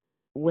man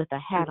with a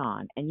hat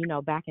on. And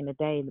back in the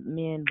day,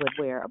 men would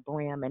wear a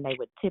brim and they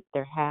would tip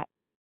their hat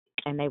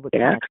and they would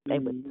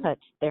touch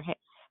their hat.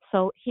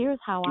 So here's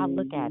how I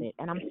look at it,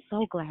 and I'm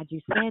so glad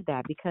you said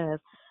that, because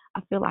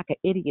I feel like an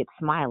idiot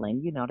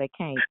smiling. They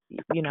can't.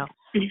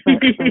 But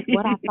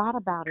what I thought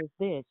about is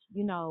this.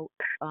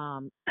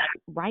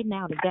 Right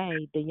now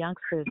today, the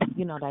youngsters,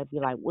 they'd be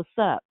like, "What's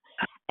up?"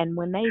 And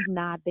when they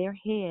nod their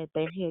head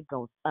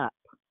goes up,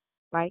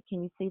 right?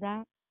 Can you see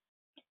that?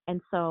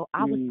 And so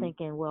I was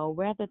thinking, well,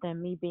 rather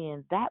than me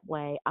being that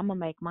way, I'm gonna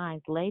make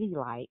mine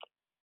ladylike.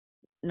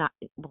 Not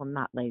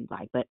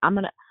ladylike, but I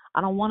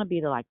don't want to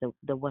be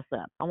the what's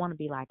up. I want to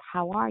be like,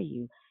 how are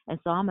you? And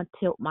so I'm gonna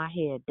tilt my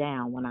head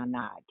down when I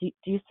nod. Do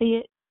you see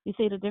it? You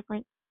see the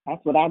difference?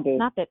 That's what I do.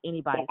 Not that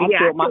anybody. I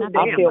tilt my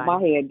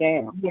head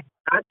down. Yeah,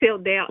 I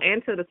tilt down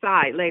and to the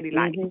side,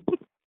 ladylike.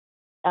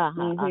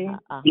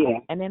 Yeah.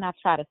 And then I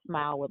try to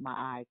smile with my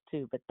eyes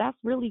too. But that's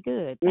really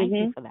good. Thank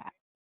you for that.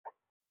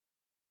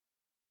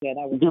 Yeah,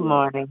 that was good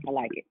morning. I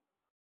like it.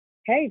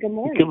 Hey, good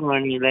morning. Good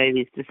morning,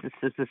 ladies. This is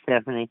Sister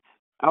Stephanie.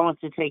 I want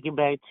to take you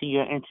back to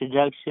your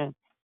introduction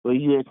where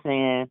you were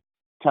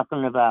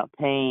talking about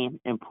pain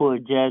and poor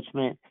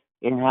judgment,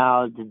 and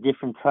how the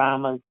different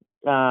traumas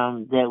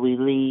that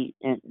we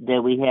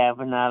have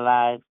in our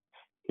lives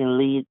can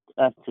lead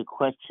us to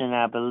question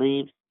our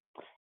beliefs.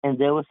 And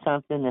there was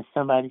something that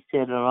somebody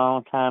said a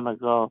long time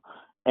ago,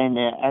 and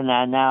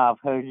I've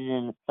heard it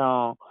in the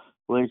song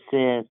where it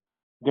says,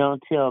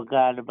 "Don't tell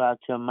God about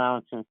your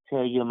mountains,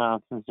 tell your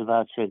mountains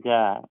about your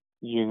God."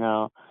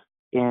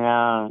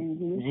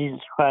 And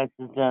Jesus Christ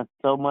has done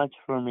so much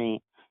for me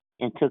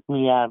and took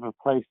me out of a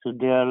place of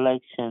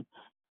dereliction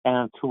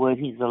to where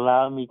He's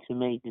allowed me to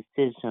make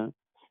decisions.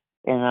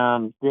 And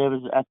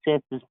I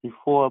said this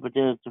before, but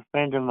there was a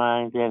friend of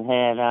mine that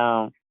had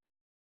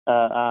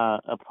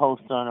a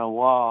post on a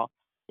wall.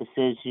 It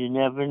says, "You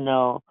never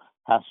know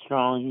how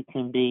strong you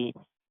can be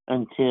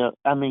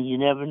you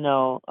never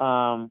know.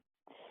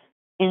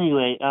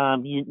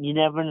 You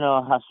never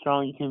know how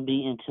strong you can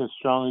be until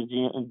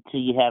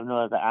you have no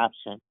other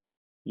option."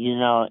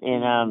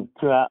 And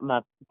throughout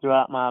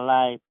my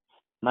life,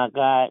 my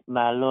God,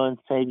 my Lord and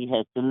Savior,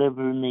 has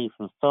delivered me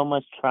from so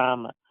much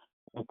trauma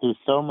and through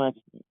so much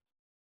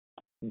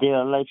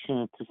dereliction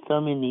and through so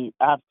many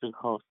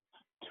obstacles,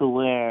 to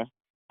where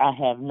I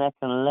have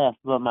nothing left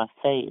but my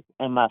faith,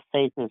 and my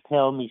faith has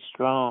held me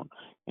strong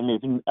and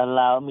has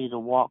allowed me to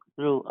walk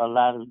through a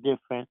lot of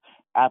different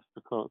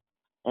obstacles.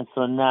 And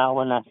so now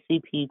when I see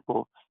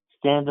people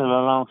standing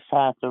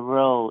alongside the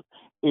road,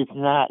 it's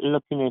not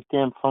looking at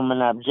them from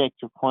an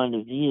objective point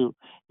of view.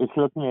 It's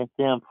looking at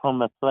them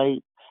from a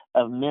place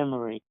of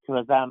memory,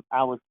 because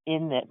I was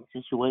in that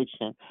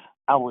situation.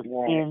 I was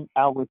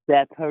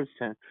that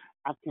person.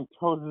 I can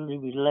totally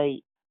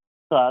relate.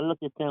 So I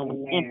look at them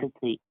with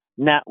empathy,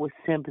 not with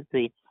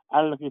sympathy.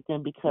 I look at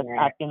them because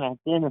I can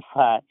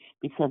identify,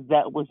 because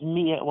that was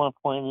me at one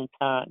point in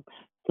time.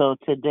 So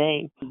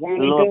today, the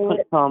Lord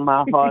puts on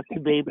my heart to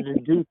be able to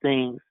do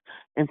things.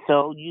 And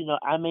so,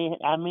 I may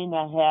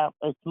not have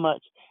as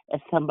much as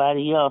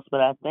somebody else,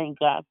 but I thank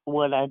God for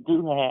what I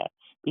do have,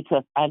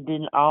 because I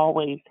didn't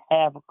always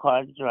have a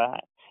car to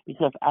drive,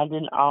 because I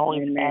didn't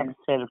always have a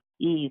set of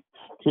keys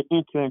to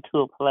enter into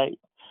a place.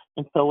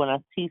 And so when I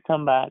see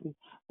somebody,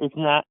 it's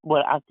not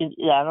what I can.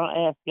 I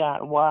don't ask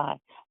God why.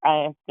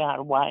 I ask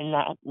God, why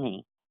not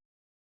me?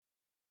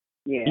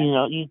 Yeah.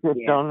 You just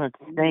don't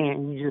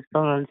understand. You just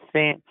don't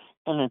understand.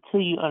 And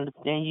until you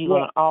understand, you're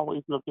going to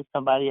always look at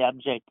somebody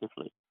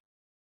objectively.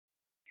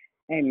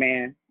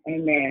 Amen.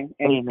 Amen.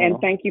 And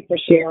thank you for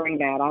sharing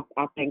that.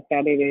 I think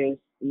that it is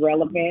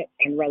relevant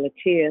and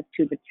relative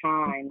to the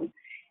time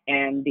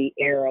and the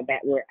era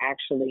that we're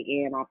actually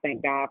in. I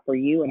thank God for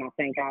you, and I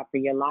thank God for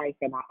your life.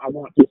 And I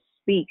want to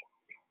speak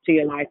to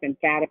your life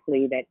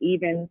emphatically that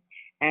even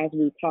as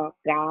we talk,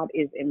 God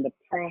is in the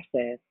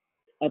process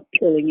of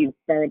pulling you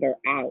further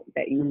out,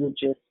 that you will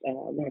just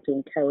want to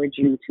encourage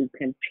you to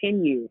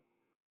continue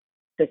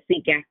to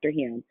seek after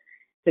him,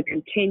 to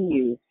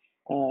continue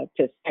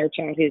to search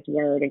out his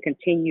word, and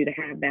continue to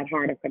have that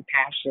heart of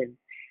compassion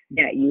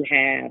that you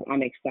have.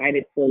 I'm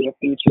excited for your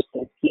future,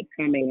 so keep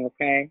coming,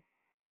 okay?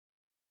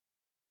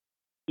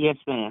 Yes,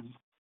 ma'am.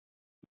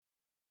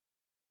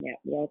 Yeah,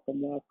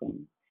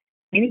 welcome.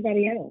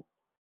 Anybody else?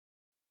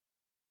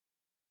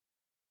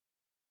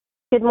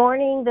 Good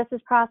morning. This is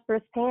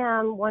Prosperous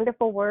Pam.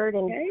 Wonderful word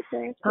and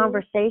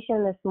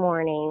conversation this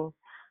morning.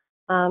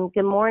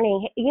 Good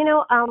morning.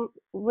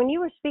 When you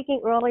were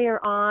speaking earlier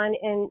on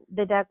in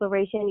the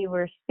declaration, you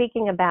were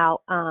speaking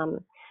about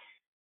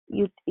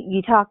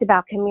you talked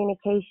about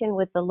communication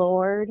with the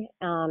Lord,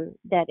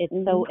 that it's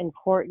so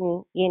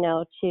important,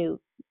 to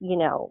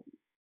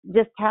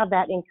just have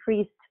that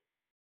increased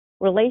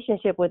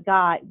relationship with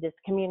God. This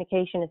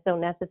communication is so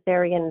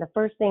necessary. And the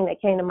first thing that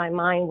came to my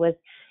mind was,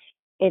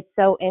 it's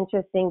so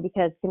interesting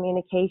because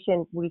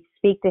communication, we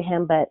speak to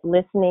him, but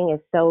listening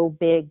is so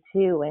big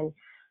too. And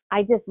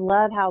I just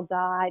love how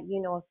God,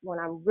 when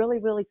I'm really,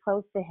 really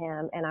close to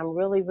him and I'm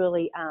really,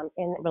 really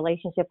in a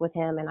relationship with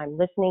him and I'm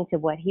listening to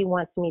what he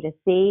wants me to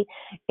see,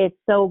 it's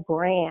so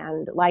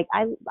grand. Like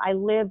I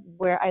live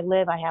where I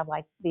live, I have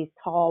like these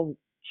tall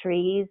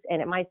trees,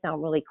 and it might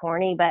sound really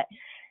corny, but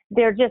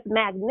they're just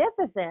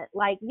magnificent.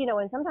 Like,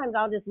 and sometimes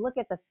I'll just look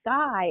at the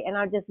sky and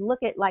I'll just look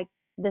at like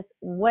this,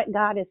 what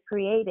God has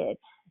created.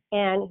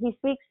 And he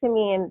speaks to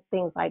me in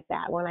things like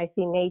that when I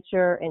see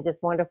nature and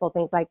just wonderful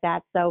things like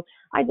that. So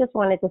I just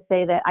wanted to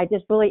say that I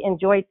just really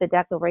enjoyed the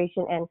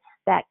declaration, and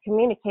that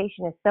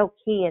communication is so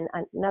key. And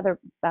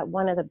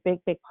one of the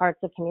big parts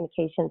of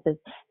communications is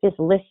just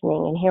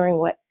listening and hearing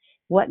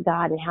what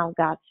God and how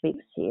God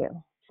speaks to you.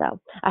 So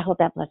I hope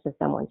that blesses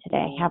someone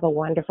today. Have a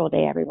wonderful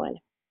day, everyone.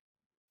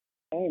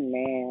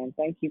 Amen.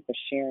 Thank you for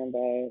sharing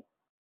that.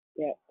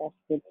 Yeah, that's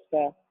good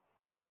stuff.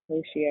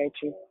 Appreciate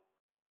you.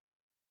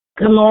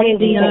 Good morning,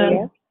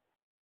 Dion.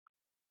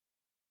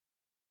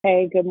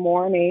 Hey, good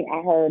morning.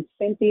 I heard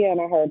Cynthia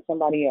and I heard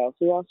somebody else.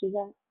 Who else is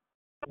that?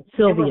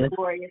 Sylvia.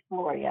 Gloria.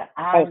 Go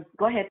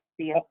ahead,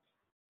 Cynthia.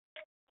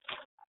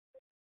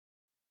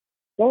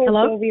 Go ahead,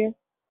 Hello? Sylvia.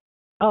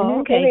 Oh,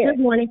 okay. Good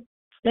morning.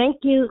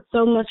 Thank you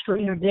so much for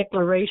your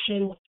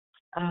declaration,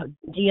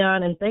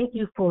 Dion, and thank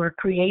you for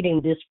creating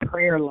this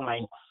prayer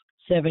line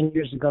 7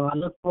 years ago. I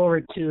look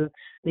forward to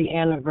the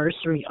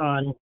anniversary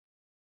on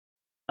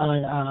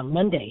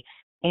Monday.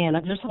 And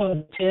I just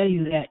want to tell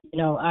you that,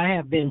 I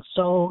have been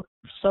so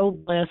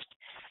blessed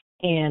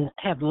and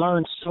have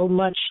learned so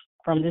much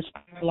from this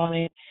prayer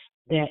line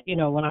that,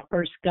 when I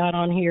first got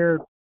on here,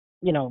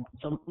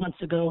 some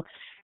months ago,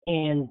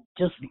 and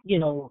just,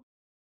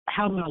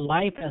 how my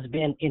life has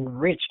been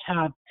enriched,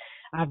 how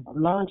I've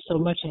learned so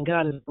much, and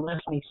God has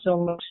blessed me so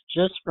much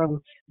just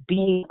from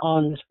being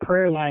on this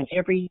prayer line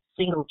every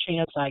single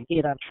chance I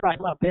get. I try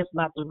my best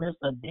not to miss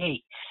a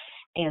day.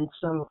 And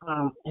so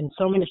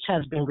much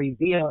has been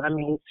revealed. I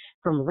mean,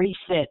 from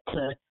reset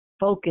to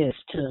focus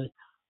to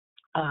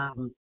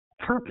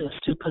purpose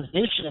to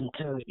position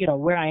to,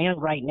 where I am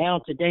right now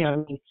today. I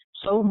mean,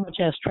 so much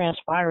has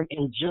transpired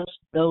in just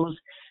those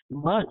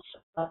months,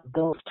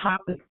 those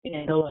topics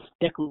and those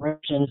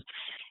declarations.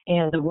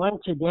 And the one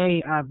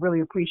today I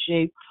really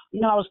appreciate.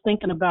 I was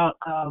thinking about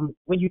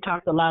when you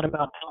talked a lot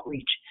about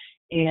outreach,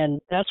 and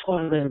that's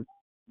one of the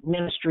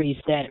ministries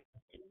that,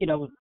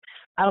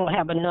 I don't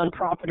have a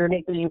nonprofit or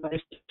anything, but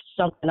it's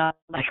something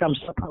I'm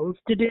supposed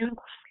to do.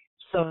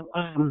 So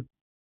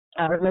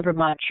I remember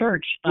my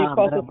church. You're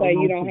supposed to say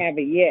you don't have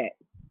it yet.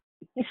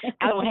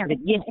 I don't have it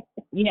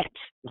yet.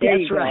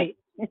 That's right.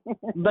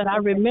 But I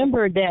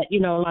remember that,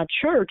 my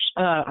church,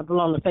 I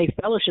belong to Faith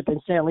Fellowship in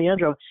San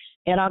Leandro,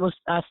 and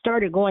I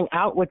started going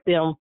out with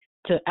them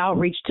to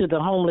outreach to the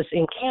homeless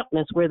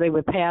encampments where they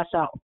would pass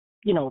out,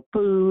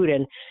 food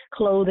and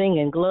clothing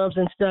and gloves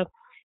and stuff.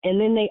 And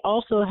then they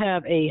also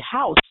have a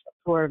house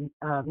for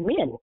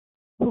men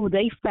who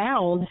they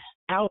found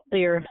out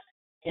there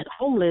and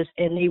homeless,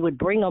 and they would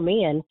bring them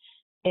in,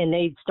 and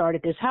they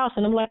started this house.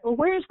 And I'm like, well,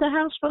 where's the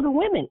house for the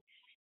women?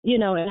 you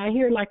know, and I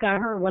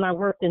heard when I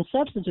worked in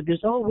substance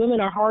abuse, oh, women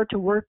are hard to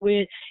work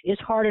with.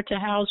 It's harder to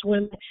house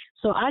women.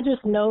 So I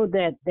just know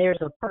that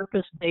there's a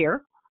purpose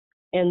there,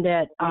 and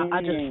that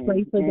I just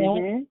pray for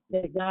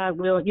that God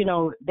will, you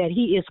know, that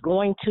He is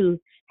going to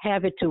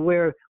have it to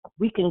where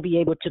we can be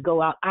able to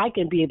go out. I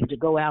can be able to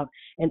go out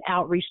and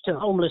outreach to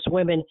homeless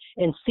women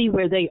and see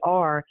where they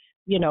are,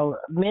 you know,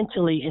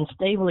 mentally and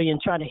stably,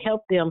 and try to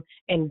help them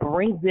and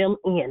bring them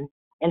in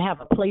and have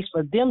a place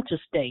for them to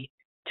stay,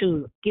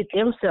 to get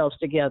themselves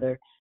together,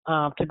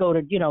 to go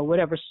to, you know,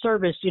 whatever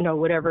service, you know,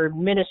 whatever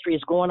ministry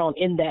is going on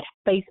in that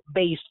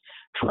faith-based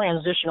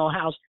transitional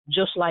house,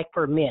 just like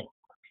for men.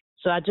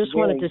 So I just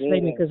wanted to say,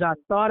 because I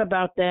thought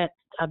about that.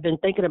 I've been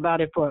thinking about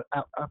it for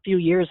a few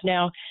years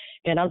now,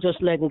 and I'm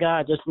just letting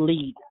God just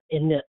lead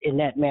in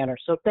that manner.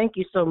 So thank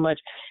you so much.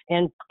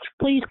 And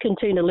please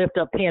continue to lift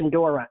up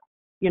Pandora.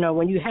 You know,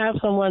 when you have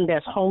someone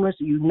that's homeless,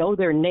 you know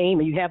their name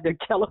and you have their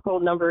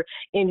telephone number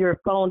in your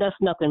phone, that's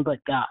nothing but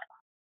God.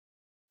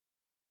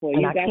 Well,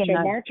 you got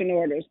your marching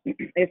orders,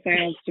 it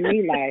sounds to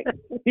me like.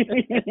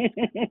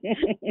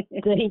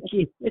 Thank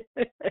you.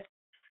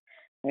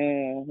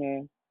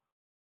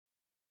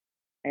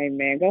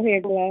 Amen. Go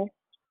ahead, Glo.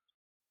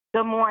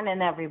 Good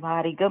morning,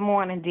 everybody. Good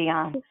morning,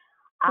 Dion.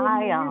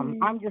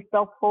 I'm just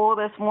so full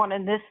this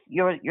morning.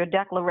 Your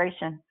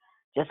declaration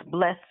just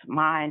blessed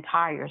my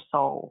entire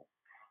soul.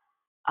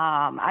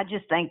 I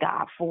just thank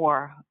God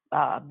for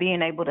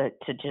being able to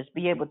just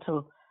be able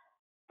to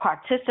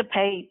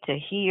participate, to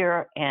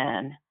hear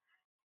and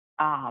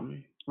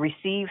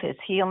receive His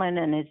healing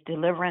and His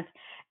deliverance,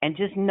 and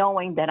just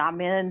knowing that I'm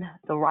in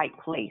the right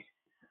place.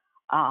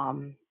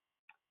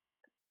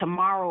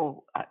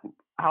 Tomorrow,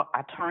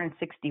 I turn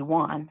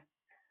 61,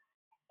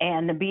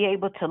 and to be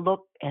able to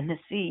look and to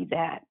see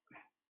that,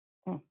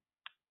 thank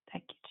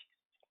you, Jesus,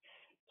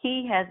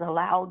 He has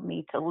allowed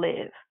me to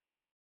live,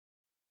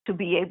 to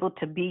be able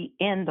to be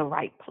in the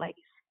right place.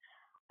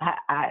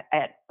 I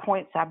at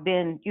points I've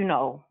been, you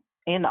know,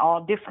 in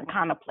all different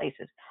kind of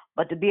places,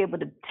 but to be able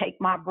to take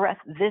my breath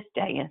this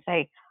day and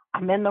say,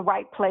 I'm in the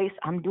right place,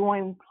 I'm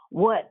doing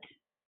what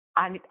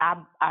I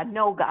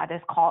know God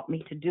has called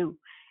me to do,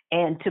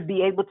 and to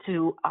be able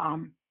to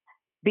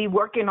be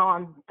working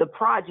on the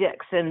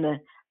projects and the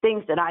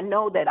things that I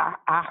know that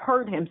I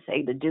heard Him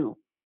say to do.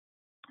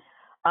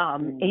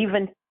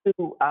 Even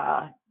to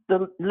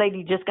the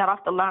lady just got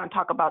off the line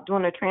talk about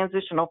doing a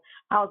transitional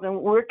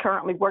housing. We're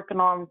currently working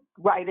on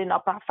writing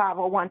up our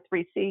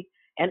 501(c)(3)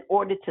 in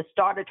order to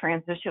start a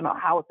transitional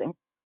housing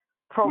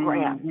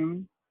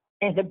program.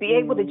 And to be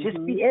able to just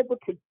be able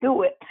to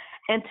do it,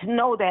 and to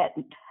know that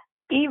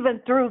even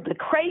through the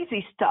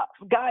crazy stuff,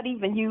 God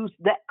even used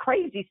that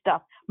crazy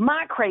stuff,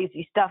 my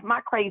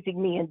crazy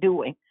me in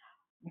doing.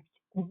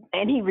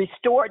 And He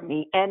restored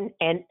me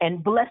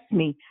and blessed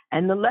me.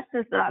 And the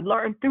lessons that I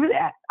learned through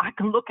that, I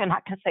can look and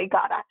I can say,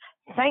 God, I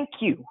thank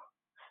you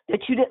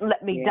that you didn't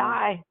let me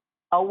die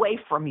away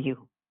from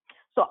you.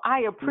 So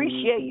I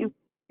appreciate you.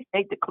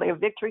 They declare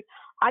victory.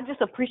 I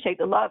just appreciate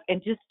the love,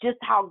 and just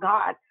how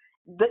God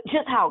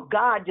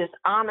just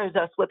honors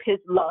us with His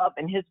love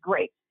and His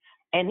grace.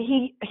 And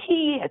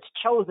He has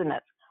chosen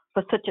us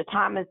for such a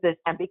time as this.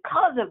 And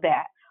because of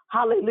that,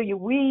 hallelujah,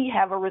 we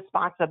have a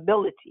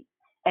responsibility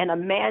and a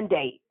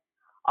mandate,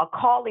 a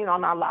calling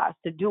on our lives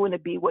to do and to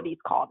be what He's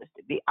called us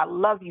to be. I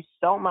love you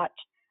so much,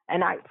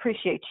 and I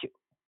appreciate you.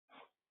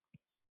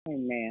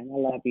 Amen. I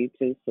love you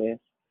too, sis.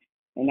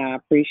 And I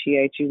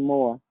appreciate you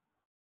more.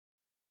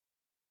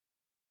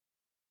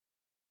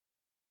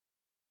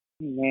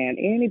 Man,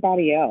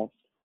 anybody else?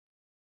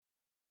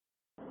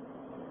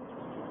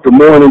 Good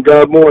morning,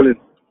 God morning.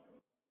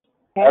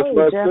 Hey,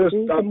 Jeff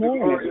G, good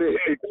morning.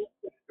 Hey,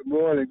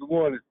 good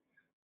morning.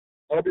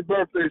 Happy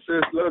birthday,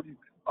 sis. Love you.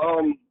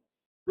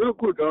 Real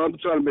quick, I'm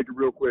trying to make it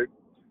real quick.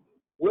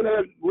 What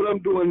I'm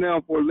doing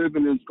now for a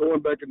living is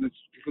going back into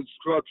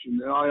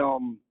construction. I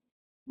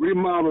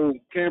remodel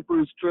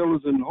campers,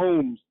 trailers, and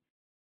homes.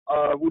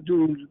 We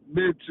do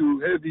mid to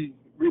heavy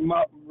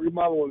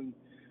remodeling.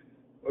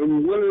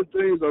 And one of the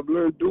things I've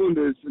learned doing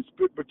this is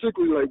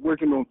particularly like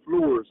working on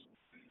floors.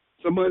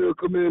 Somebody will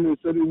come in and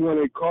say they want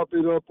a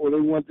carpet up or they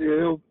want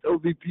their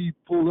LVP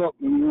pulled up.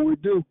 And what we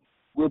do,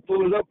 we'll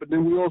pull it up, but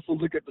then we also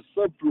look at the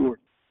subfloor.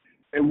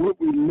 And what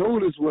we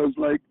noticed was,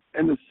 like,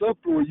 in the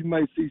subfloor, you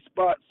might see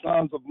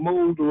signs of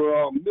mold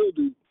or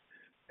mildew.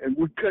 And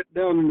we cut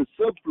down in the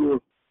subfloor.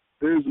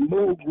 There's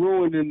mold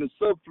growing in the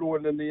subfloor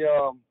and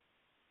I'm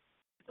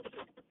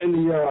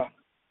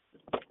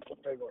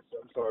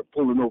sorry,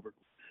 pulling over.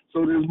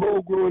 So there's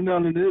mold growing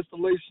down in the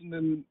installation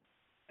and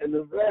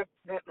the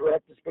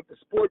but the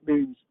sport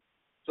beams.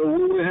 So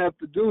what we have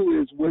to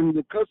do is, when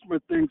the customer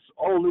thinks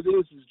all it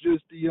is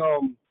just the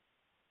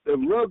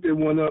rug they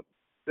went up,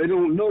 they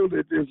don't know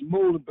that there's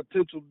mold and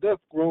potential death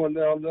growing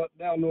down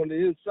on the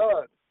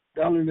inside,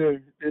 down in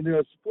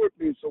their support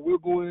beams. So we'll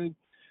go in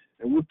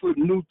and we'll put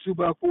new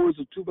 2x4s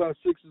or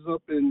 2x6s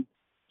up and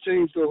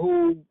change the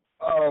whole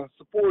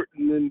support,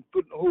 and then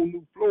put a whole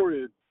new floor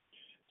in.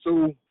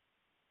 So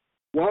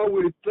while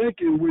we're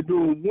thinking we're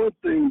doing one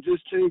thing,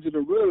 just changing the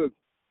rug,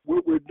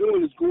 what we're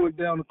doing is going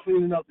down and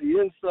cleaning out the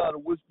inside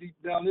of what's deep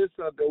down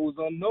inside that was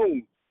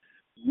unknown.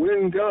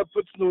 When God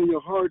puts it on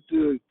your heart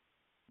to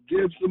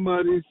give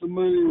somebody some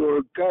money,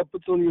 or God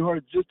puts on your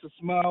heart just to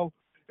smile,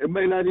 it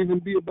may not even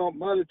be about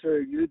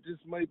monetary. It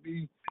just might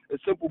be a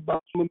simple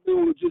bottom of a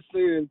meal, or just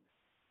saying,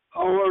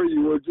 how are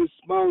you, or just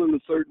smiling a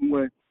certain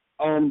way.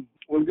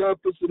 When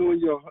God puts it on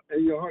your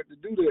heart to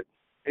do that,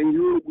 and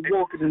you're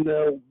walking in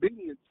that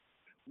obedience,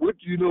 what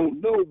you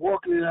don't know,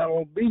 walking in that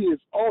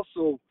obedience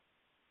also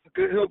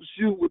helps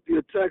you with the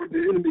attack of the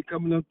enemy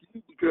coming up to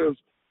you, because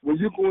when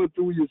you're going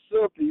through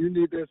yourself and you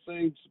need that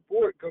same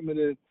support coming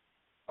in,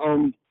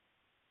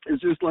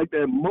 it's just like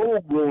that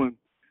mold growing.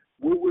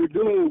 What we're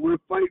doing, we're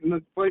fighting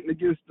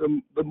against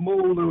the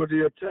mold or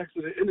the attacks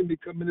of the enemy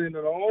coming in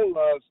our own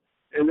lives,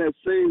 and that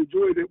same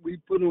joy that we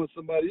put on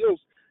somebody else,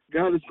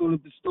 God is going to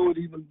bestow it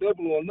even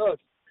double on us.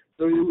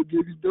 So He will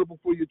give you double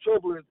for your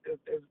trouble, as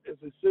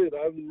it said.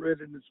 I haven't read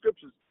it in the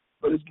scriptures,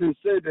 but it's been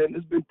said that, and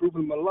it's been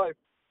proven in my life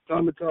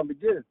time and time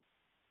again.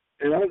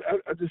 And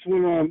I just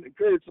want to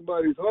encourage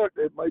somebody's heart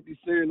that might be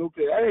saying,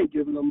 okay, I ain't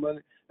giving them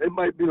money. They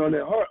might be on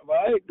their heart, well,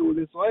 I ain't doing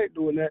this, so I ain't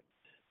doing that.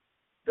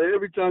 That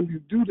every time you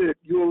do that,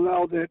 you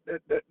allow that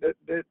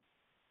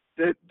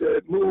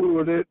mood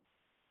or that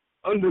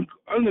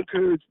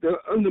undercurrent, the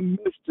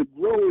undermist to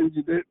grow in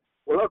you, that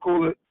what I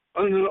call it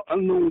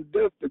unknown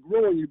death to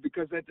grow in you,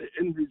 because at the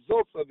end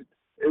results of it,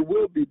 it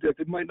will be death.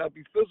 It might not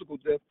be physical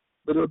death,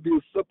 but it'll be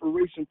a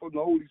separation from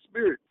the Holy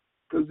Spirit,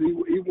 because he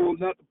will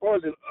not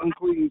depart in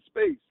unclean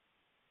space.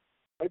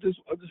 I just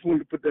wanted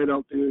to put that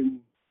out there. And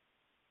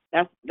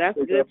that's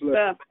good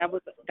stuff.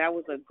 That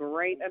was a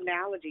great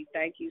analogy.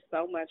 Thank you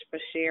so much for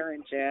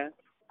sharing, Jeff.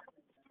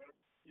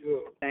 Yeah.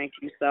 Thank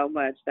you so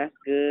much. That's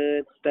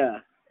good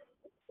stuff.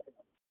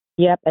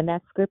 Yep, and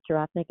that scripture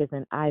I think is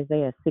in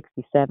Isaiah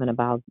 67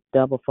 about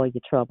double for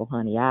your trouble,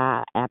 honey.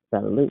 I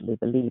absolutely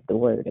believe the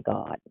word of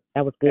God.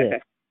 That was good.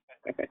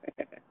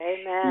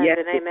 Amen Yes.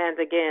 and amen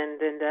again.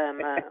 And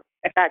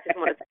I just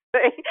want to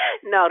say,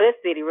 no, this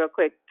city real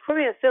quick. For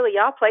me and Silly,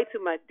 y'all play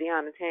too much,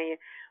 Deanna and Tanya.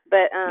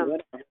 But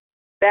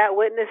that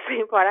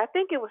witnessing part, I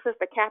think it was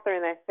Sister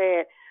Catherine that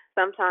said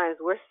sometimes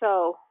we're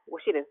so,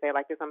 well, she didn't say it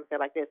like this, I'm going to say it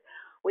like this.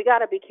 We got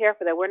to be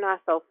careful that we're not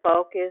so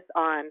focused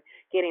on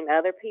getting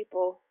other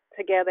people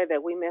together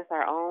that we miss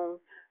our own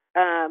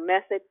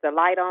message, the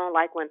light on.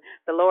 Like when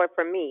the Lord,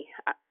 for me,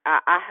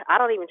 I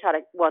don't even try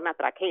to, well, not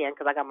that I can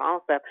because I got my own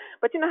stuff,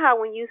 but you know how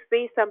when you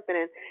see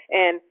something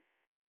and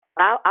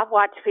I've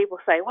watched people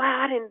say,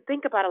 wow, I didn't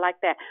think about it like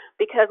that.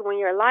 Because when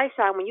your light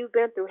shine, when you've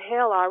been through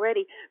hell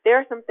already, there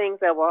are some things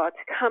that will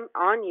come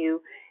on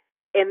you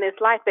in this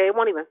life, they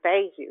won't even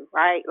faze you,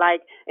 right?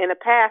 Like in the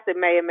past, it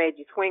may have made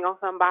you swing on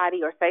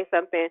somebody or say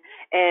something,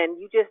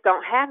 and you just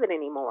don't have it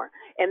anymore.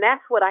 And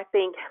that's what I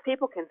think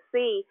people can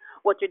see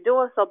what you're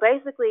doing. So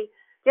basically,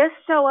 just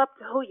show up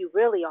to who you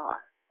really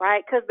are,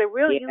 right? Because the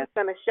real you is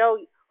going to show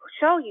you.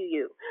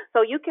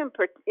 So you can,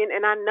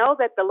 and I know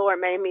that the Lord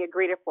made me a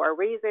greeter for a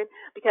reason,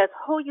 because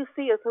who you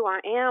see is who I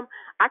am.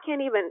 I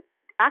can't even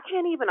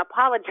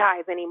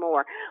apologize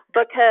anymore,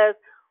 because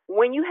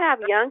when you have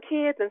young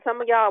kids, and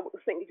some of y'all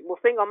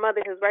single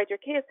mothers who's raised your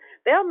kids,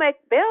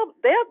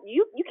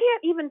 you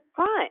can't even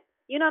front.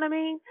 You know what I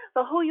mean?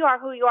 So who you are.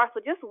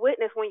 So just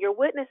witness. When you're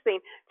witnessing,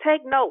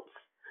 take notes,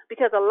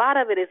 because a lot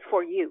of it is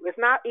for you. It's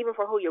not even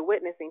for who you're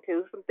witnessing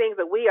to. Some things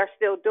that we are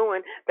still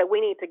doing that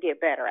we need to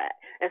get better at,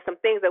 and some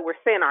things that we're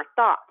saying, our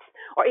thoughts,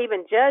 or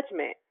even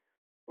judgment,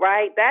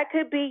 right? That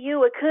could be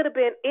you. It could have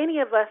been any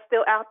of us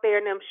still out there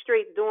in them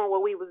streets doing what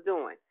we was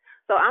doing.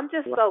 So I'm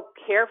just so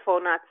careful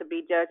not to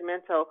be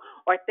judgmental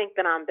or think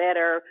that I'm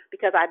better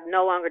because I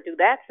no longer do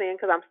that sin,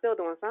 because I'm still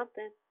doing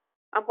something.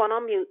 I'm going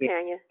on mute,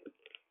 Tanya.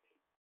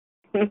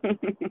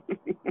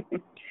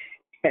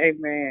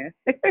 Amen.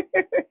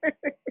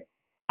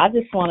 I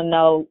just want to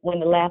know when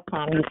the last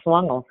time you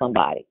swung on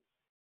somebody.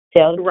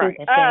 Tell the truth.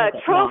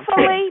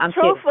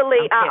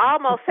 Truthfully, I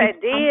almost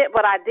said did,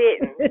 but I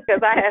didn't,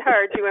 because I had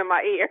heard you in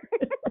my ear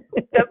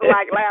just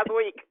like last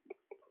week.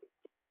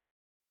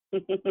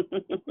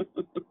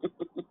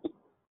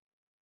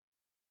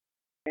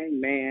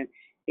 Amen.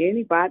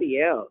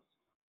 Anybody else?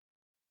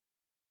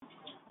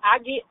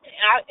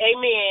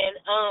 Amen.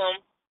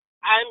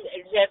 I'm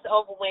just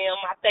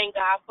overwhelmed. I thank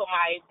God for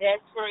my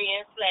best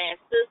friend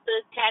 / sister,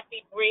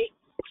 Kathy Brick.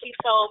 She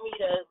told me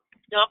to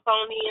jump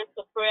on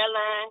the prayer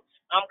line.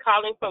 I'm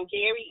calling from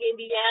Gary,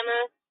 Indiana,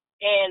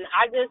 and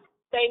I just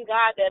thank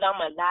God that I'm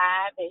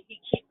alive, and He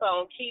keep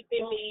on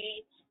keeping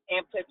me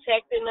and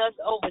protecting us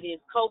over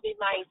this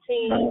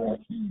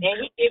COVID-19, and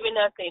He giving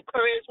us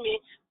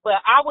encouragement.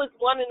 But I was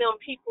one of them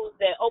people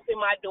that opened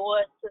my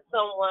doors to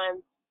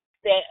someone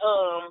that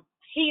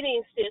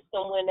heating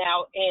system went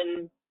out,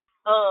 and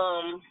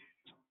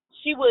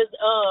she was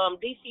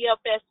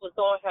DCFS was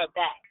on her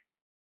back.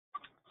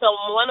 So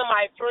one of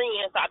my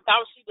friends, I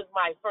thought she was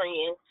my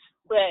friend,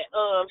 but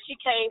she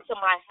came to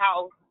my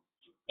house,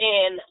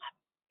 and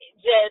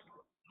just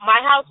my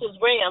house was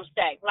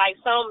ramsacked. Like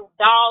some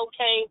dog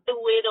came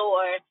through it,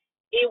 or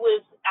it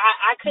was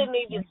I couldn't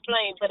even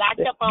explain, but I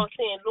kept on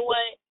saying,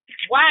 Lord,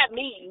 why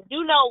me?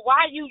 You know,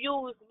 why you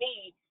use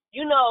me?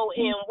 You know,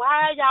 and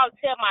why y'all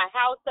tear my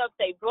house up?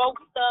 They broke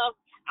stuff.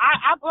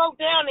 I broke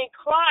down and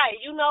cried,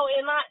 you know,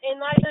 and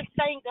I just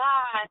thank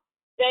God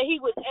that He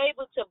was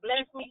able to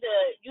bless me to,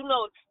 you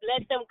know,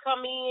 let them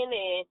come in.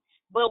 And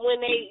but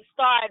when they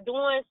started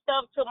doing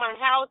stuff to my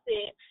house,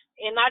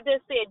 and I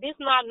just said, this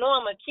not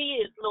normal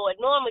kids, Lord.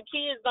 Normal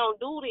kids don't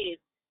do this,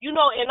 you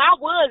know. And I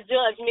was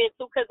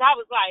judgmental because I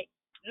was like,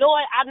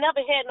 Lord, I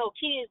never had no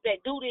kids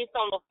that do this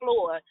on the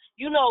floor.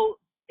 You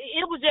know,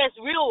 it was just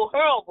real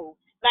horrible.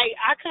 Like,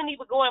 I couldn't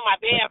even go in my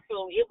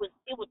bathroom. It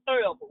was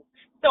terrible.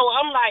 So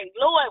I'm like,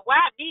 Lord,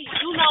 why me?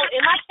 You know,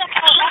 and I kept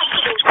on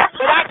asking,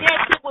 but I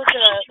guess it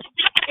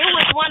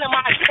was one of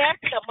my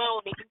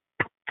testimonies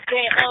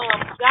that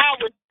God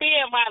was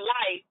sparing my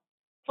life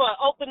for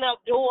opening up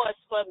doors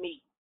for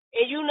me.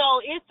 And you know,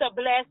 it's a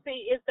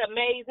blessing. It's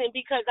amazing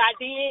because I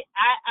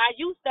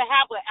used to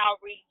have an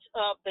outreach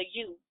of the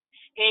youth,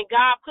 and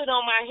God put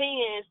on my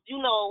hands, you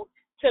know,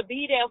 to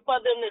be there for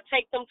them, to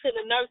take them to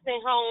the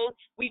nursing home.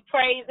 We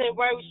praise and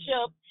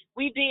worship.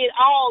 We did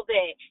all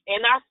that.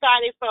 And I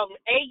started from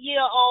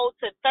 8-year-old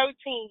to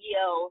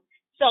 13-year-old.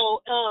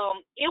 So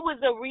it was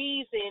a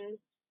reason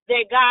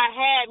that God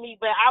had me,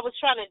 but I was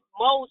trying to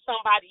mold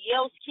somebody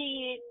else's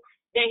kid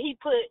that He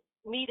put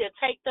me to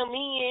take them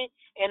in,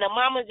 and the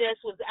mama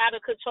just was out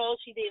of control.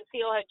 She didn't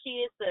tell her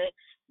kids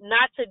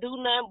not to do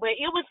nothing, but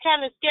it was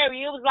kind of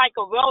scary. It was like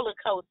a roller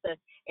coaster.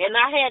 And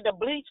I had to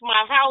bleach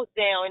my house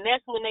down, and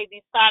that's when they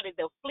decided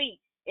to flee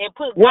and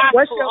put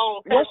gospel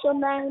on. What's your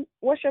name?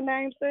 What's your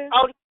name, sis?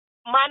 Oh,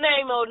 my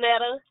name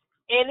Onetta,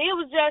 and it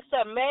was just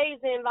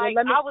amazing. Like,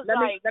 let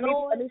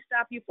me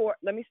stop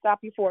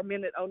you for a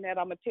minute,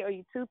 Onetta. I'm gonna tell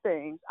you two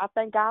things. I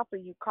thank God for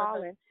you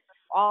calling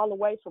all the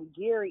way from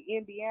Gary,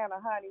 Indiana,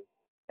 honey.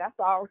 That's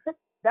all.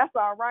 That's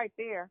all right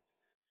there.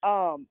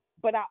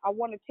 But I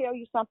want to tell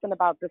you something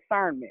about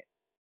discernment.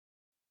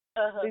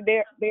 See,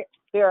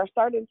 there are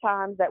certain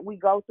times that we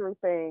go through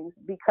things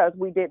because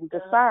we didn't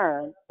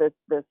discern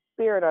the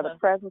spirit or the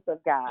presence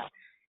of God.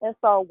 And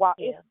so while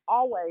it's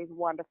always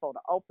wonderful to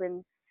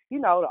open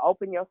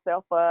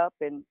yourself up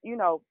and, you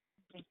know,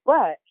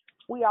 but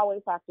we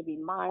always have to be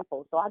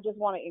mindful. So I just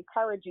want to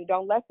encourage you,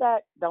 don't let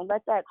that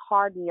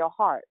harden your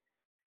heart,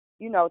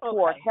 you know,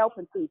 toward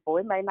helping people.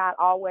 It may not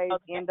always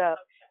end up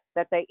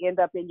that they end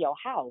up in your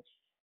house.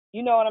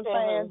 You know what I'm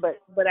saying?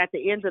 But at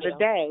the end of the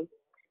day,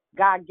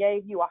 God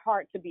gave you a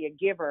heart to be a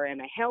giver and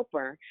a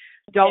helper.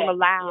 Don't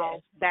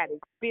allow that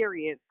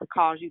experience to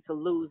cause you to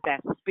lose that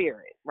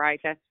spirit, right?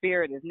 That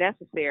spirit is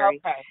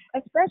necessary,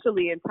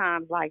 especially in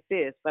times like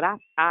this. But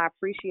I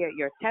appreciate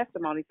your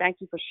testimony. Thank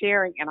you for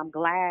sharing, and I'm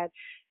glad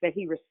that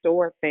He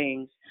restored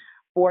things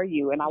for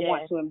you. And I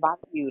want to invite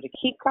you to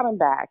keep coming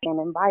back and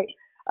invite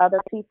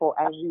other people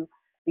as you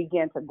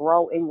begin to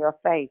grow in your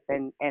faith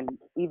and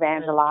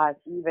evangelize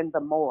even the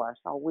more.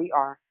 So we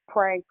are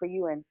praying for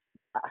you and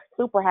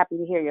super happy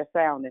to hear your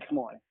sound this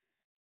morning.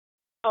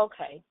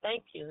 Okay,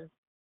 thank you.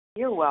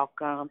 You're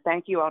welcome.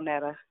 Thank you,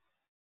 Onetta.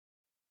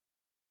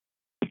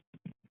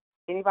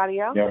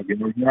 Anybody else? Yo.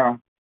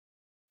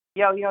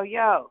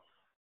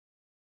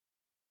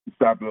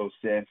 What's up, little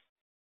sis?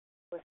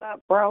 What's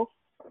up, bro?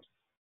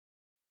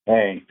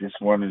 Hey, just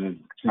wanted to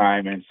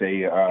chime and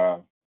say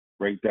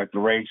great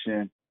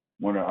declaration.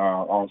 Want to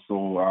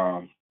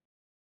also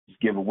just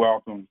give a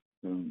welcome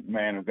to the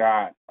man of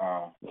God,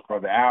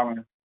 Brother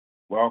Allen.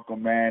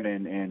 Welcome, man,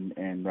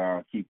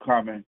 and keep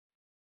coming.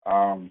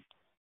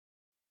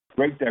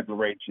 Great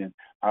declaration.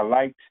 I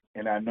liked,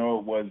 and I know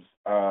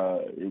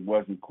it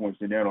wasn't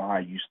coincidental how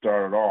you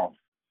started off.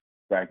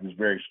 In fact, it was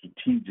very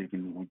strategic,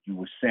 and what you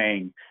were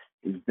saying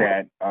is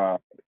that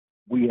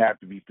we have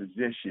to be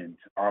positioned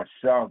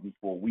ourselves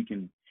before we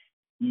can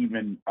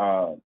even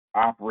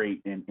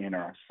operate in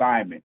our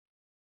assignment.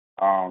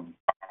 I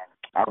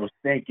was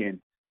thinking,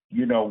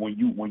 you know, when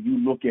you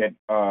look at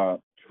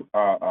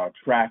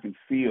track and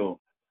field,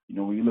 you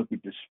know, when you look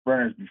at the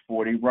sprinters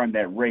before they run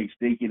that race,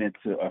 they get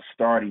into a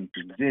starting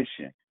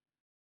position,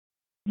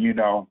 you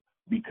know,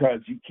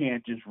 because you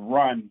can't just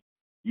run,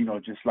 you know,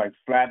 just like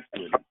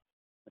flat-footed.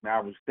 And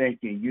I was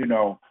thinking, you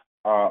know,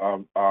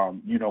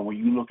 when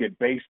you look at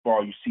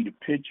baseball, you see the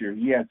pitcher,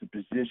 he has the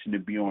position to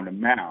be on the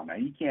mound. Now,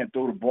 he can't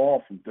throw the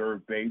ball from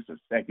third base or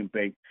second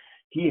base.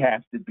 He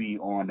has to be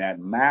on that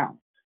mound,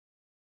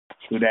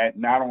 so that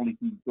not only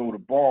can he throw the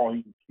ball,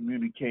 he can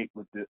communicate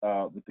with the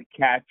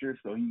catcher,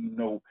 so he can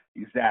know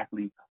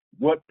exactly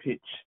what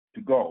pitch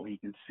to go. He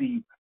can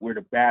see where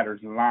the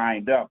batter's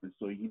lined up, and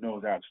so he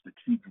knows how to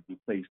strategically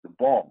place the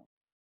ball.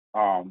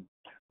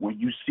 When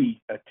you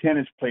see a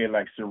tennis player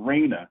like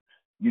Serena,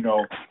 you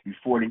know,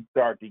 before they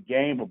start the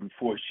game or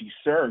before she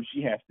serves,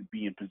 she has to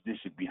be in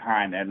position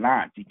behind that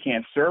line. She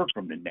can't serve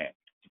from the net.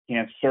 She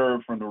can't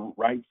serve from the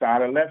right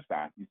side or left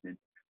side. She's in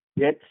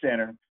dead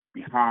center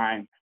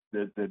behind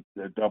the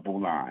double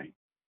line.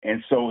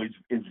 And so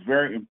it's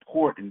very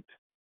important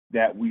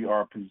that we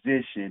are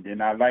positioned.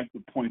 And I like the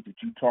point that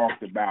you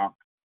talked about,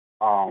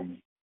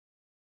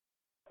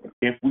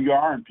 if we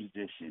are in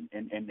position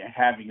and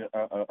having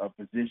a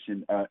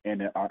position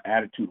and an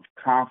attitude of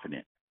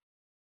confidence,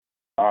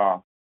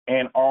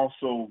 and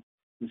also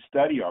to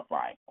study our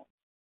Bible,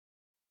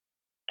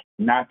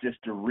 not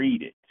just to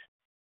read it.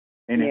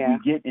 And if we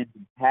get into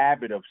the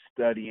habit of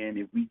studying,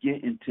 if we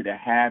get into the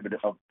habit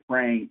of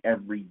praying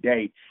every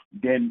day,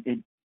 then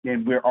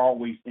we're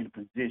always in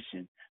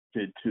position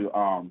to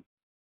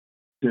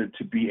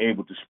be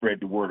able to spread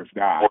the word of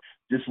God.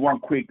 Just one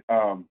quick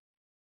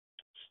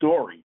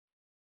story.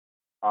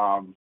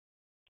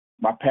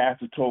 My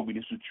pastor told me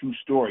this is a true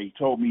story. He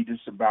told me this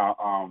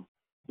about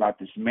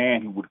this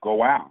man who would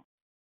go out,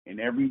 and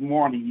every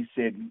morning he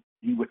said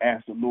he would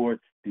ask the Lord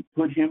to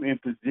put him in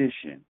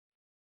position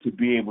to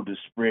be able to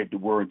spread the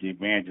word, to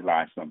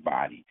evangelize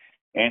somebody.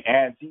 And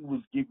as he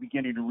was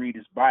beginning to read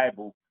his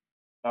Bible,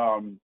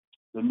 the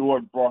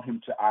Lord brought him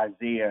to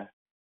Isaiah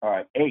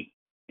 8, and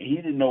he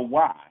didn't know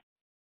why.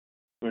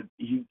 But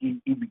he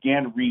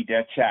began to read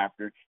that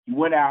chapter. He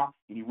went out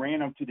and he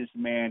ran up to this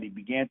man. He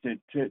began to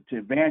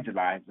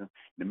evangelize him.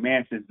 The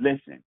man says,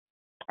 listen,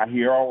 I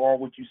hear all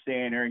what you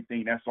say and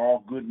everything. That's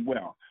all good and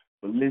well.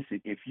 But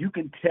listen, if you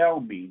can tell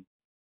me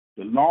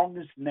the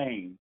longest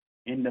name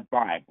in the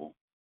Bible,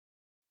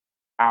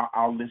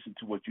 I'll listen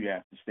to what you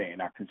have to say, and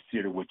I'll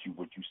consider what you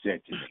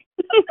said to me.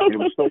 It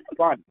was so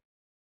funny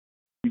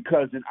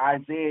because in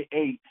Isaiah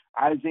 8,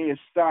 Isaiah's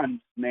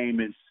son's name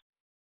is,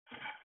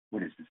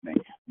 what is his name?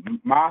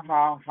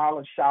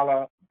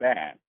 Mahalalel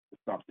Bad or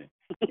something.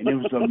 And it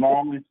was the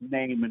longest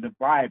name in the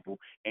Bible.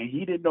 And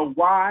he didn't know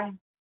why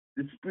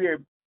the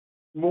Spirit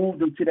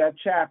moved him to that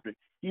chapter.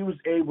 He was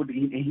able to,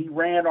 and he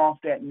ran off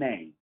that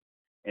name.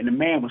 And the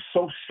man was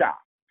so shocked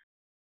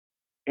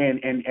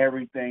and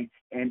everything.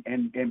 And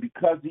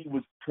because he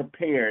was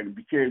prepared and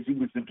because he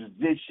was in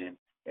position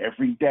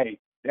every day,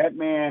 that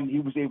man, he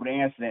was able to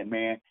answer that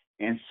man.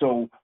 And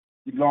so,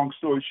 long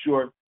story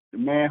short, the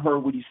man heard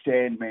what he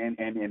said, man,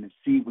 and the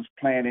seed was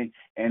planted,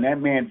 and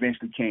that man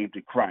eventually came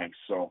to Christ.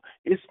 So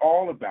it's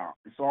all about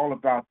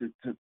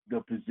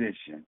the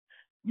position.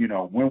 You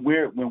know, when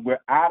we're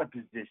out of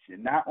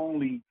position, not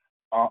only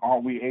are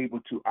we able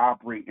to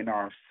operate in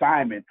our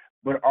assignment,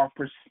 but our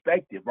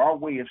perspective, our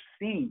way of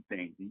seeing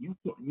things. And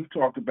you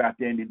talked about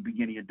that in the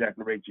beginning of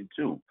declaration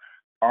too.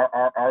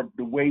 Our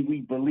the way we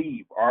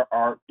believe,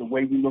 our the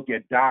way we look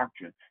at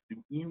doctrine,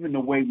 even the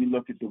way we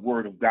look at the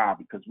Word of God,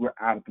 because we're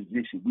out of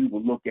position. We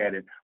will look at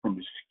it from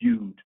a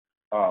skewed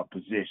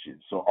position.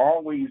 So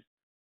always,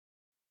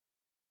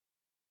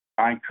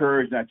 I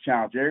encourage and I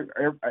challenge.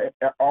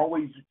 I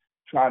always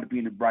try to be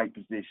in the right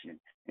position,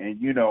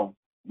 and you know,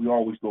 we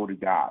always go to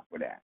God for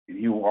that, and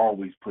He will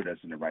always put us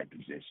in the right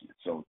position.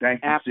 So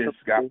thank you, Absolutely.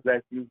 sis. God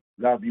bless you.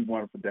 Love you.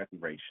 Wonderful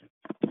declaration.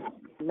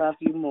 Love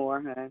you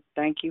more, huh?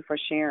 Thank you for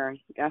sharing.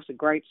 That's a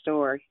great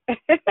story.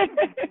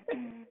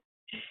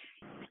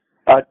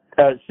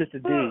 Sister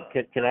D,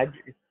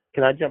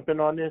 can I jump in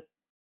on this?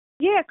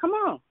 Yeah, come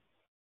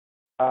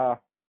on.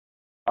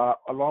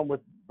 Along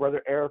with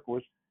Brother Eric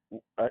was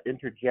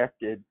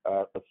interjected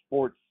a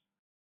sports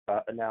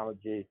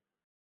analogy.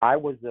 I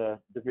was a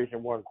Division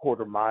I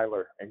quarter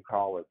miler in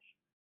college,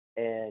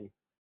 and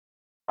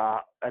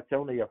that's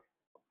only a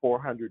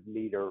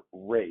 400-meter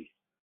race,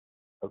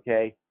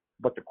 okay?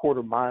 But the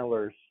quarter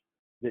milers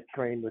that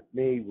trained with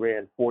me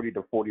ran 40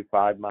 to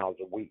 45 miles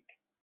a week.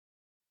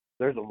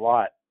 There's a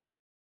lot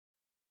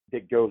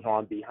that goes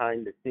on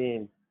behind the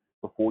scenes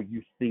before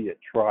you see it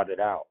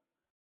trotted out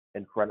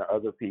in front of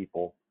other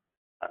people.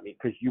 I mean,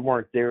 because you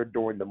weren't there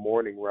during the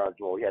morning runs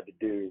where we had to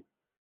do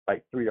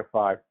like 3 to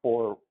 5,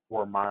 4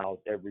 miles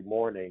every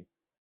morning.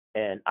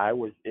 And I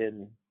was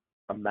in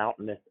a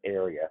mountainous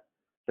area.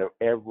 So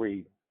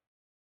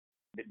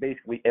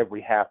basically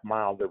every half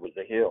mile there was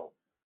a hill,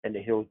 and the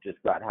hills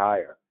just got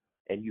higher,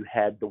 and you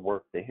had to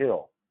work the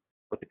hill.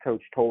 But the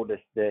coach told us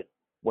that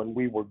when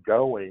we were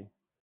going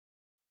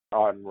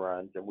on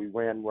runs and we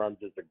ran runs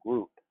as a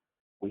group,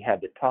 we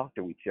had to talk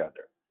to each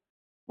other.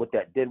 What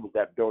that did was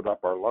that built up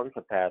our lung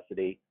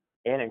capacity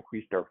and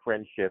increased our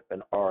friendship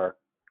and our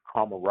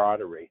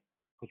camaraderie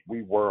because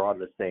we were on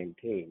the same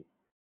team.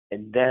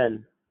 And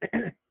then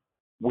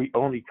we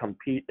only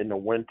compete in the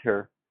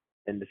winter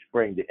and the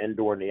spring, the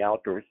indoor and the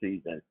outdoor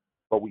season,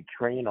 but we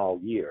train all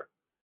year.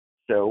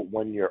 So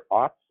when you're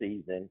off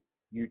season,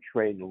 you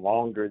train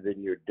longer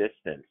than your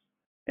distance.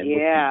 And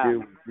what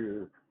you do,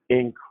 you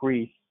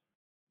increase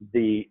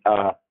the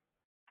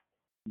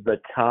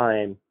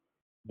time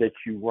that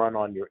you run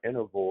on your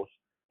intervals,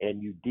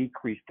 and you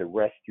decrease the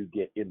rest you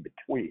get in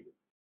between.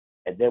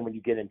 And then when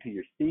you get into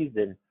your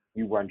season,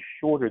 you run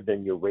shorter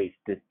than your race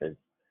distance,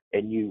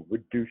 and you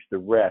reduce the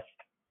rest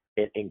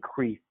and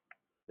increase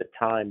the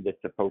time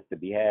that's supposed to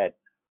be had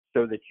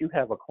so that you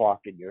have a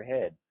clock in your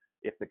head.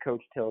 If the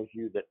coach tells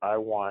you that I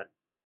want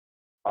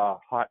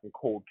hot and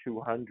cold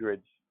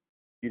 200s,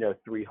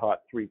 3 hot,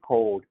 3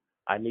 cold,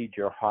 I need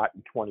your hot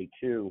and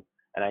 22,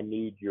 and I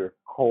need your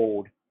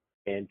cold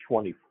and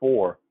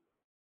 24,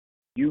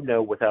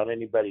 without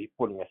anybody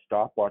putting a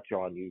stopwatch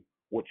on you,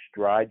 what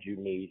strides you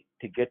need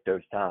to get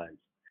those times.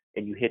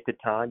 And you hit the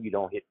time, you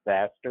don't hit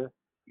faster,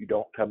 you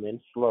don't come in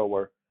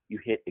slower, you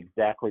hit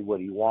exactly what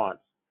he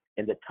wants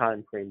in the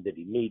time frame that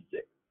he needs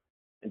it.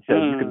 And so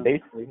you can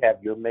basically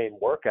have your main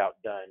workout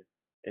done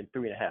in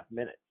 3.5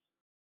 minutes.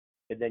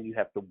 And then you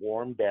have to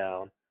warm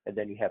down, and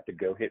then you have to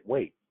go hit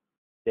weight.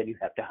 Then you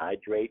have to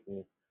hydrate,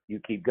 and you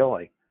keep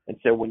going. And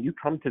so when you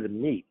come to the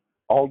meet,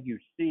 all you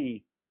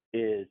see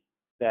is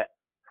that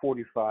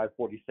 45,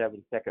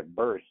 47-second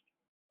burst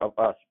of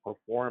us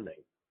performing.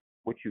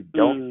 What you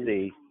don't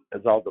see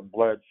is all the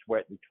blood,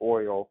 sweat, and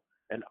toil,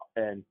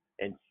 and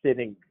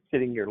sitting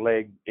your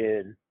legs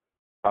in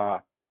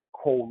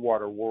cold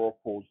water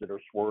whirlpools that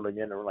are swirling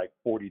in or like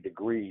 40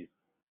 degrees.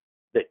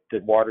 That the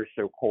water's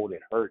so cold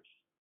it hurts.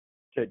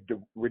 To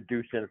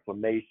reduce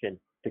inflammation,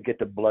 to get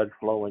the blood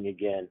flowing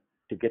again,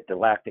 to get the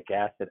lactic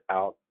acid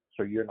out,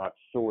 so you're not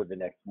sore the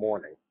next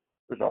morning.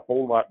 There's a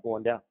whole lot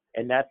going down,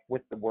 and that's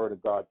with the Word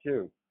of God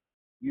too.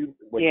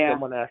 When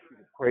someone asks you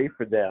to pray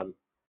for them,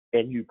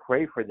 and you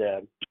pray for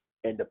them,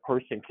 and the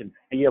person can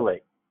feel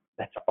it,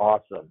 that's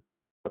awesome.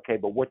 Okay,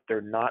 but what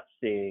they're not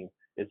seeing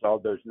is all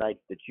those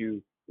nights that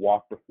you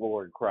walked the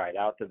floor and cried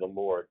out to the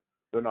Lord.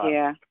 They're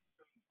not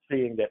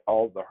seeing that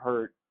all the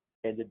hurt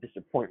and the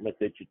disappointment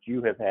that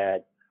you have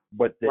had,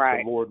 but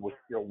that the Lord was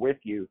still with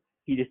you.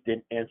 He just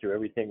didn't answer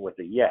everything with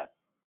a yes.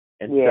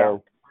 And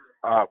so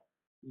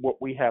what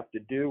we have to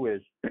do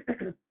is,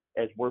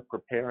 as we're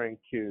preparing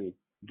to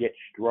get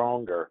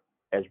stronger,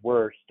 as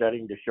we're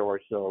studying to show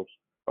ourselves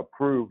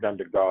approved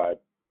unto God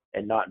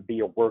and not be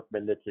a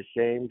workman that's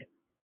ashamed,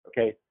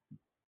 okay,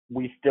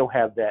 we still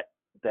have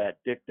that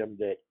dictum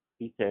that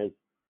he says,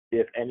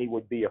 if any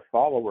would be a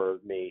follower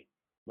of me,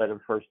 let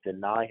him first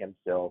deny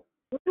himself,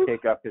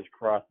 take up his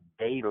cross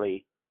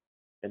daily,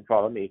 and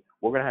follow me.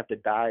 We're going to have to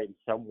die in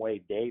some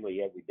way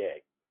daily, every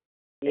day.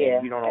 Yeah,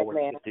 and you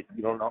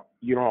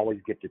don't always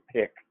get to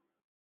pick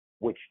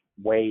which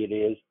way it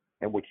is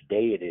and which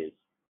day it is.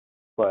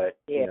 But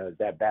you know,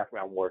 that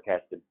background work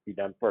has to be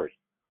done first.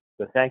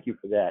 So thank you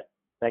for that.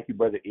 Thank you,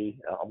 Brother E.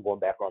 I'm going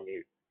back on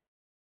mute.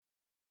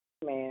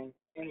 Man,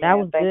 that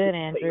was good,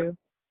 Andrew.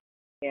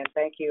 Yeah,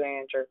 thank you,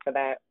 Andrew, for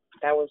that.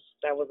 That was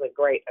a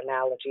great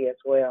analogy as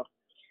well.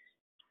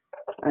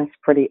 That's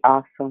pretty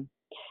awesome.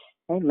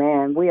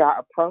 Amen. We are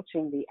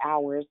approaching the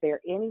hour. Is there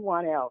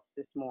anyone else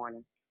this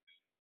morning?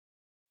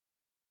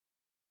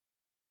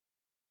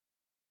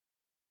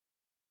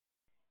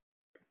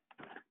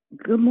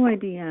 Good morning,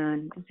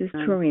 Dion. This is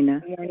Trina.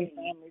 Good morning,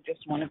 family.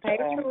 Just wanted to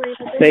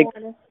say,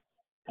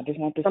 I just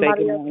want to say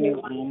good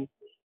morning.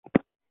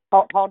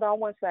 Hold on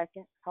one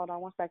second.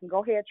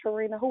 Go ahead,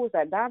 Trina. Who was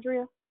that,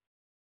 Dondria?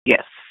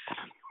 Yes.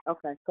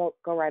 Okay, go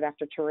right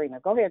after Trina.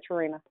 Go ahead,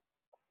 Trina.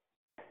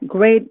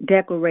 Great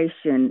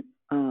declaration,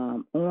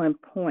 on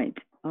point.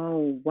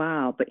 Oh,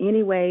 wow. But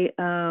anyway,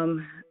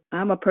 I'm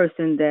a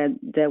person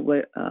that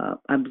would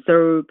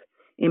observe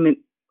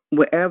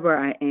wherever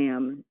I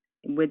am.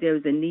 Where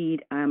there's a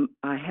need,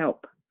 I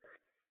help.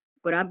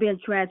 But I'm being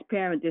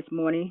transparent this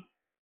morning.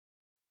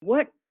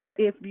 What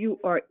if you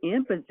are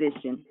in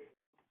position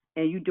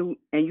and you do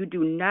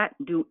not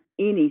do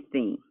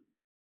anything?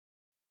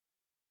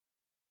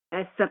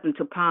 That's something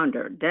to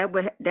ponder.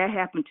 That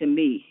happened to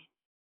me.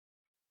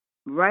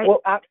 Right.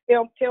 Well,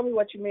 tell me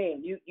what you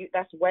mean. You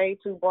that's way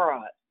too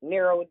broad.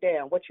 Narrow it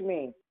down. What you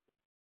mean?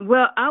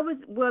 Well,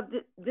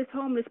 this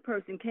homeless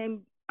person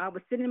came. I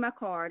was sitting in my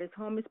car. This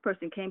homeless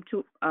person came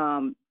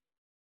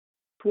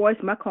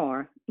towards my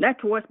car. Not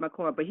towards my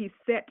car, but he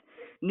sat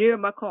near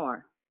my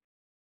car.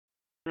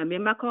 I'm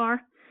in my car,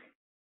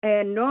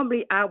 and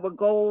normally I would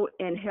go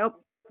and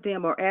help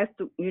them or ask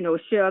to,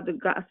 share the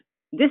gospel.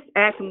 Just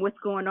ask them what's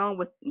going on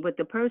with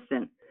the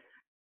person.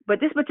 But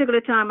this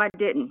particular time I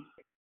didn't.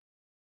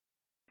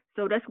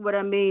 So that's what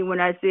I mean when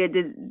I said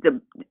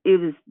that it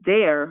was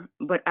there,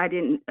 but I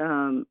didn't,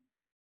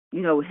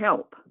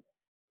 help.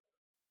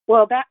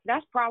 Well,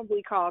 that's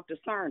probably called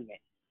discernment.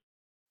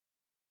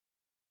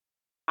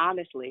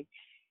 Honestly,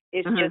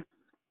 it's just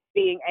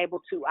being able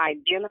to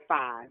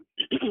identify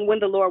when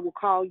the Lord will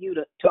call you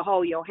to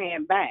hold your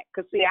hand back.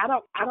 Because see, I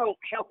don't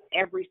help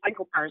every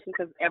single person,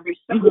 because every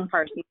single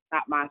person is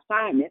not my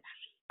assignment.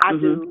 I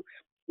do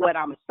what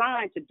I'm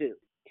assigned to do.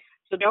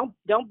 So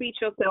don't beat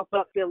yourself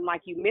up feeling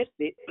like you missed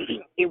it.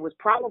 It was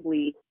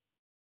probably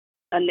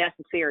a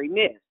necessary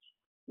miss.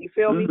 You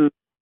feel me?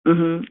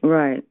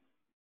 Right.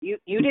 You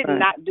did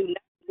not do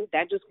nothing.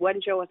 That just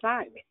wasn't your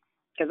assignment.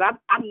 Because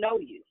I know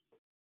you.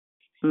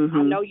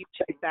 I know you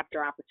chase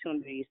after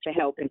opportunities to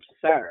help and to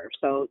serve.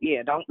 So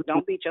yeah,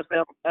 don't beat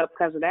yourself up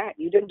because of that.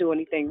 You didn't do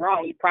anything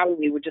wrong. You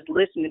probably were just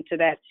listening to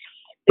that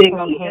thing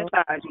on the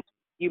inside.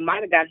 You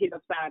might have got hit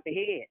upside the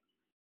head.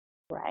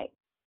 Right.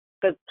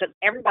 Because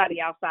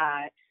everybody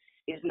outside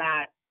is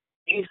not,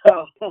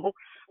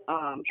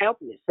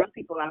 helpless. Some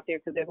people out there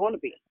because they want to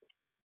be,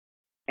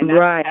 and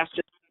that's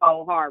just a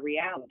whole hard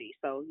reality.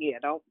 So yeah,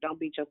 don't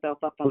beat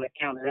yourself up on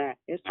account of that.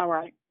 It's all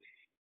right.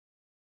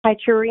 Hi,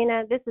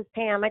 Trina. This is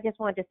Pam. I just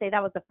wanted to say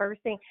that was the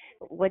first thing.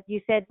 What you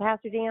said,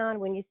 Pastor Dion,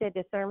 when you said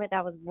discernment,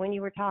 that was when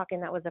you were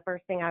talking. That was the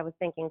first thing I was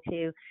thinking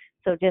too.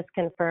 So just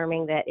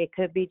confirming that it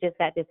could be just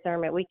that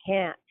discernment. We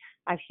can't.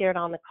 I've shared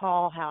on the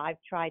call how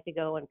I've tried to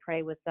go and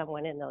pray with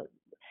someone in the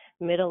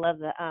middle of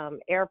the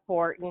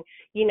airport, and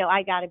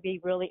I got to be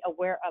really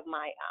aware of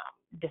my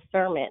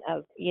discernment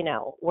of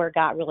where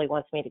God really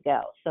wants me to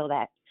go. So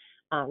that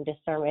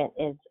discernment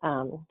is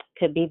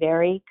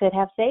could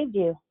have saved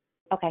you.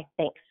 Okay,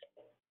 thanks.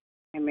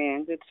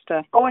 Amen. Good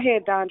stuff. Go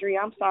ahead, Dondria.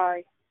 I'm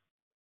sorry.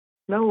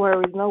 No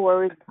worries, no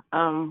worries.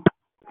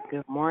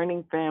 Good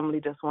morning, family.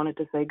 Just wanted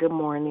to say good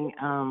morning.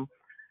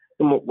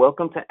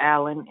 Welcome to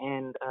Alan,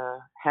 and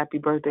happy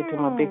birthday to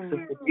my big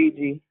sister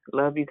Gigi.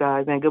 Love you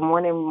guys, and good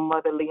morning,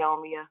 Mother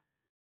Leomia.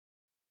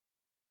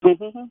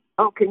 Mm-hmm.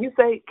 Oh, can you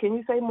say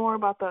more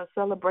about the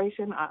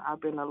celebration?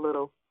 I've been a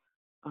little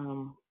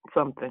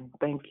something.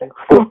 Thank you.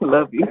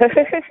 Love you.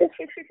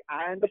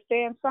 I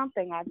understand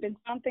something. I've been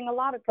something a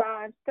lot of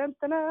times. Dun,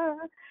 dun, dun.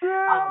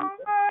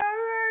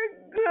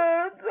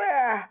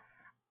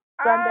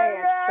 Sunday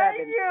at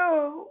 7.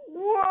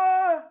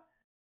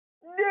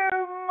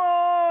 Good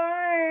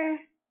morning.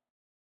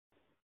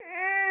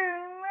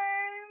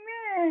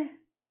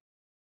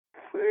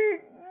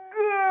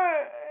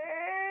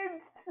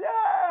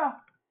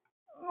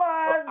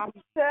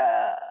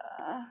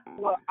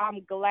 Well, I'm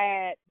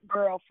glad,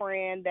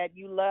 girlfriend, that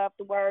you loved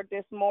the word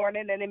this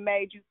morning and it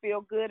made you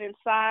feel good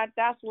inside.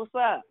 That's what's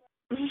up.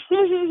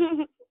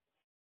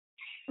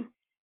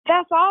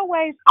 That's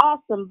always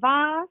awesome,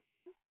 Vine.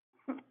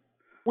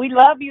 We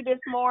love you this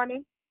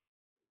morning.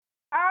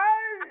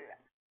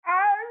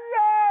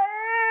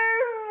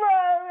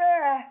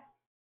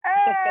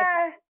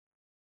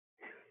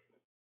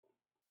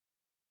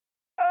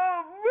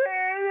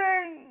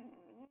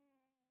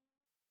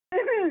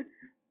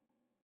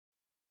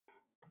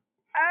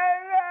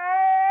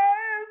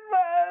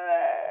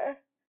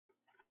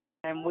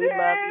 And we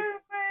love you.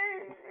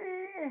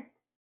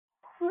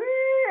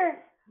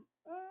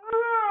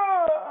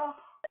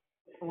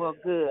 Well,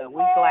 good.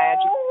 We're glad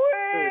you're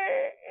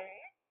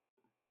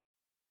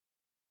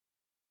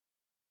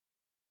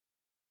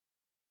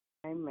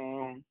good.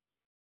 Amen.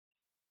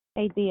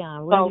 Hey,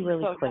 Dion,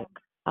 really quick.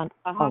 Oh,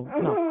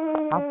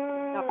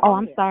 no. Oh,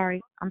 I'm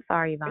sorry. I'm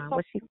sorry, Yvonne. Go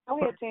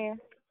ahead, Tam.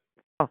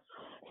 Oh,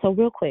 so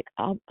real quick,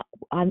 I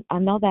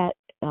know that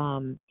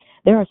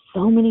there are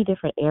so many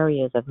different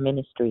areas of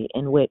ministry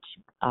in which,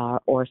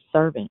 or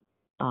servant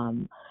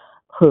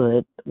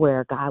hood,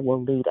 where God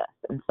will lead us.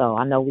 And so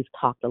I know we've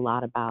talked a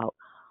lot about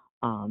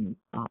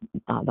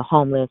the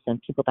homeless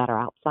and people that are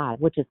outside,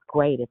 which is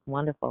great. It's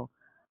wonderful.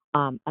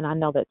 And I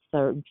know that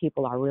certain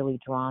people are really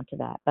drawn to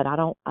that, but I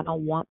don't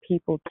want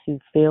people to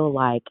feel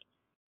like,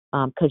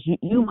 because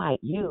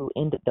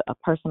a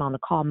person on the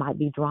call might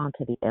be drawn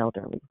to the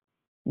elderly.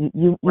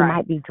 You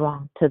might be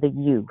drawn to the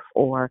youth,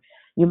 or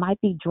you might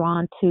be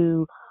drawn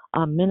to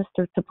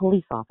minister to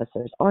police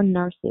officers or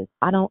nurses.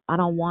 I don't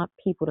want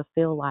people to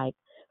feel bad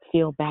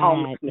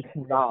because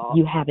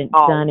you haven't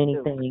done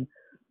anything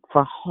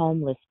for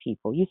homeless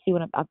people. You see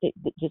what I think?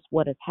 Just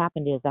what has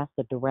happened is that's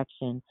the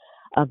direction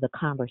of the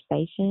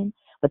conversation.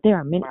 But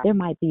there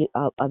might be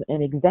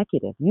an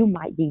executive. You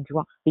might be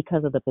drawn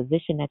because of the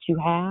position that you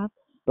have,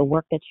 the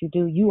work that you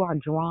do. You are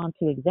drawn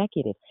to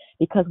executives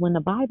because when the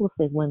Bible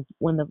says, when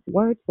the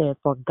word says,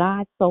 "For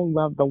God so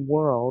loved the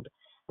world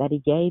that He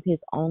gave His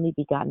only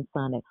begotten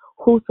Son, that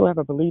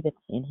whosoever believeth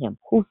in Him,"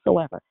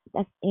 whosoever,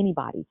 that's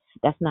anybody.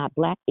 That's not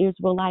Black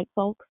Israelite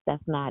folks.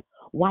 That's not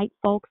white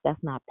folks.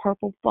 That's not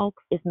purple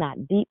folks. It's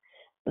not deep,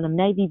 the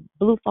navy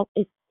blue folks.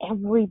 It's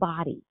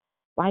everybody,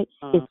 right?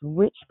 It's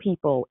rich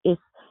people.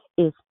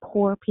 It's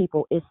poor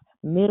people. It's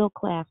middle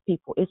class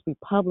people. It's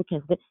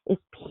Republicans.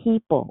 It's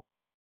people.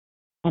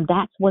 And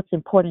that's what's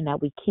important,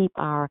 that we keep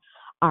our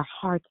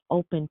hearts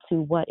open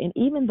to what, and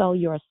even though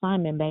your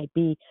assignment may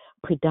be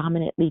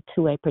predominantly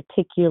to a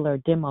particular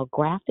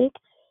demographic,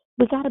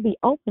 we got to be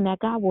open that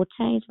God will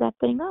change that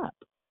thing up.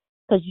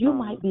 Because you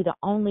might be the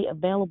only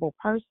available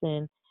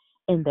person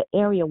in the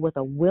area with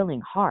a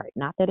willing heart.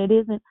 Not that it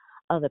isn't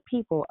other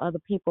people. Other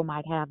people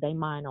might have their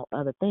mind on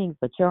other things,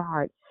 but your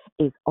heart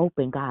is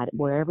open. God,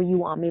 wherever you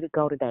want me to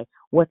go today,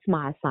 what's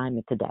my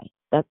assignment today?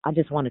 I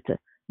just wanted to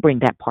bring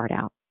that part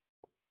out.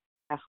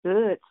 That's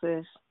good,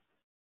 sis.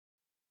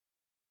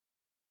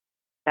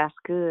 That's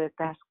good.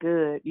 That's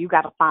good. You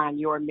got to find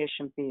your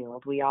mission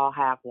field. We all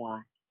have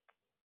one.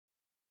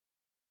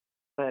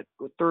 But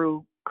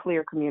through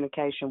clear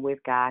communication with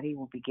God, He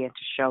will begin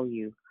to show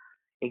you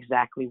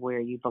exactly where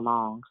you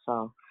belong.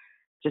 So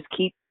just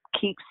keep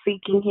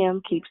seeking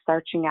Him, keep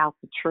searching out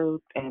the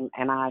truth, and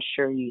I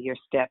assure you your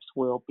steps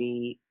will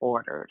be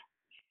ordered.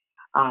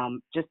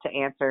 Just to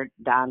answer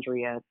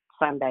Dondria,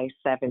 Sunday,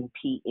 7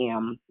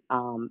 p.m.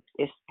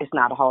 It's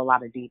not a whole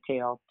lot of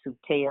detail to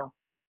tell.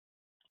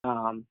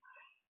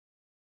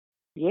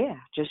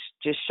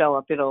 Just show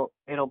up.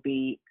 It'll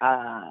be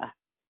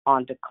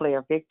on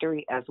Declare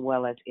Victory as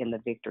well as in the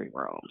Victory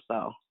Room.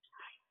 So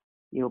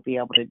you'll be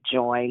able to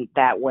join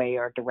that way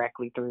or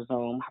directly through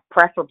Zoom,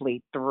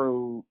 preferably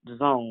through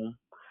Zoom,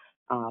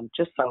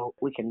 just so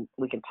we can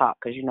talk.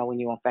 Because when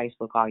you're on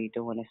Facebook, all you're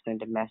doing is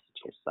sending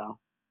messages. So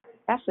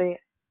that's it.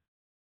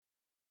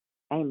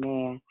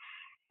 Amen.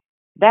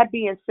 That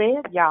being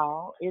said,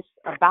 y'all, it's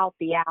about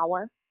the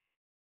hour.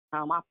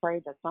 I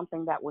pray that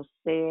something that was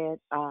said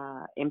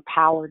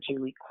empowered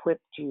you,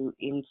 equipped you,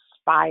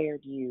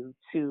 inspired you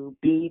to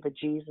be the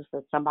Jesus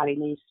that somebody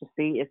needs to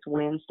see. It's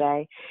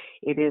Wednesday.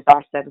 It is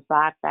our set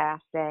aside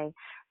fast day.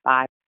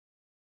 By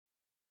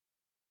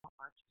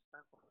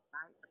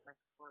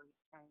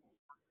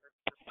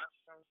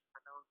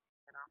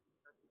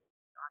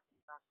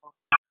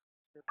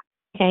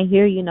Can't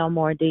hear you no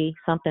more, D.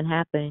 Something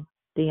happened,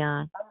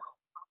 Dion.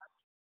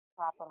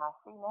 I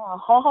see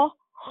now.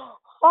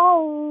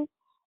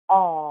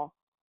 Oh,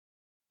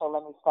 so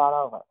let me start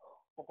over.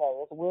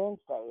 Today is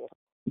Wednesday.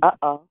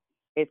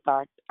 It's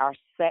our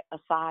set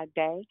aside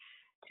day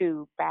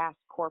to fast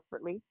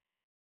corporately.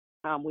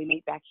 We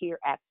meet back here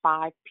at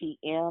 5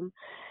 p.m.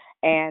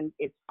 and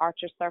it's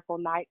Archer Circle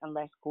night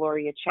unless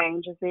Gloria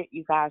changes it.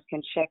 You guys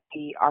can check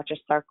the Archer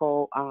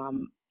Circle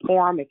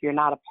forum if you're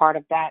not a part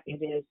of that.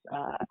 It is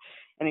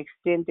an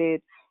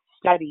extended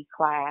study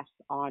class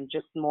on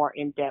just more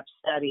in-depth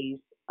studies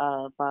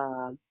of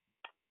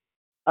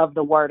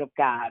the Word of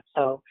God.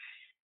 So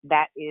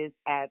that is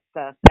at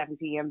 7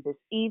 p.m. this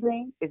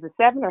evening. Is it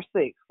 7 or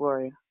 6,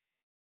 Gloria?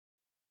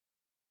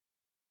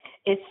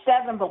 It's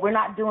 7, but we're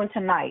not doing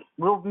tonight.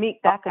 We'll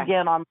meet back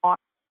again on March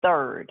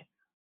 3rd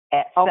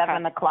at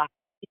 7 o'clock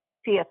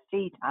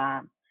PST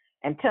time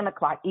and 10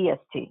 o'clock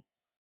EST.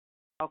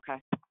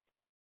 Okay.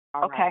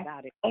 All right,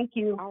 got it. Thank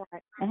you. All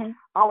right.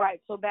 All right.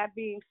 So that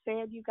being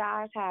said, you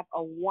guys have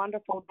a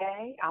wonderful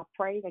day. I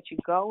pray that you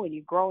go and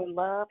you grow in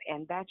love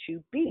and that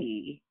you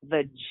be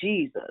the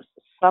Jesus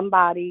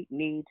somebody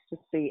needs to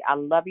see. I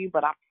love you,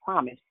 but I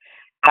promise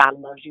God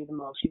loves you the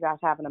most. You guys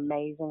have an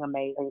amazing,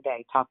 amazing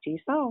day. Talk to you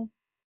soon.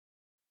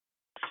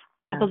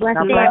 Have a blessed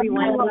day,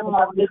 everyone.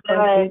 Have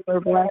a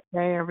blessed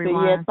day, everyone.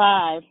 See you at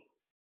 5.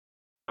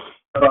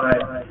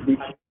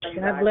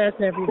 God bless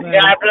everybody.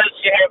 God bless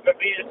you. Have a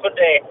beautiful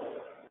day.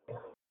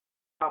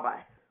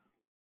 Bye-bye.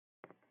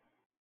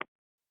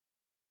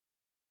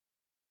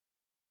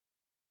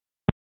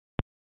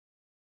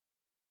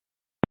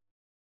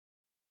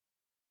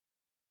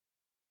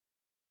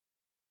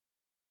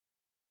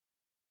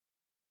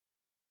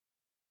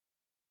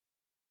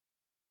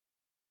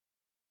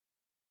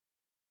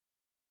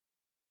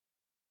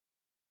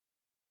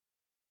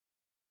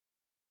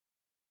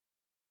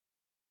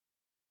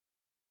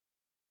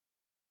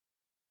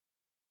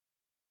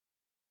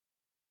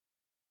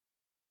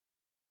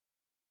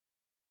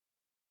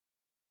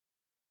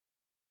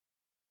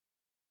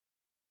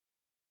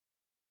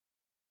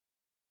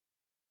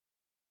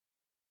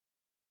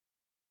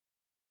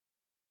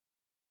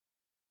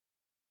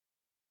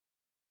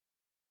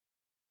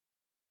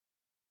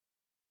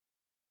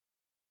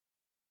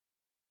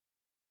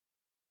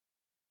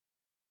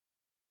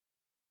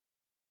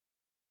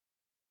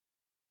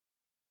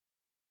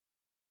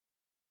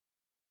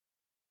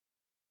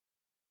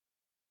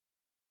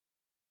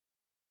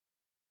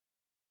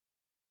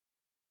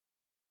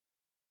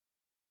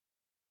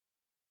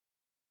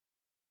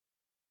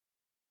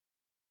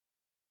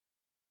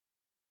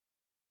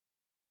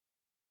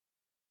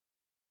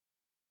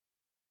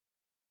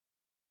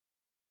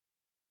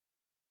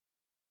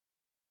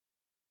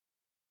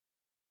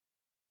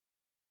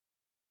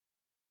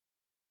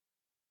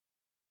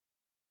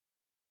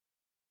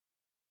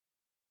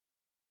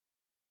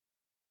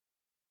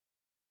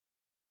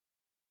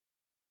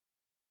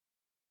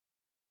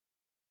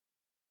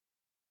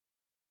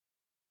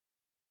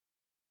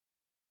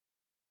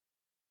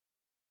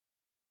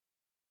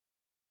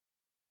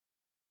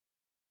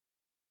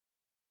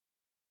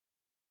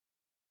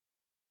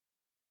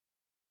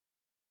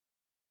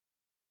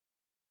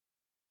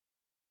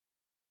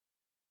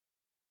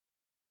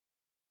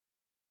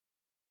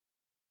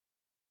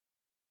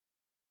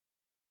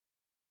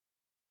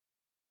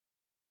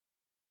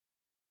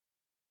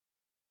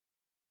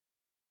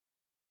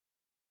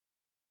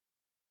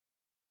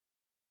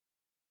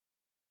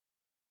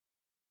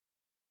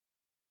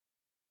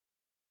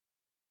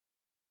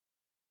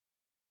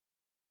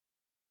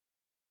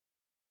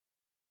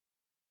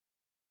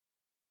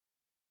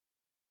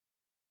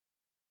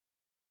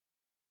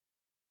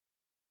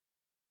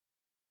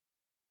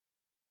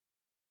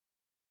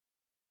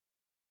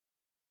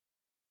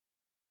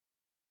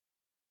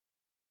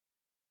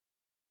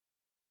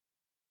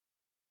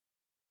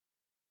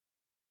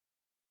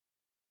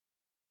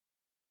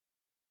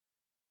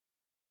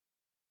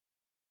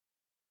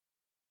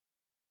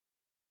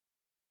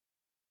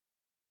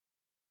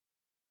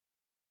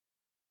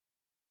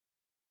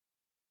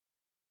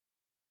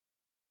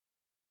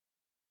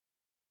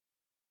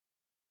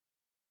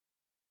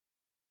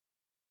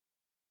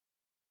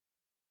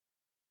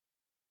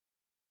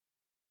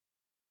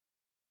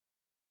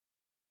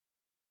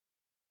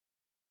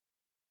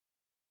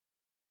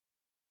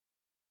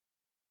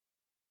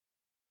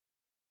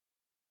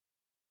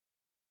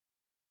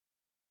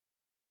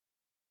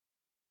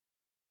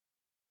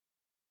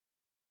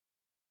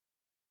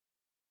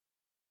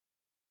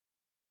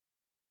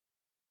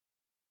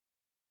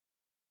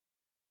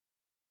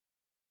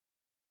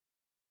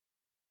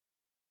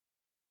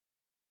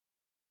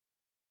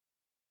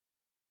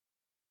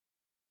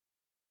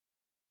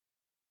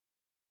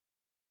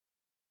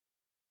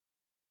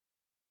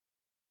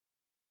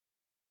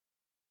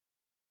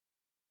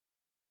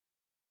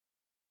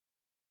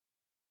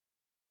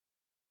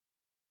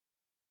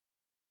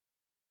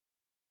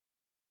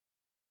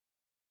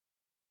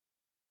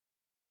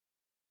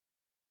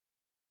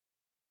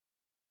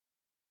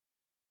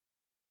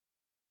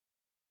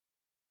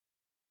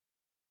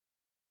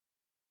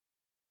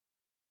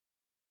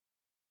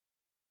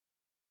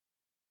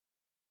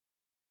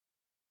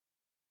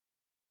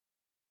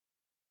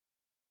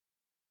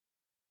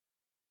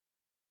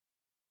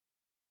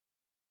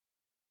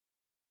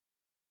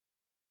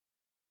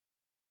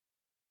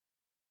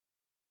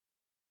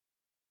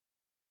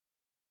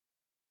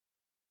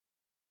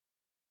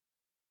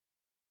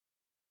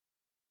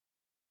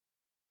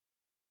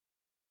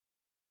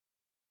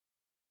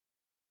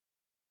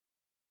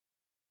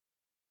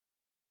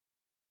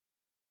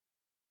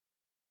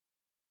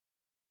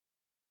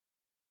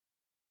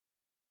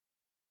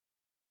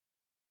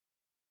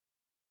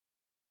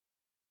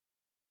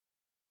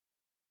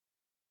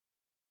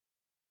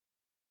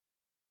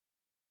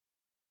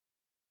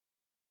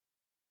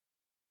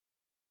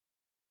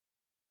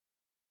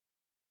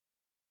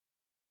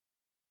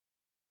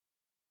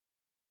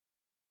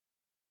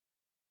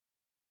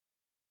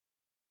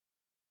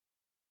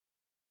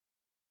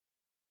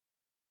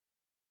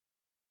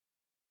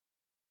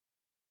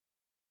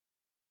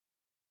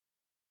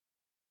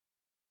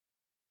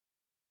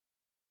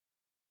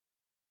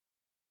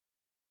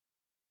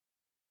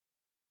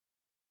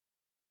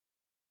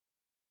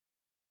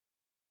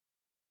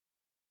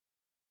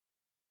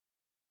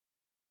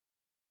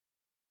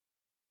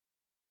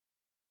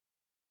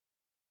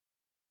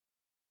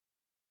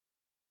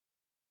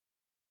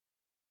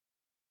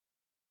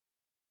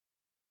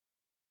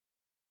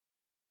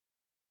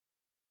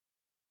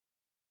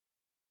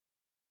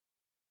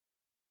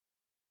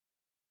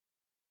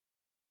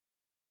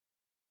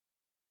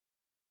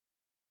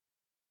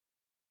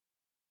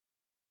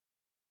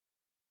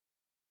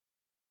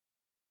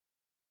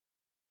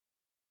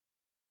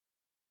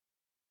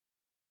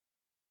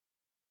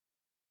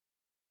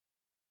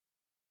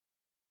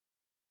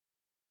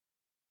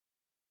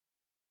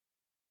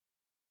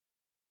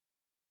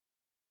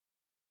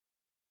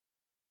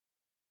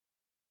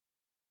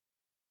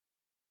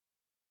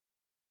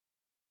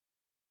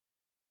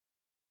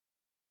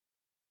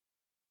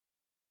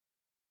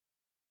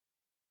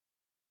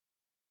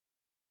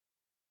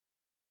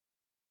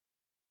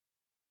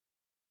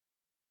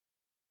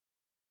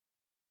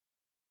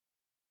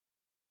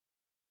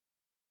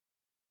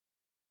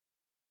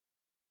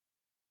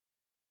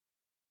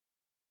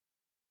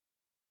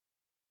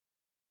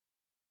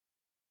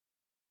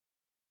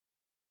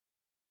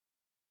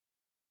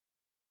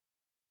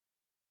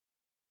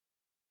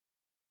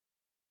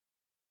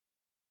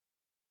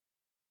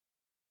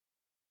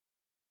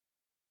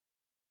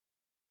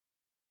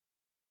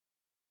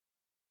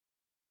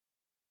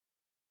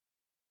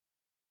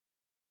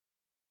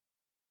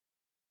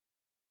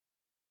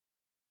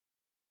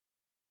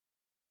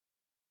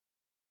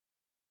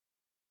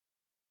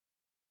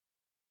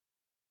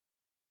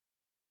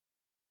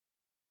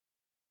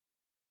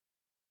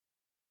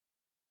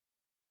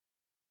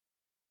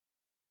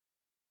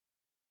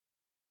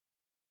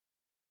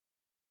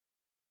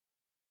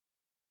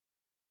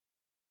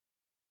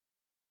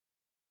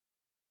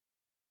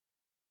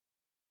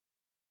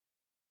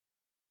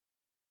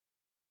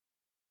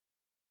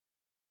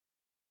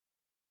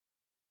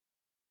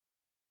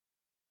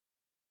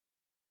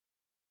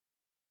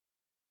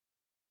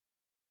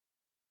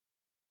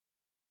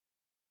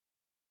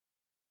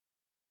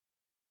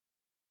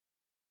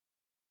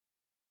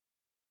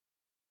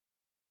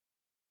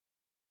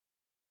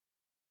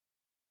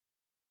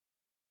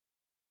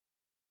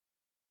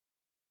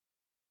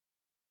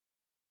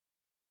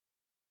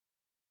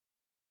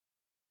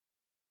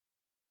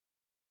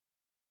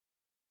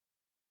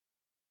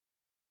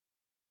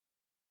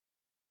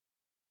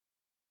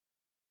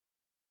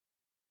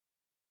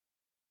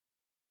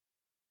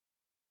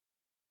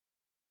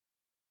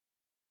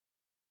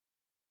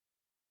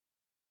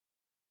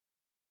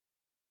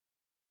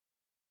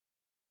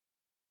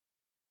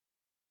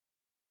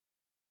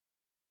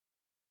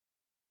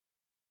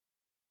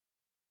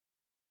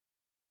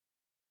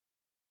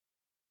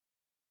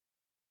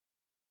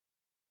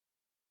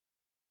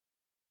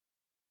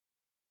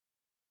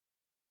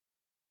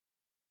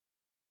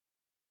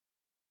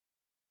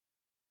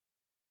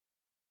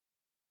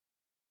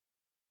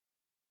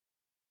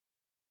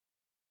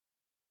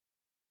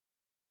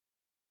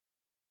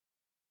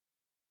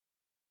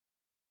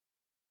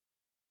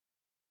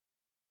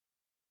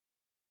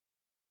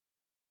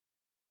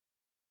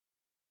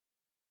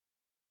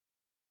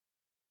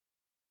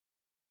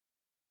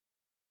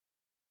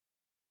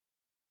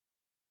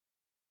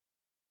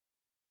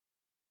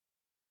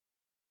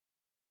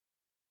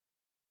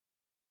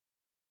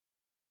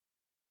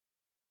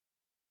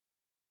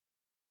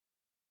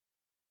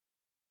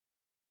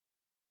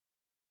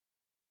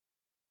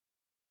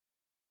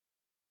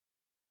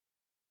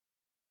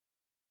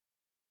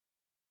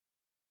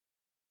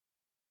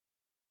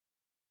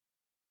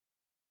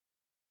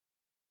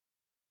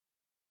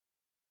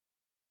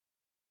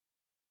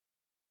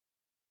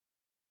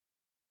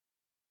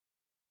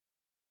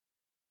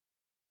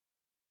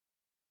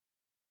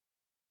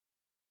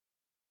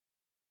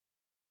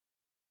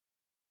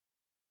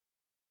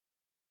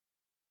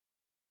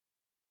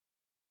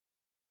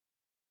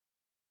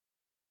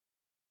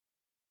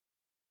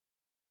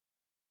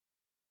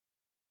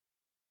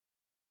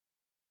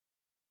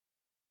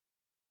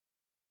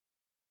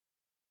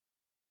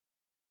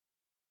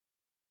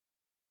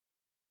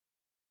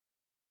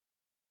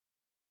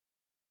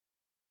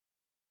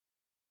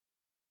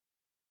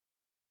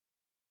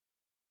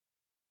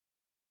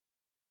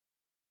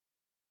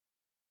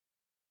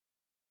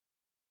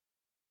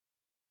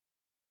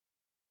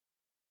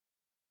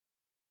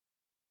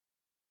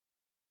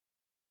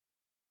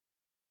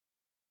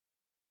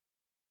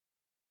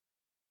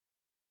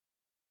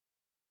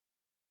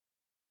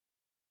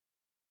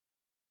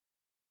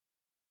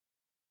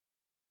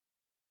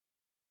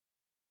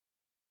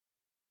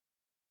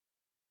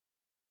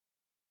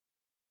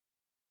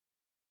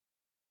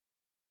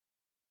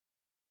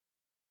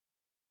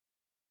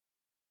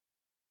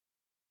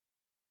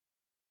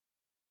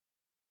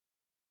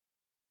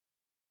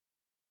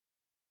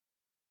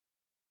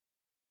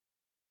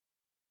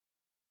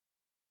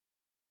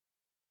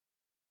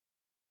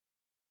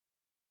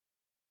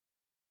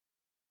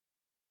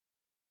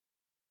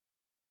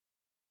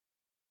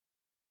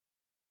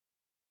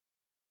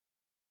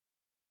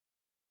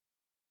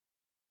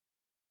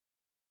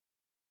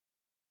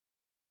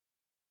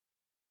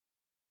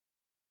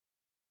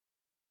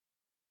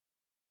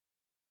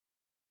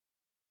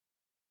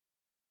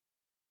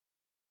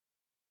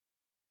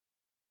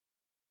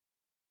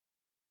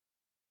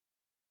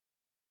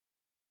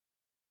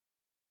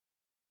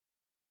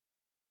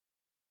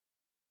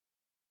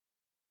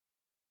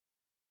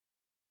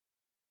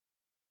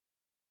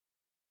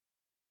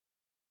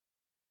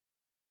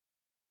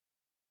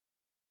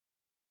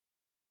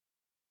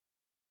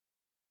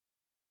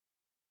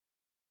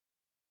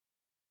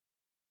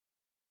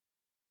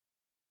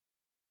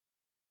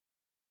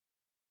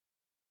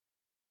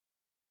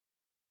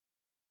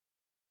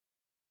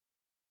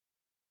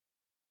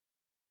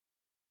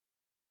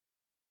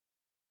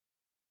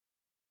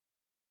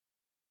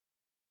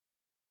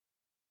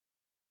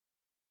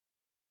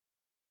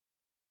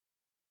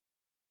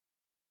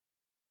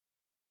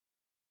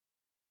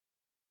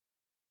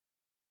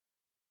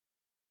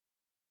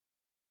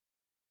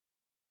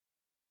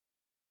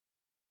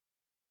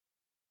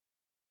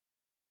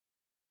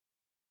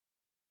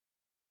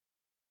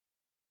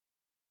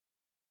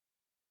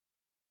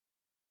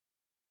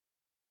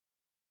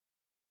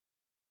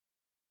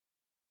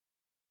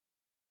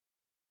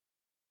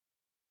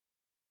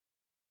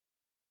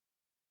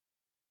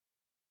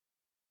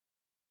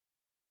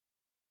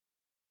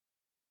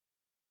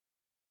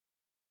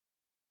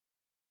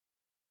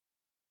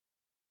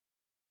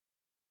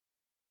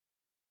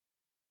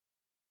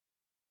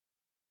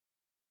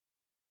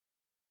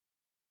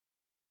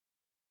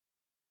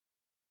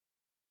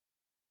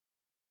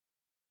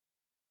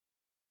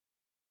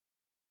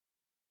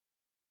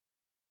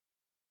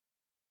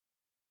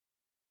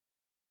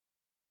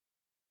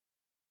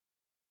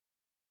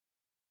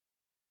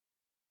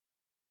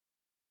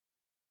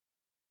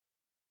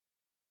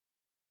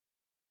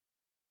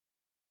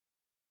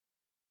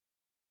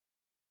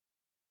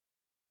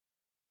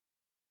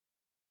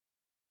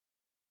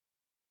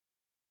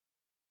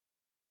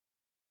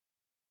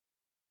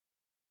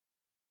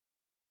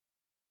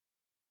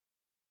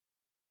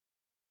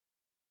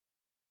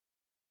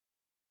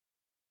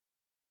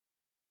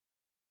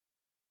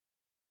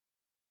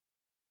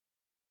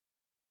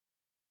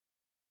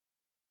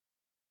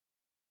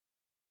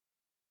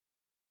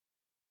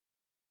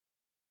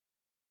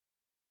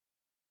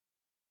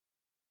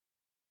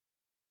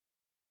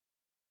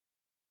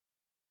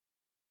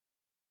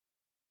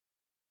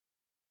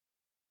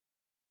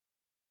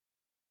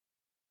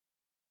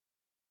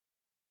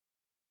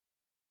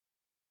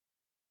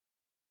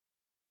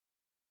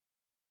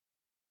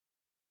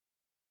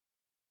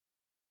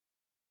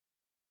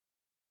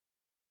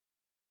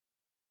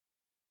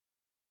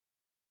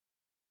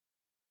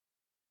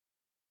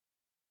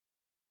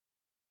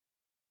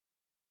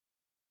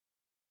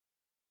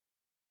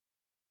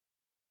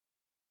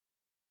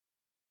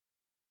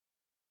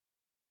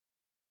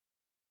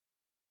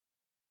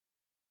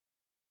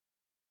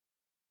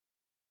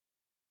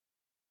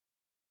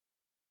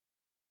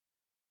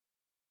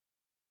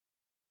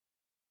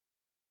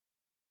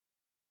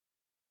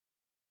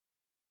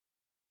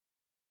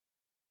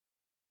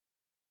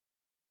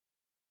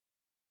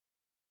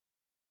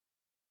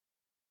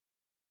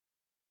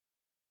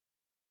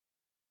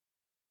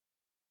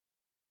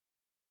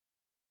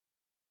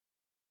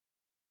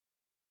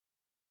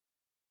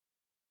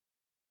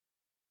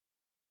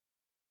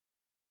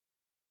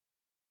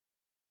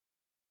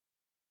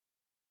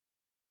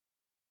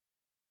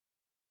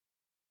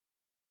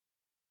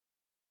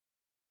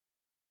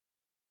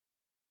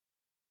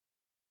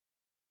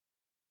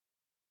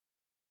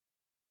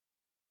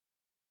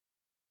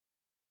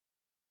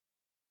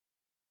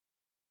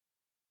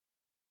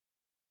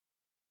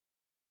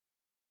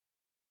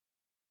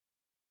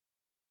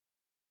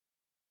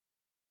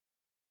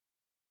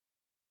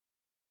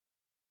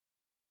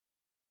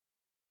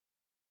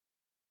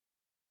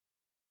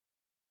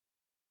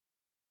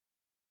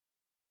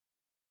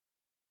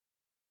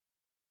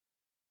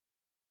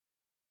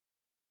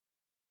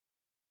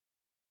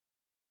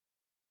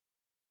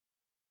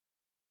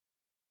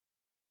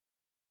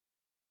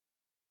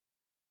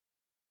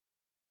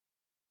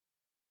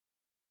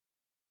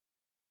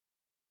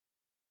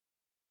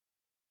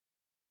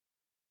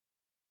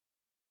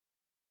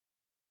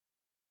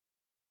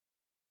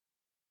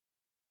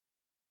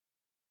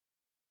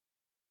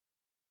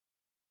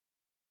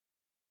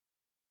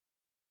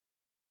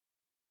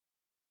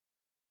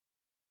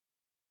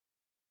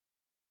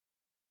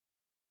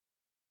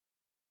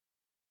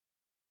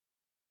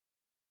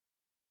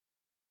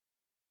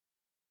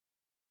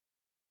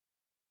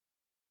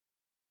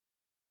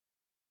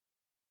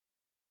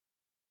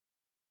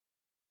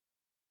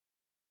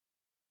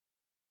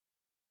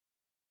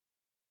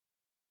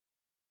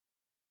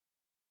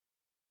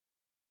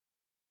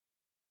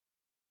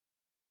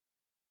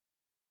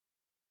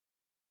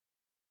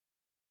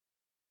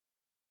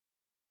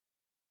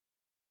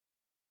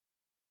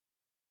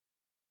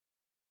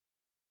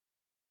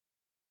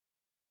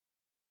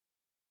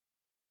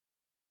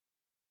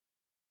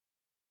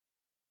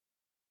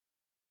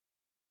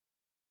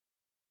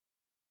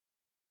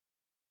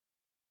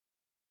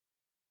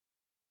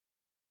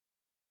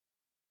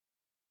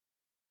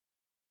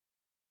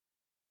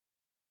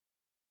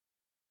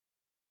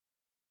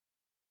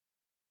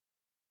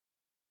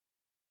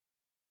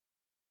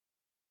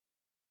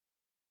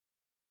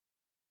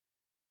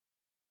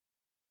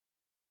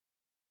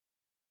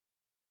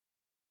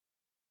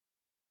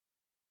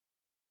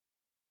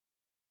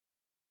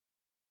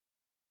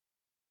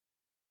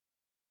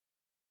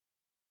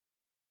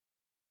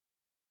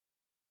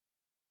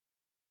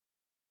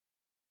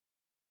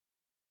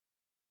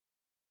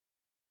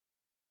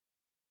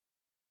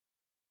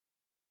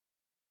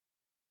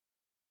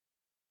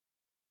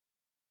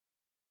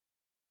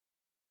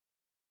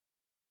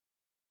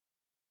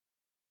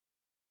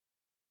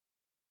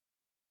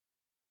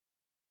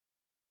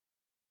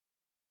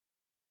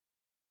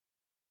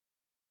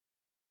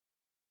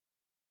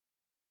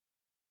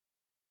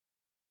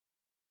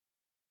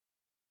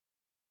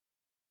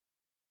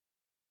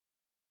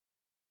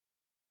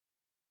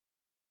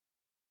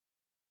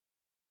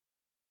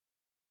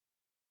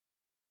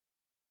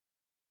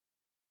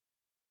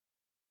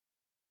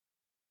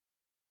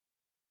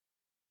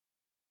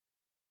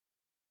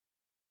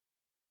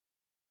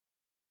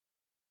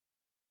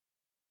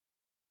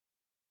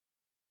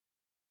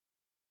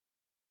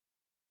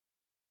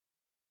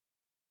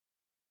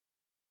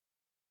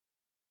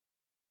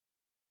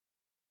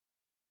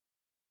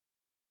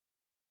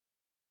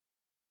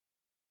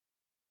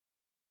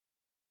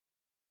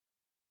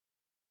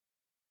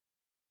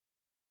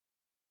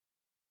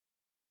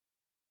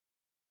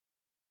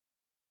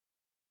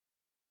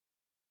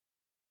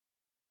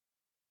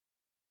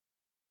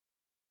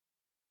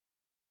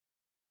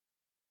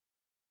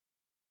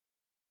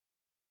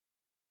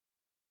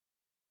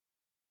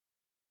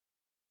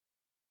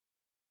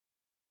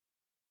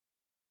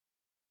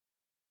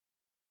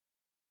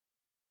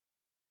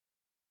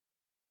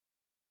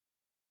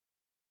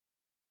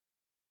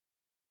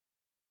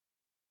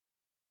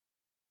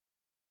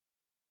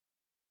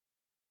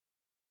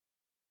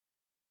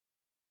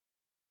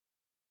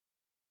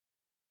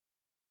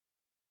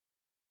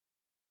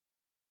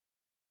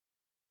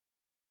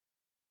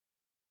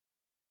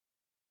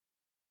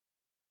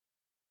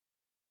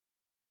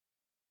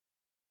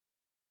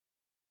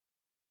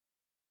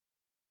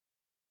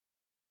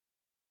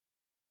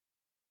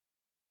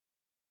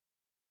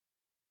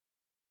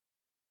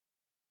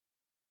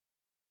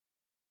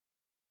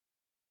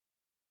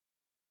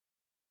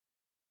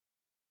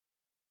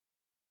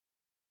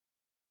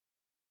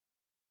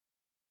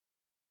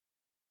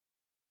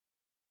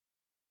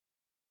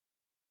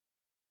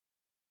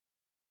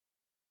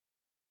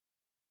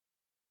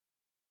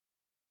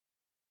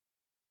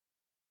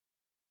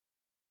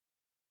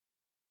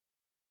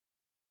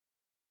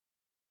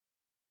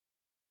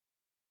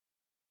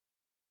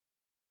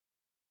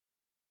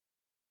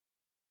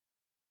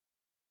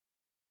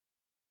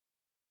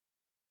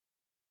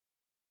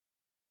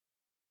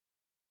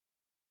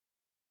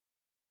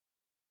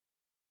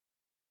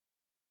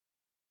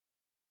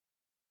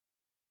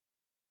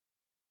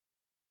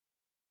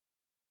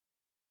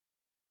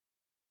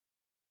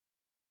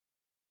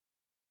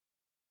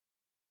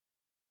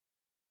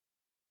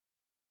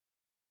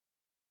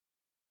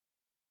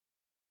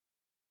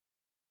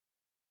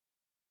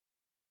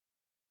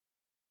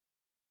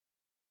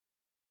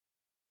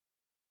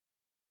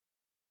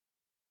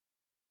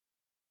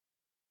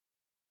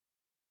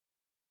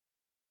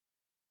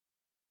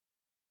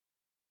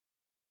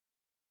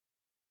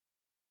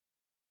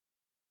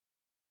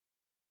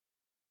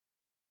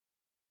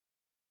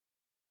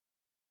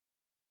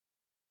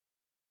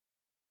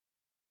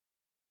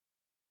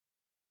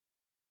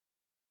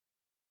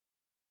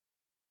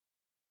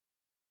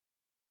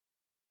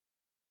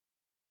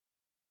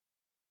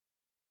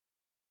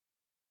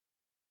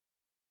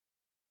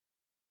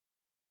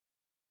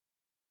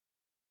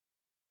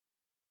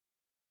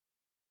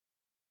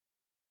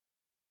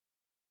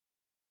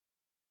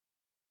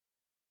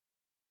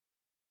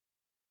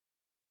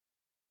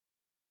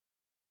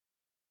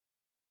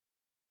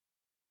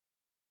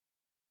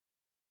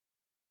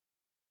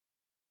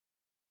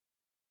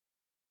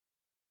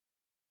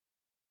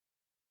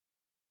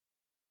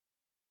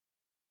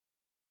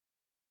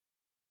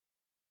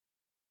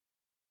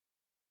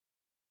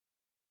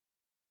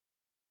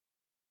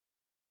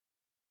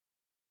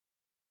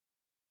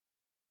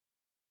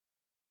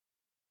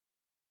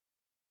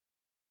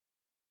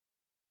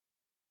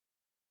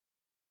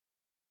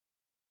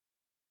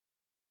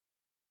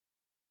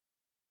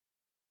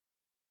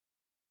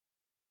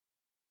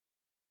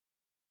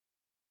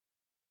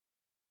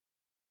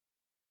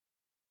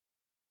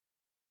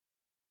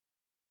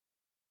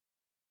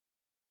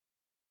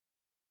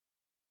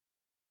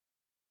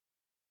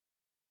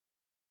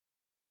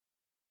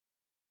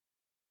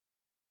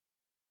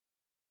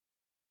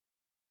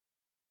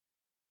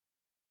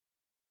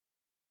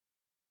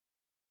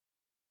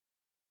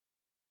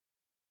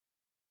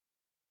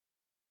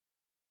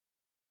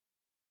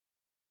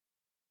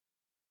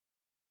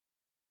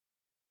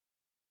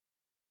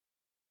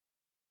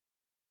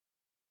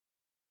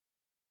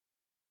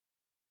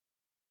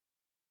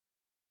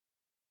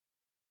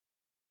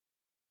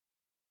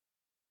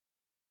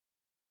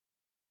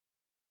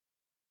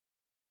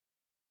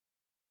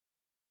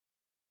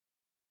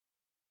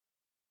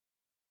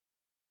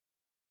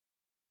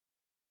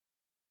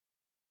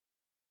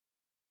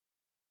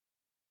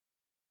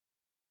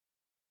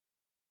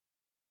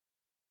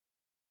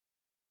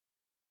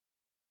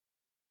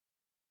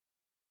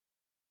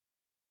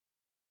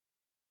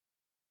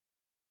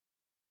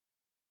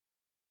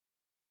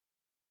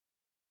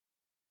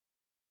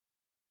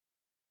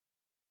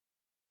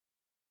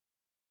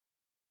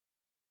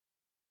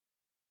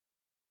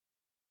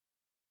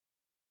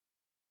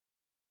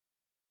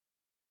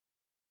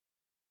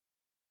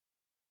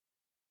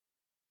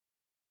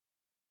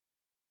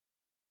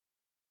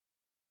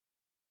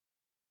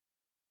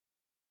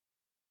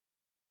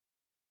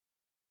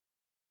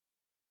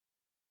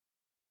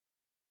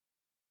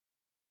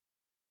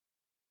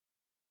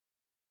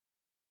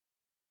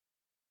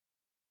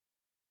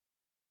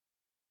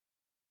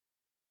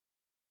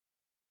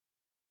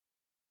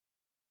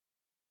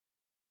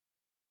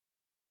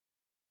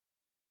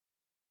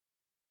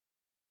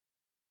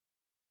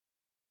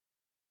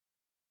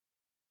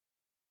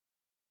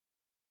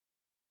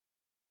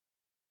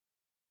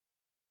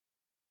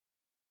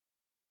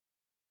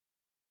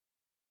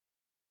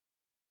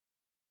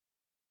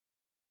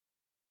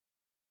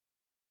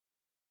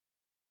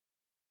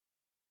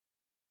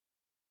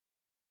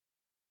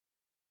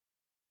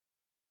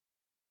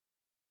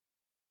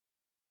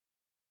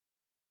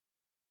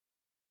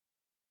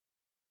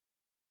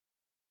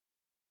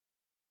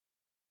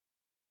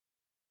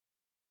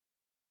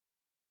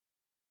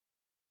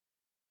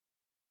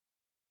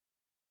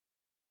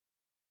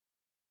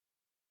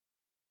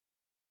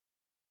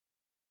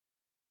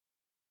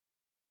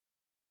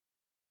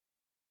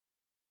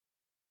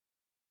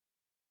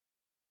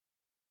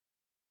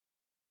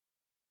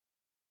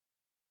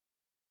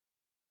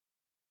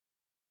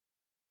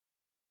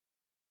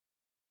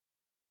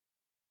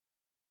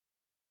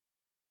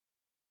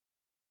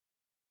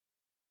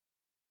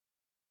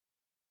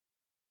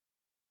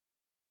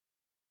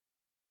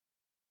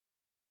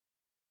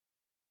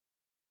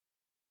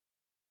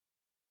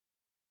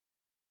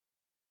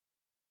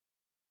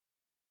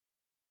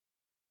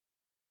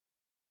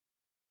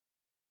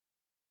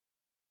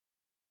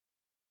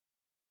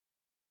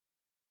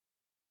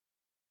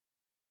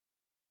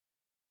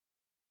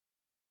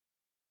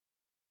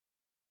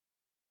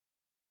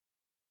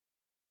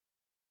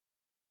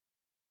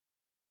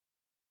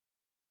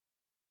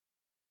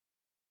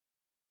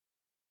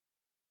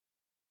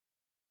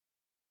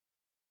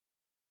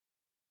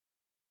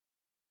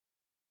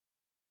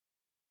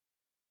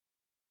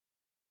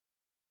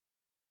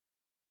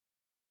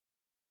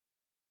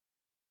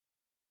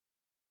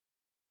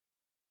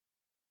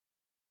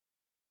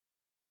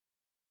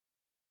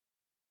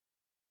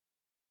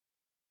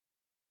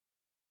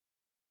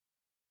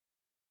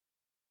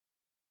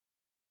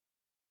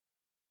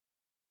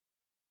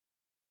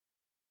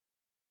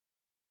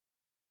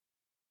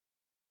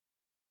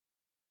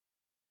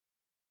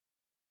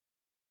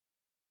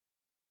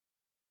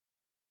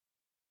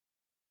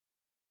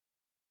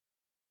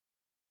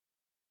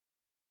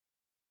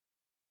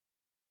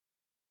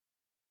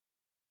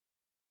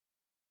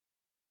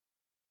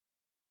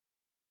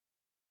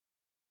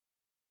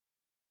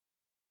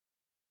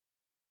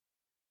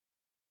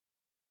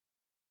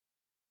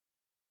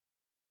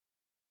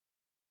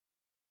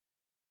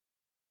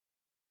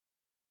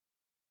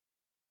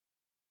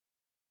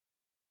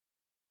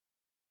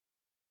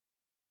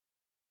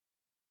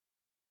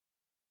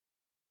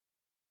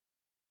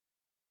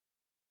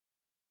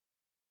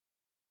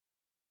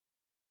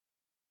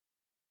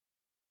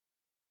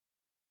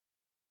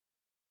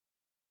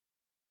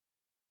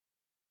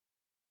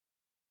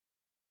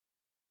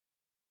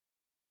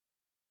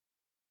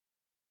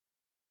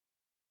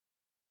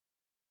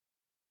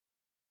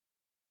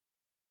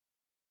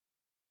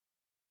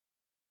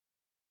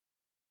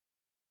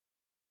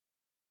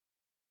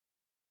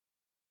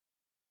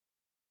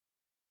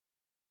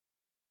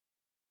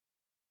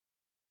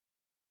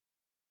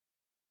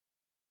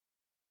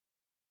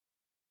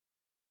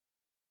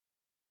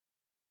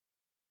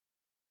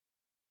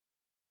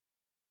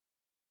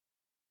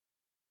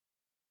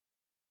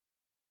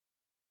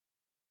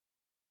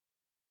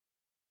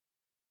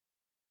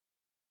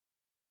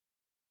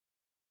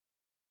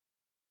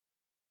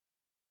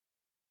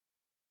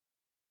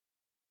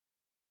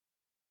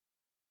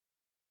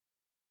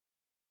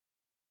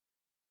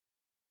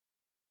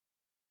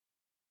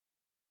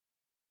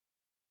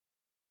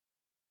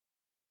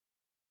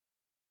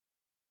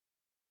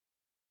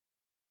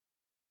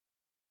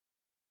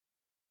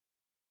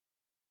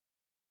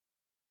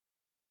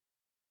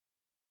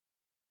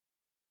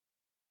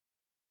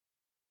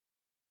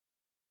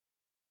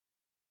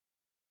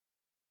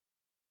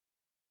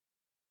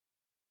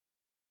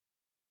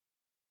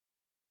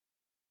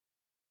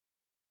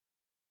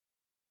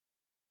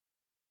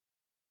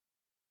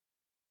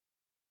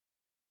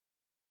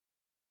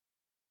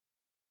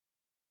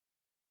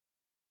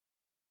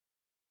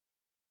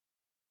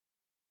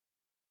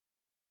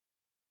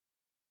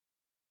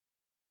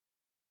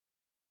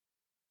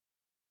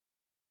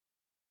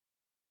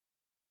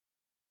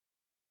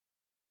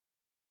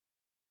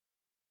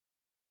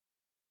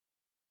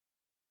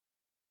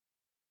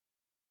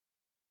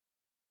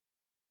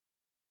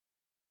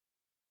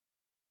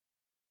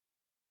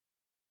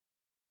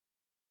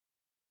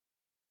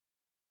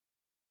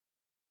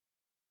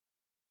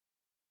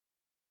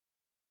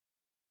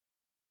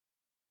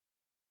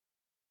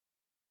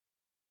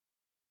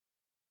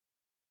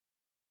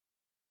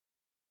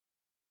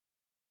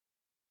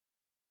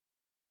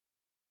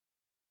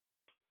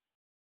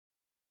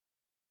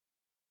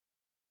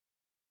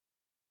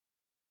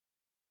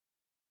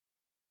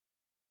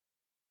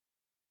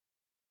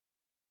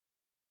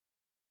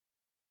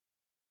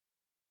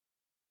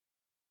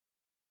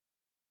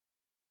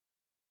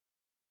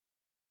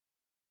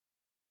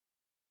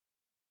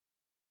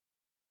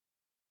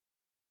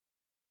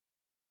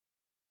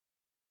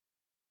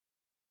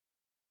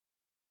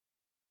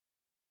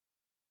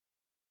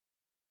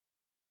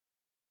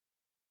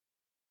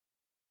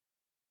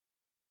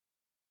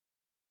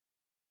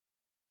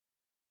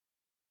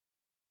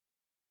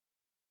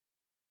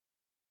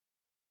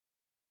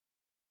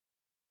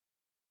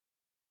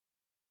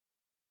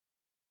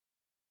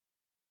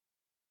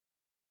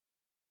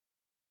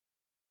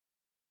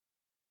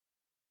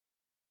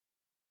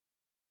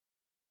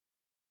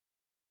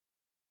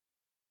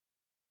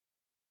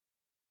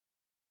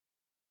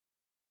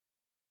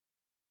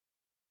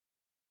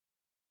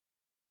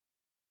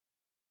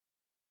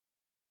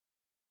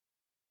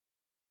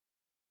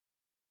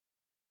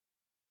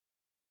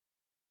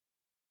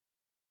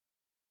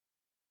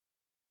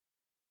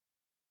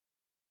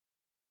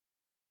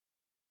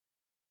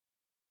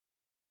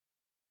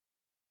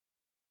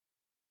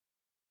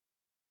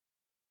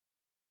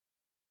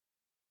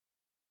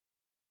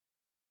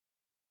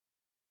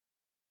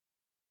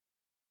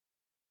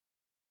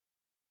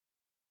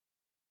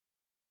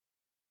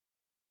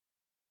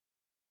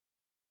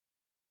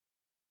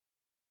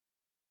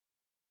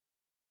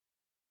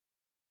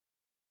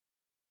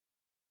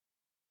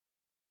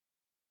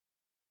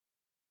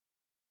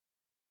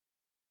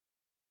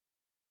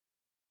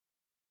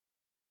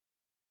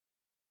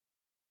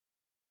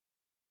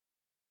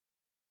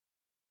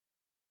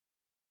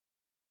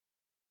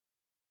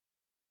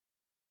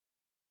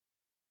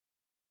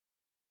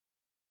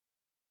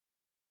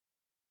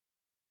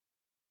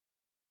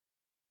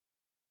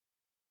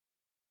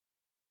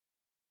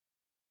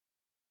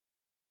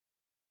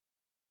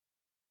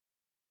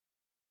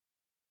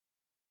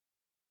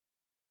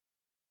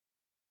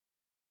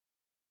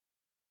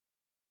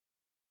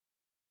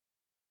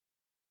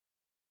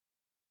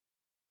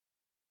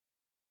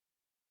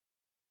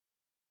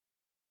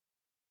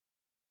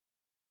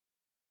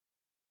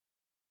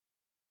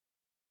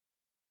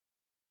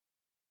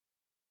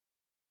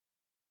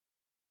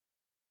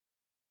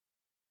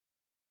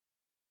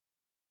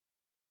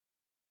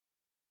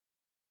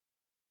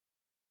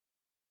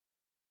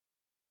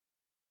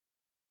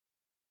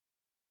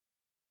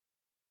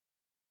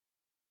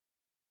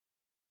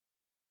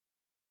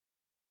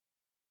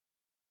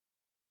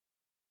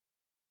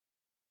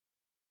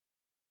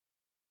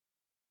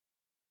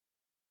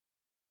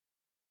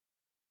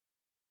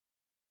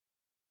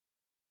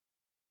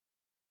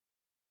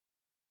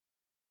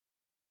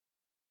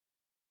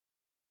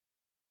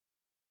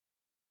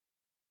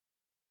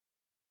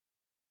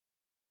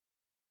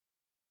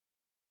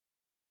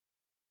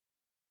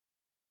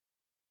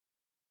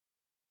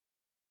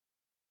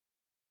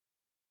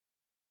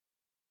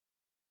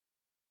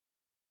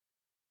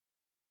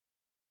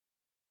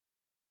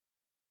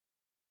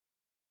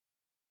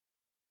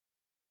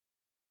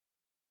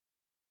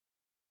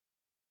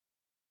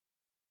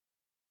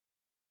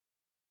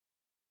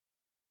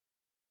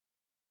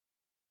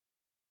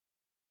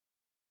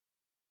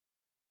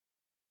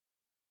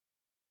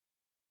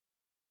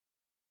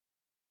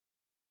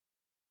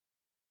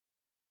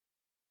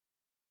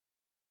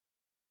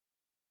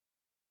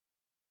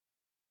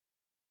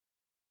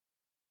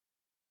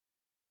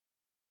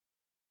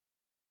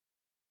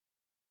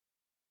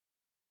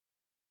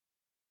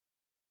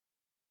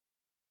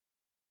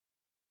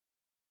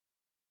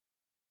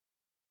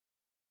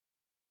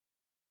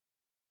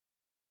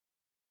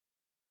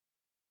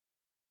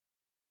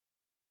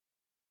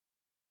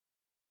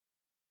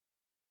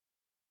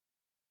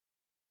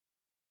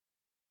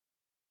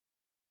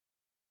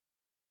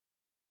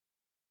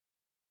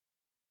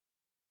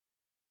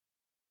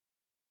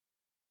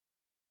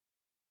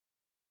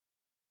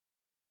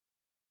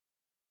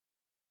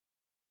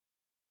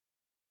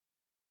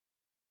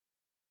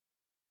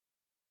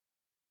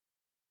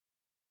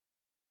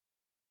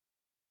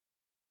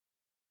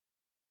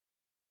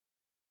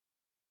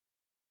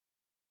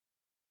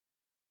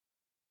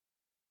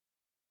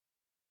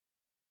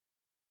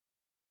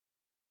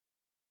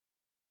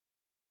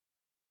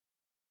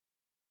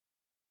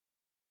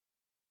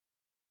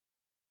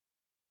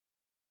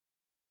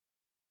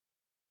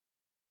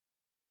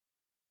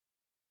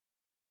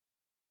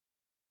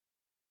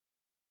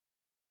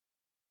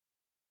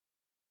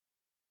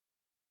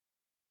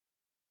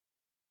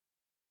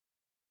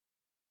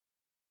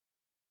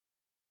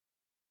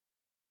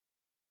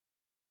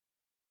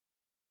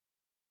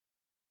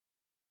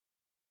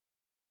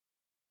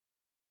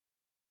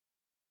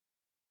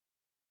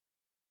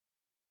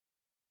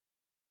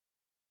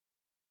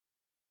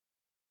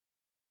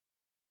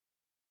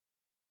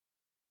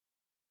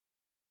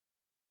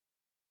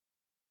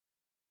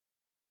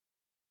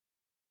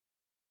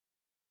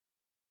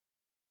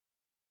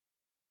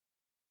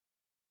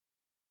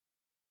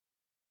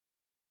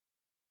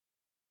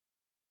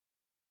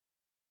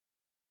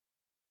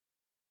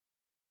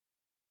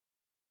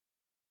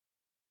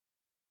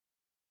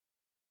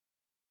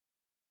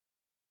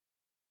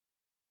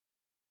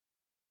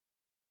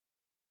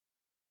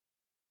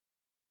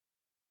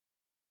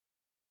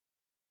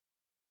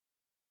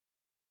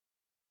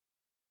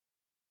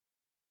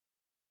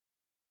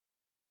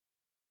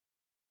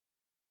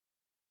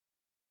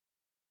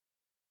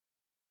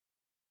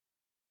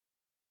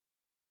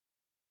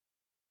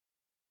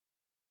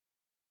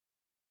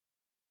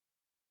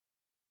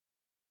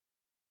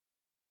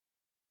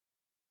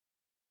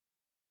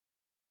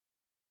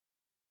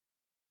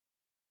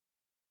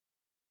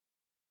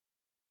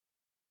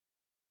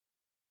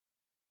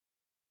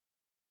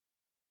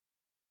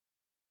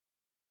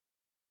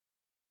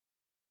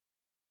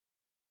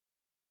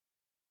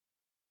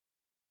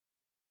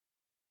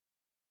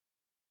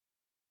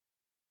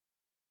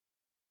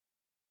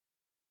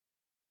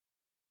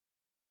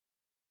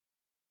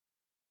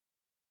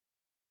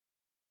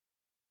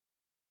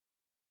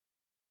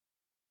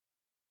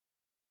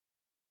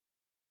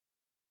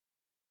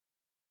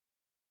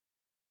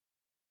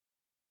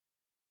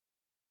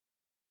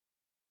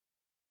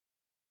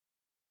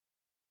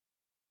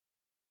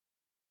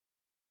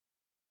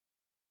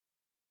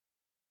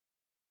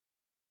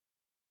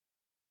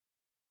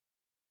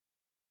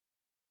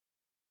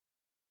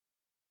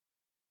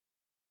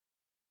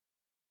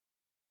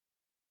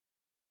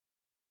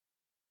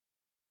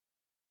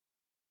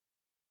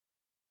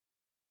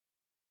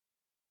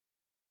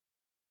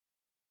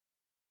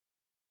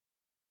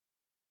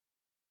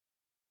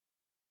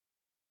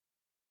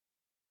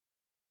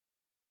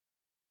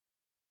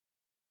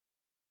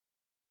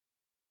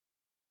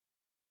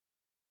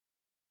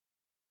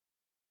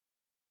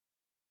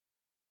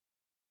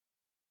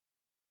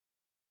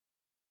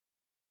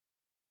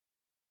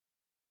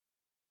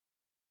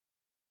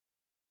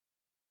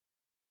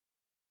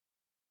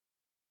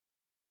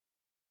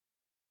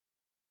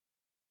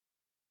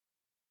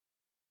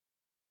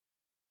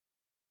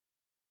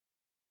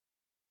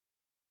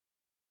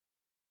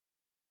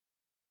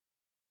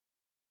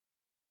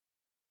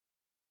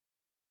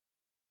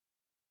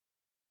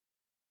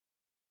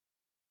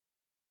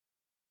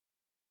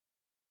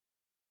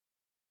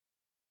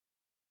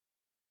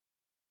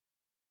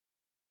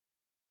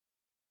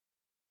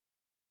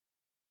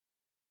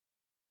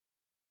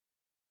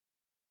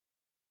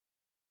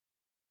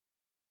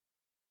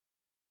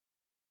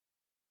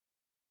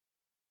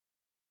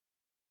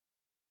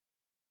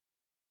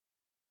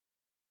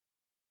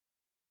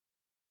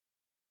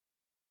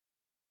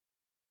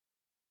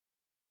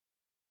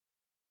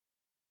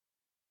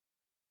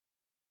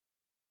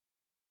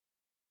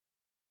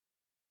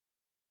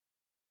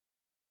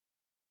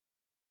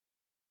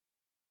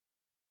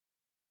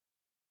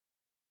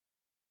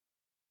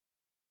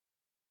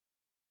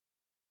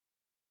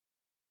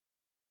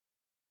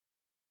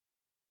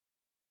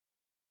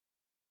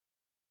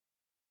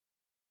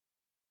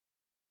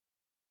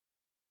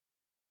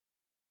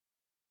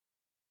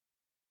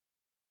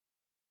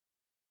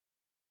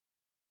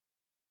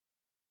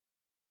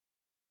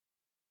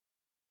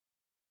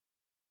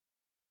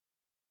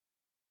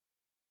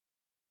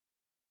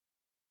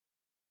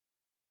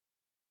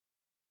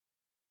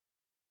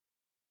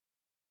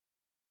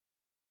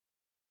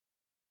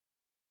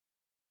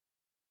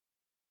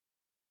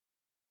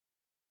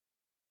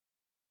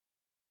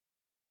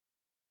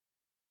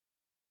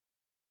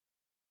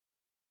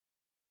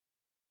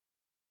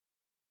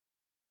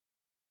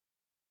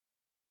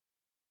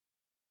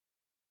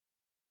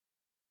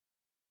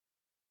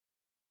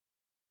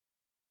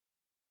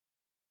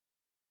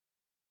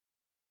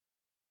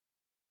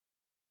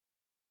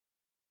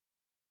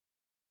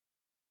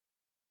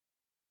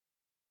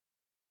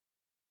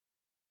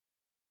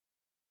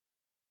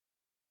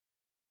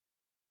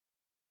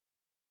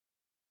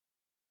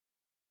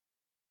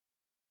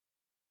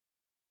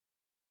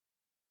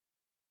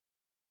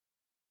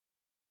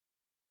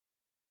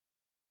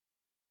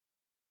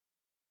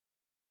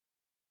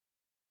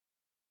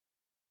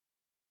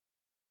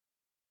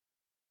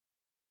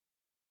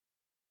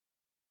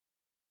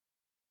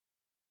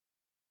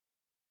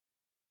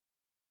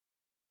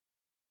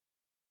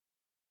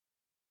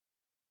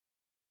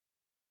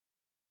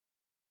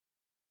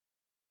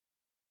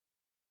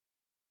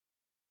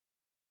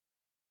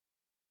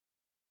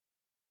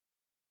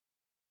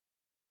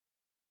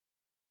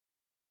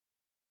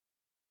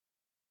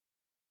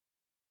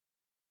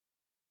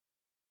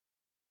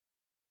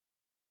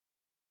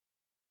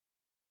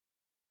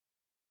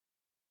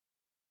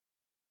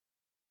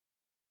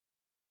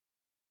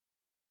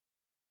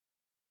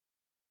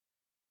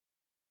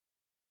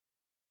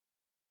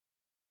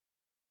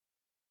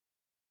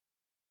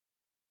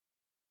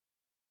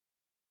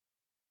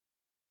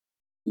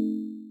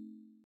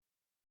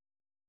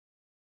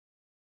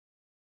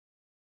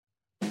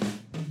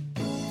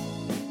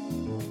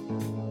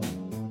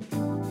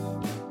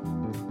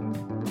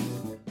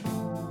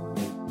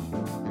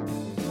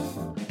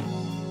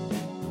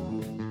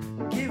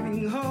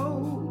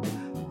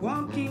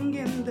 walking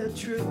in the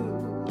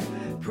truth,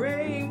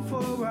 praying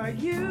for our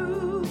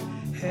youth,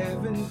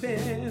 having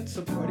been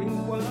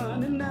supporting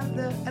one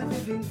another. A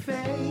living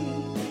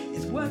faith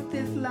is what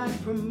this life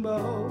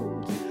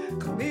promotes,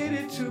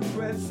 committed to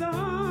press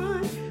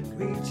on,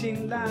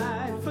 reaching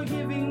life,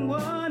 forgiving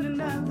one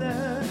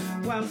another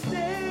while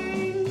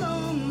staying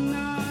on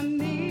our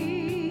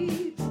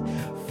knees.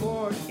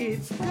 For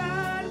it's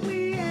God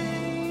we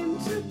aim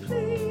to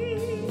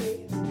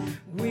please.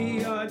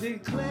 We are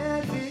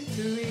declared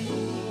victory.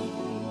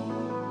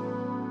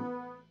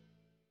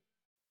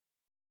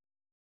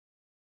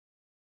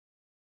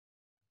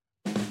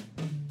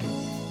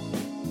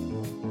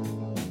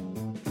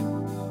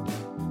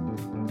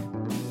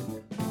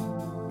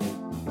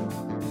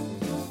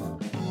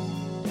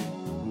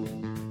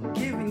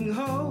 Giving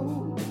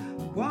hope,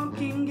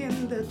 walking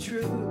in the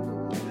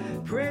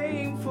truth,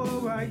 praying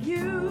for our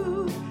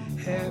youth,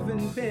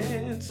 having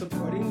been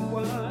supporting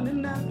one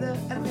another.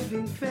 A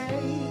living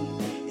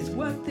faith is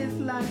what this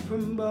life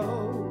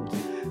promotes,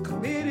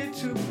 committed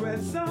to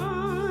press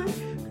on,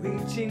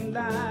 reaching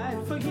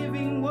life,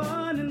 forgiving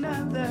one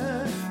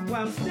another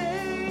while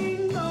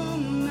staying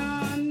on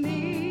our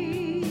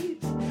knees.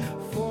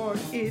 For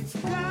it's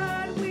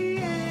God we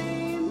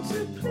aim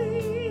to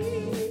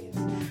please.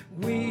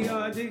 We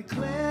are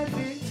declared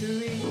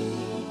victory.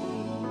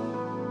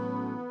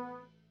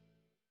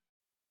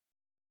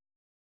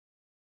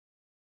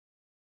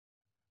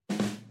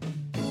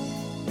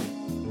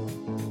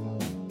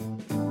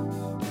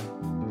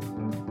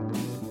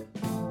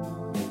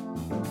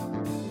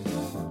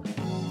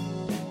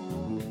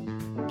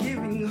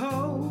 Giving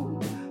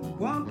hope,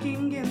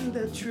 walking in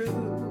the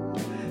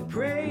truth,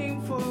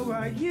 praying for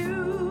our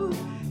youth,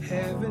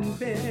 having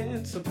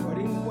been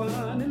supporting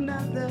one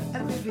another.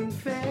 A living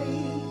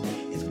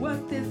faith is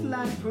what this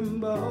life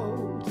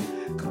promotes,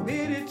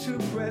 committed to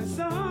press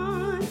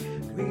on,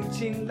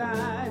 reaching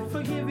life,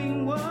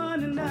 forgiving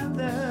one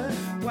another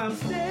while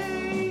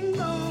staying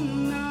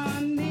on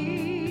our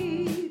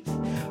knees.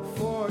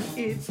 For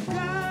it's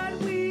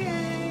God we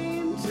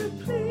aim to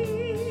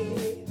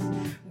please.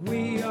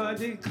 We are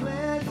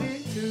declared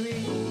victory.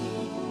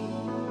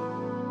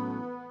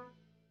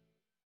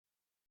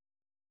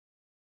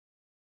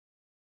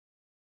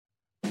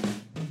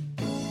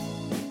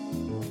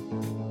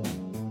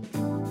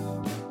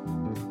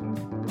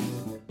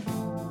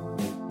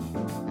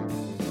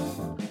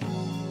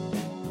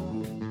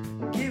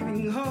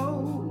 Giving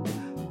hope,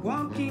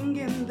 walking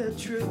in the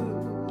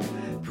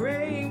truth,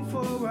 praying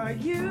for our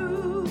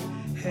youth,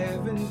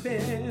 having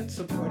been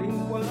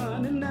supporting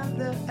one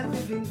another. A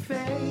living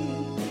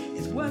faith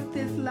is what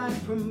this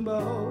life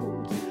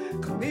promotes,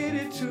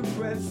 committed to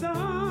press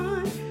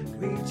on,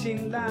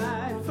 reaching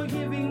life,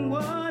 forgiving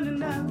one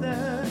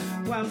another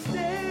while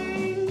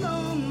staying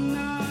on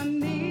our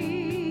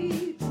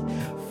knees.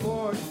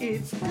 For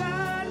it's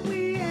God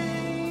we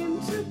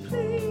aim to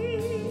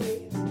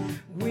please.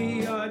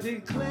 We are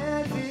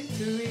declared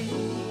victory.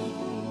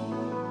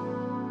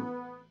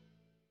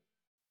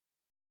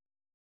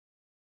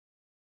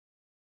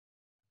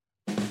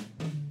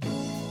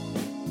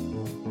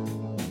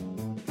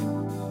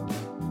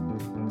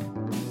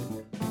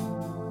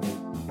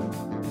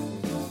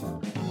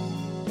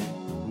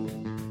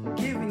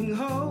 Giving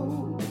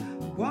hope,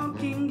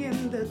 walking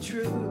in the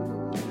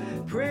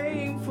truth,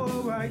 praying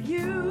for our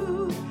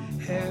youth,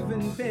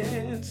 having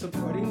been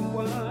supporting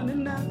one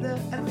another.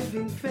 A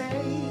living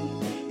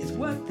faith is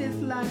what this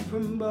life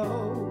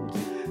promotes,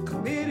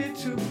 committed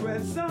to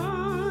press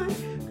on,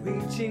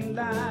 reaching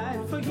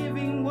life,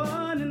 forgiving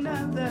one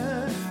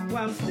another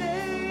while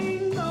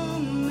staying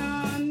on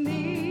our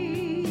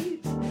knees.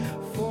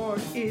 For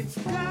it's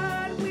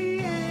God we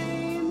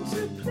aim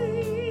to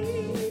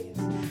please.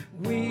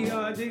 We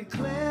are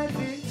declared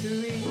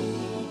victory.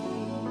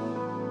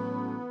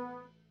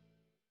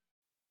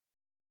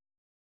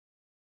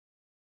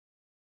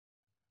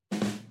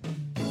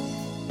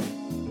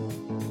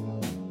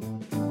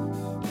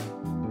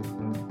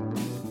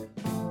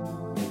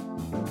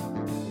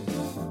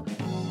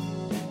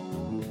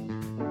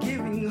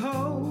 Giving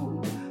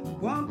hope,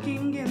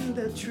 walking in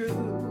the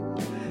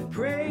truth,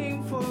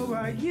 praying for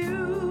our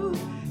youth,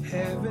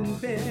 having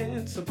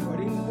been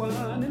supporting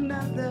one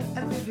another.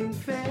 A living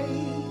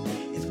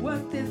faith is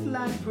what this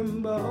life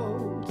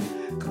promotes,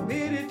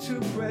 committed to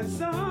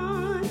press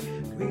on,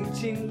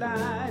 reaching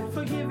life,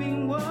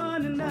 forgiving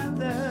one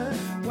another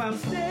while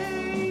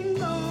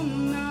staying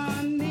on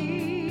our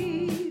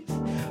knees.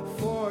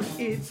 For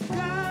it's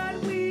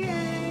God we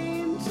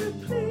aim to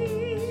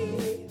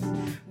please.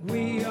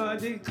 We are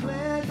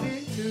declared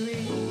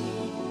victory.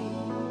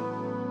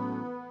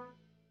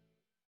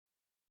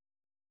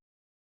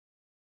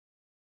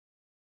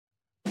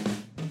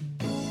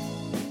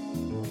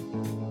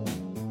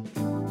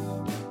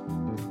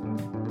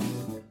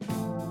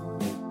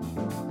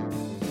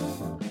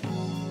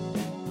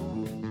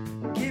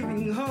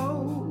 Giving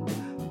hope,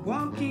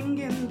 walking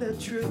in the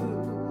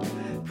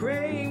truth,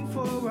 praying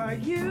for our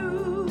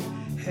youth,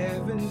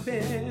 having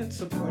been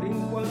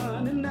supporting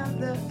one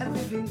another. A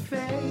living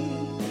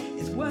faith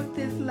is what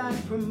this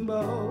life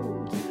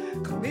promotes,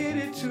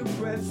 committed to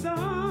press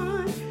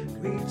on,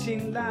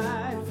 reaching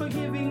light,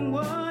 forgiving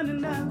one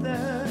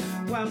another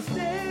while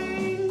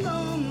staying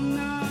on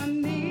our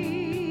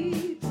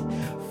knees.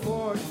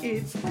 For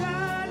it's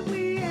God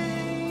we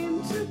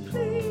aim to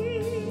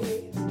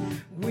please.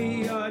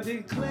 We are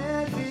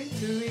declared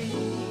victory.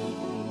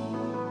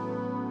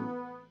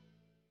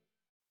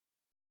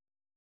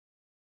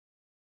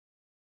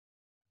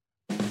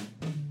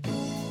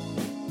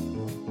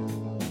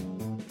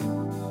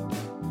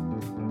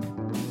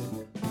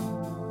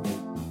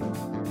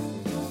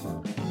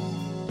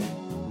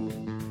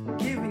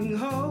 Giving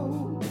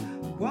hope,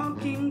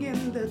 walking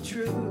in the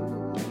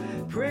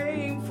truth,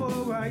 praying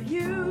for our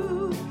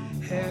youth,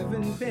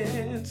 having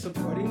been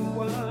supporting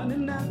one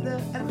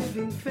another. A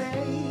living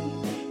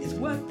faith is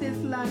what this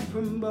life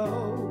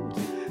promotes.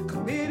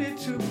 Committed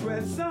to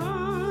press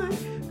on,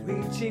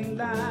 reaching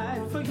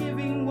light,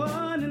 forgiving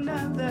one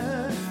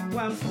another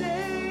while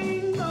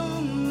staying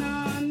on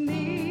our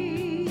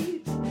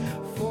knees.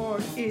 For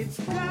it's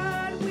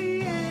God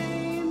we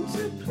aim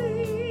to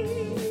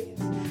please.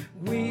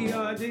 We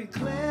are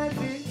declared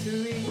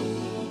victory.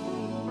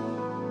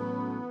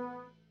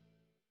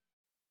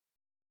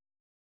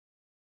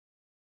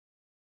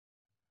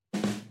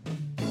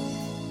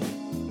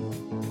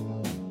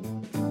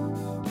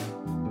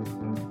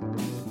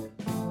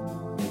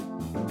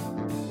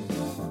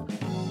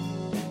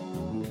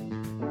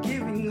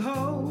 Giving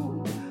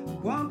hope,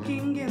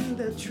 walking in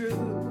the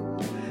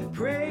truth,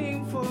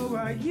 praying for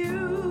our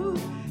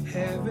youth,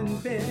 having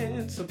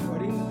been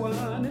supporting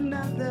one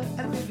another.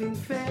 A living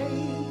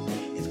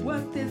faith is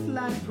what this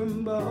life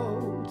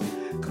promotes.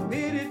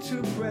 Committed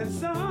to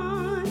press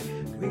on,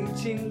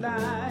 reaching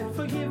light,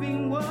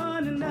 forgiving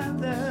one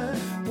another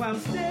while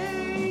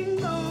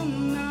staying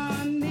on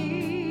our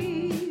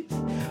knees.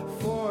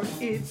 For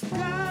it's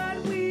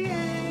God we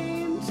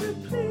aim to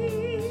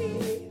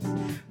please.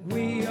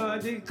 We are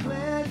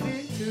declared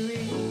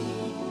victory.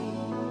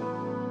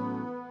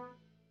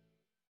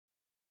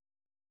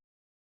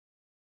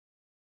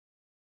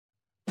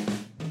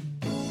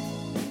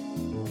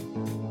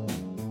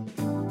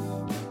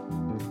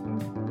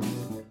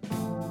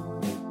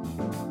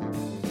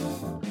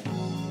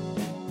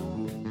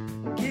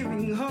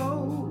 Giving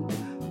hope,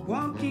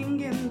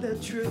 walking in the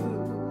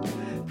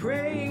truth,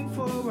 praying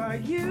for our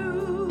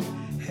youth,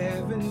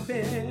 having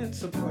been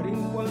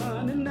supporting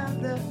one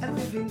another. A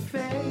living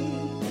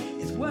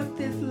faith is what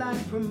this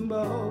life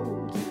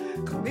promotes.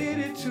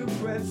 Committed to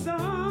press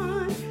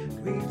on,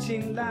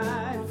 reaching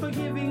light,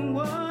 forgiving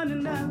one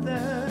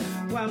another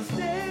while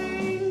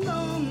staying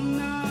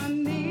on our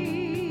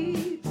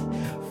knees.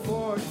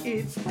 For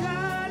it's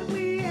God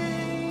we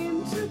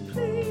aim to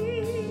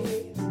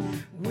please.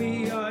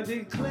 We are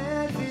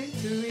declared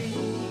victory.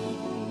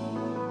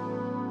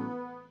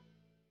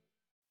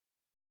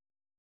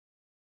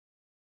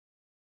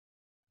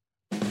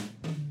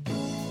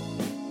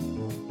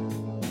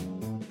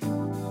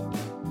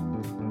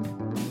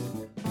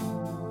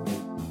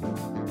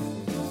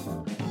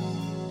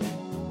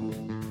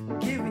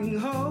 Giving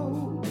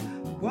hope,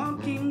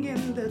 walking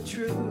in the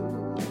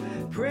truth,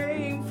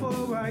 praying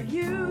for our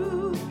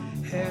youth,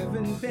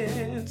 having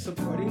been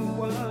supporting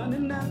one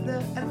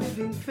another. A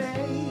living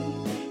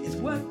faith is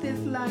what this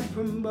life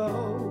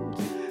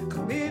promotes.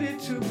 Committed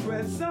to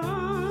press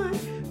on,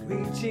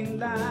 reaching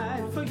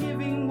light,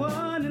 forgiving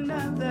one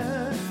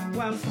another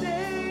while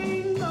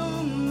staying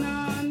on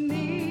our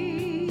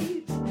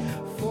knees.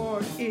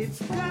 For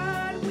it's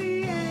God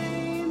we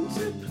aim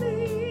to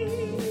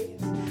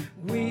please.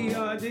 We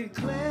are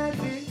declared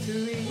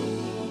victory.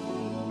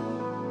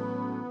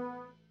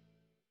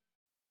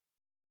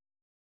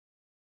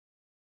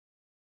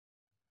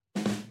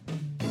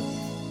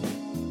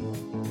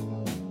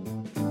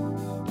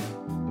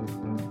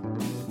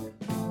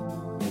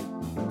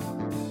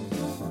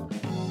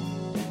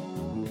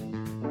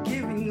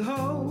 Giving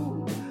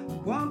hope,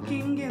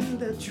 walking in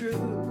the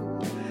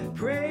truth,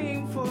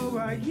 praying for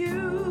our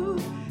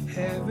youth,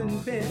 having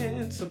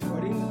been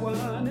supporting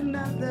one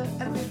another.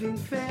 A living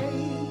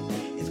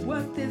faith is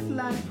what this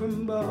life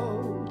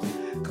promotes.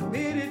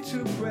 Committed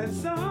to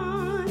press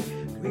on,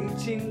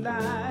 reaching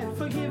light,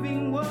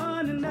 forgiving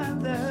one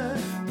another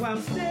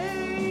while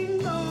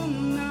staying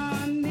on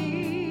our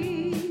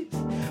knees.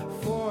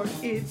 For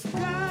it's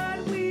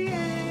God we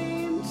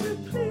aim to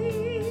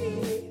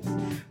please.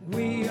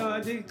 We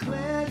are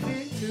declared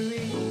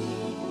victory.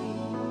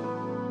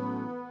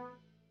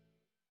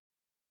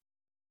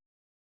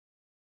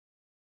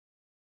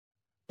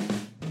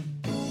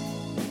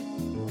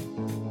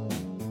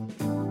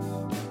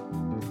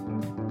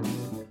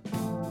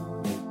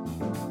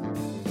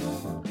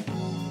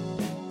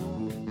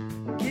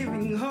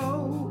 Giving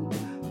hope,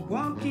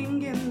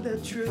 walking in the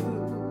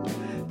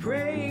truth,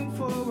 praying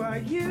for our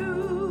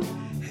youth,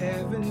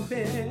 having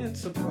been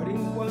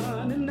supporting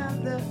one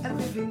another. A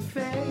living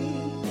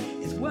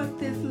faith is what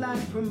this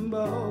life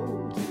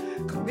promotes.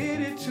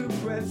 Committed to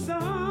press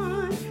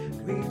on,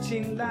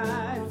 reaching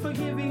light,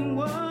 forgiving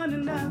one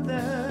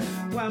another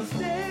while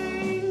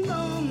staying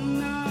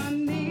on our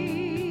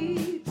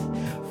knees.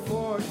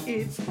 For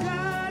it's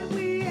God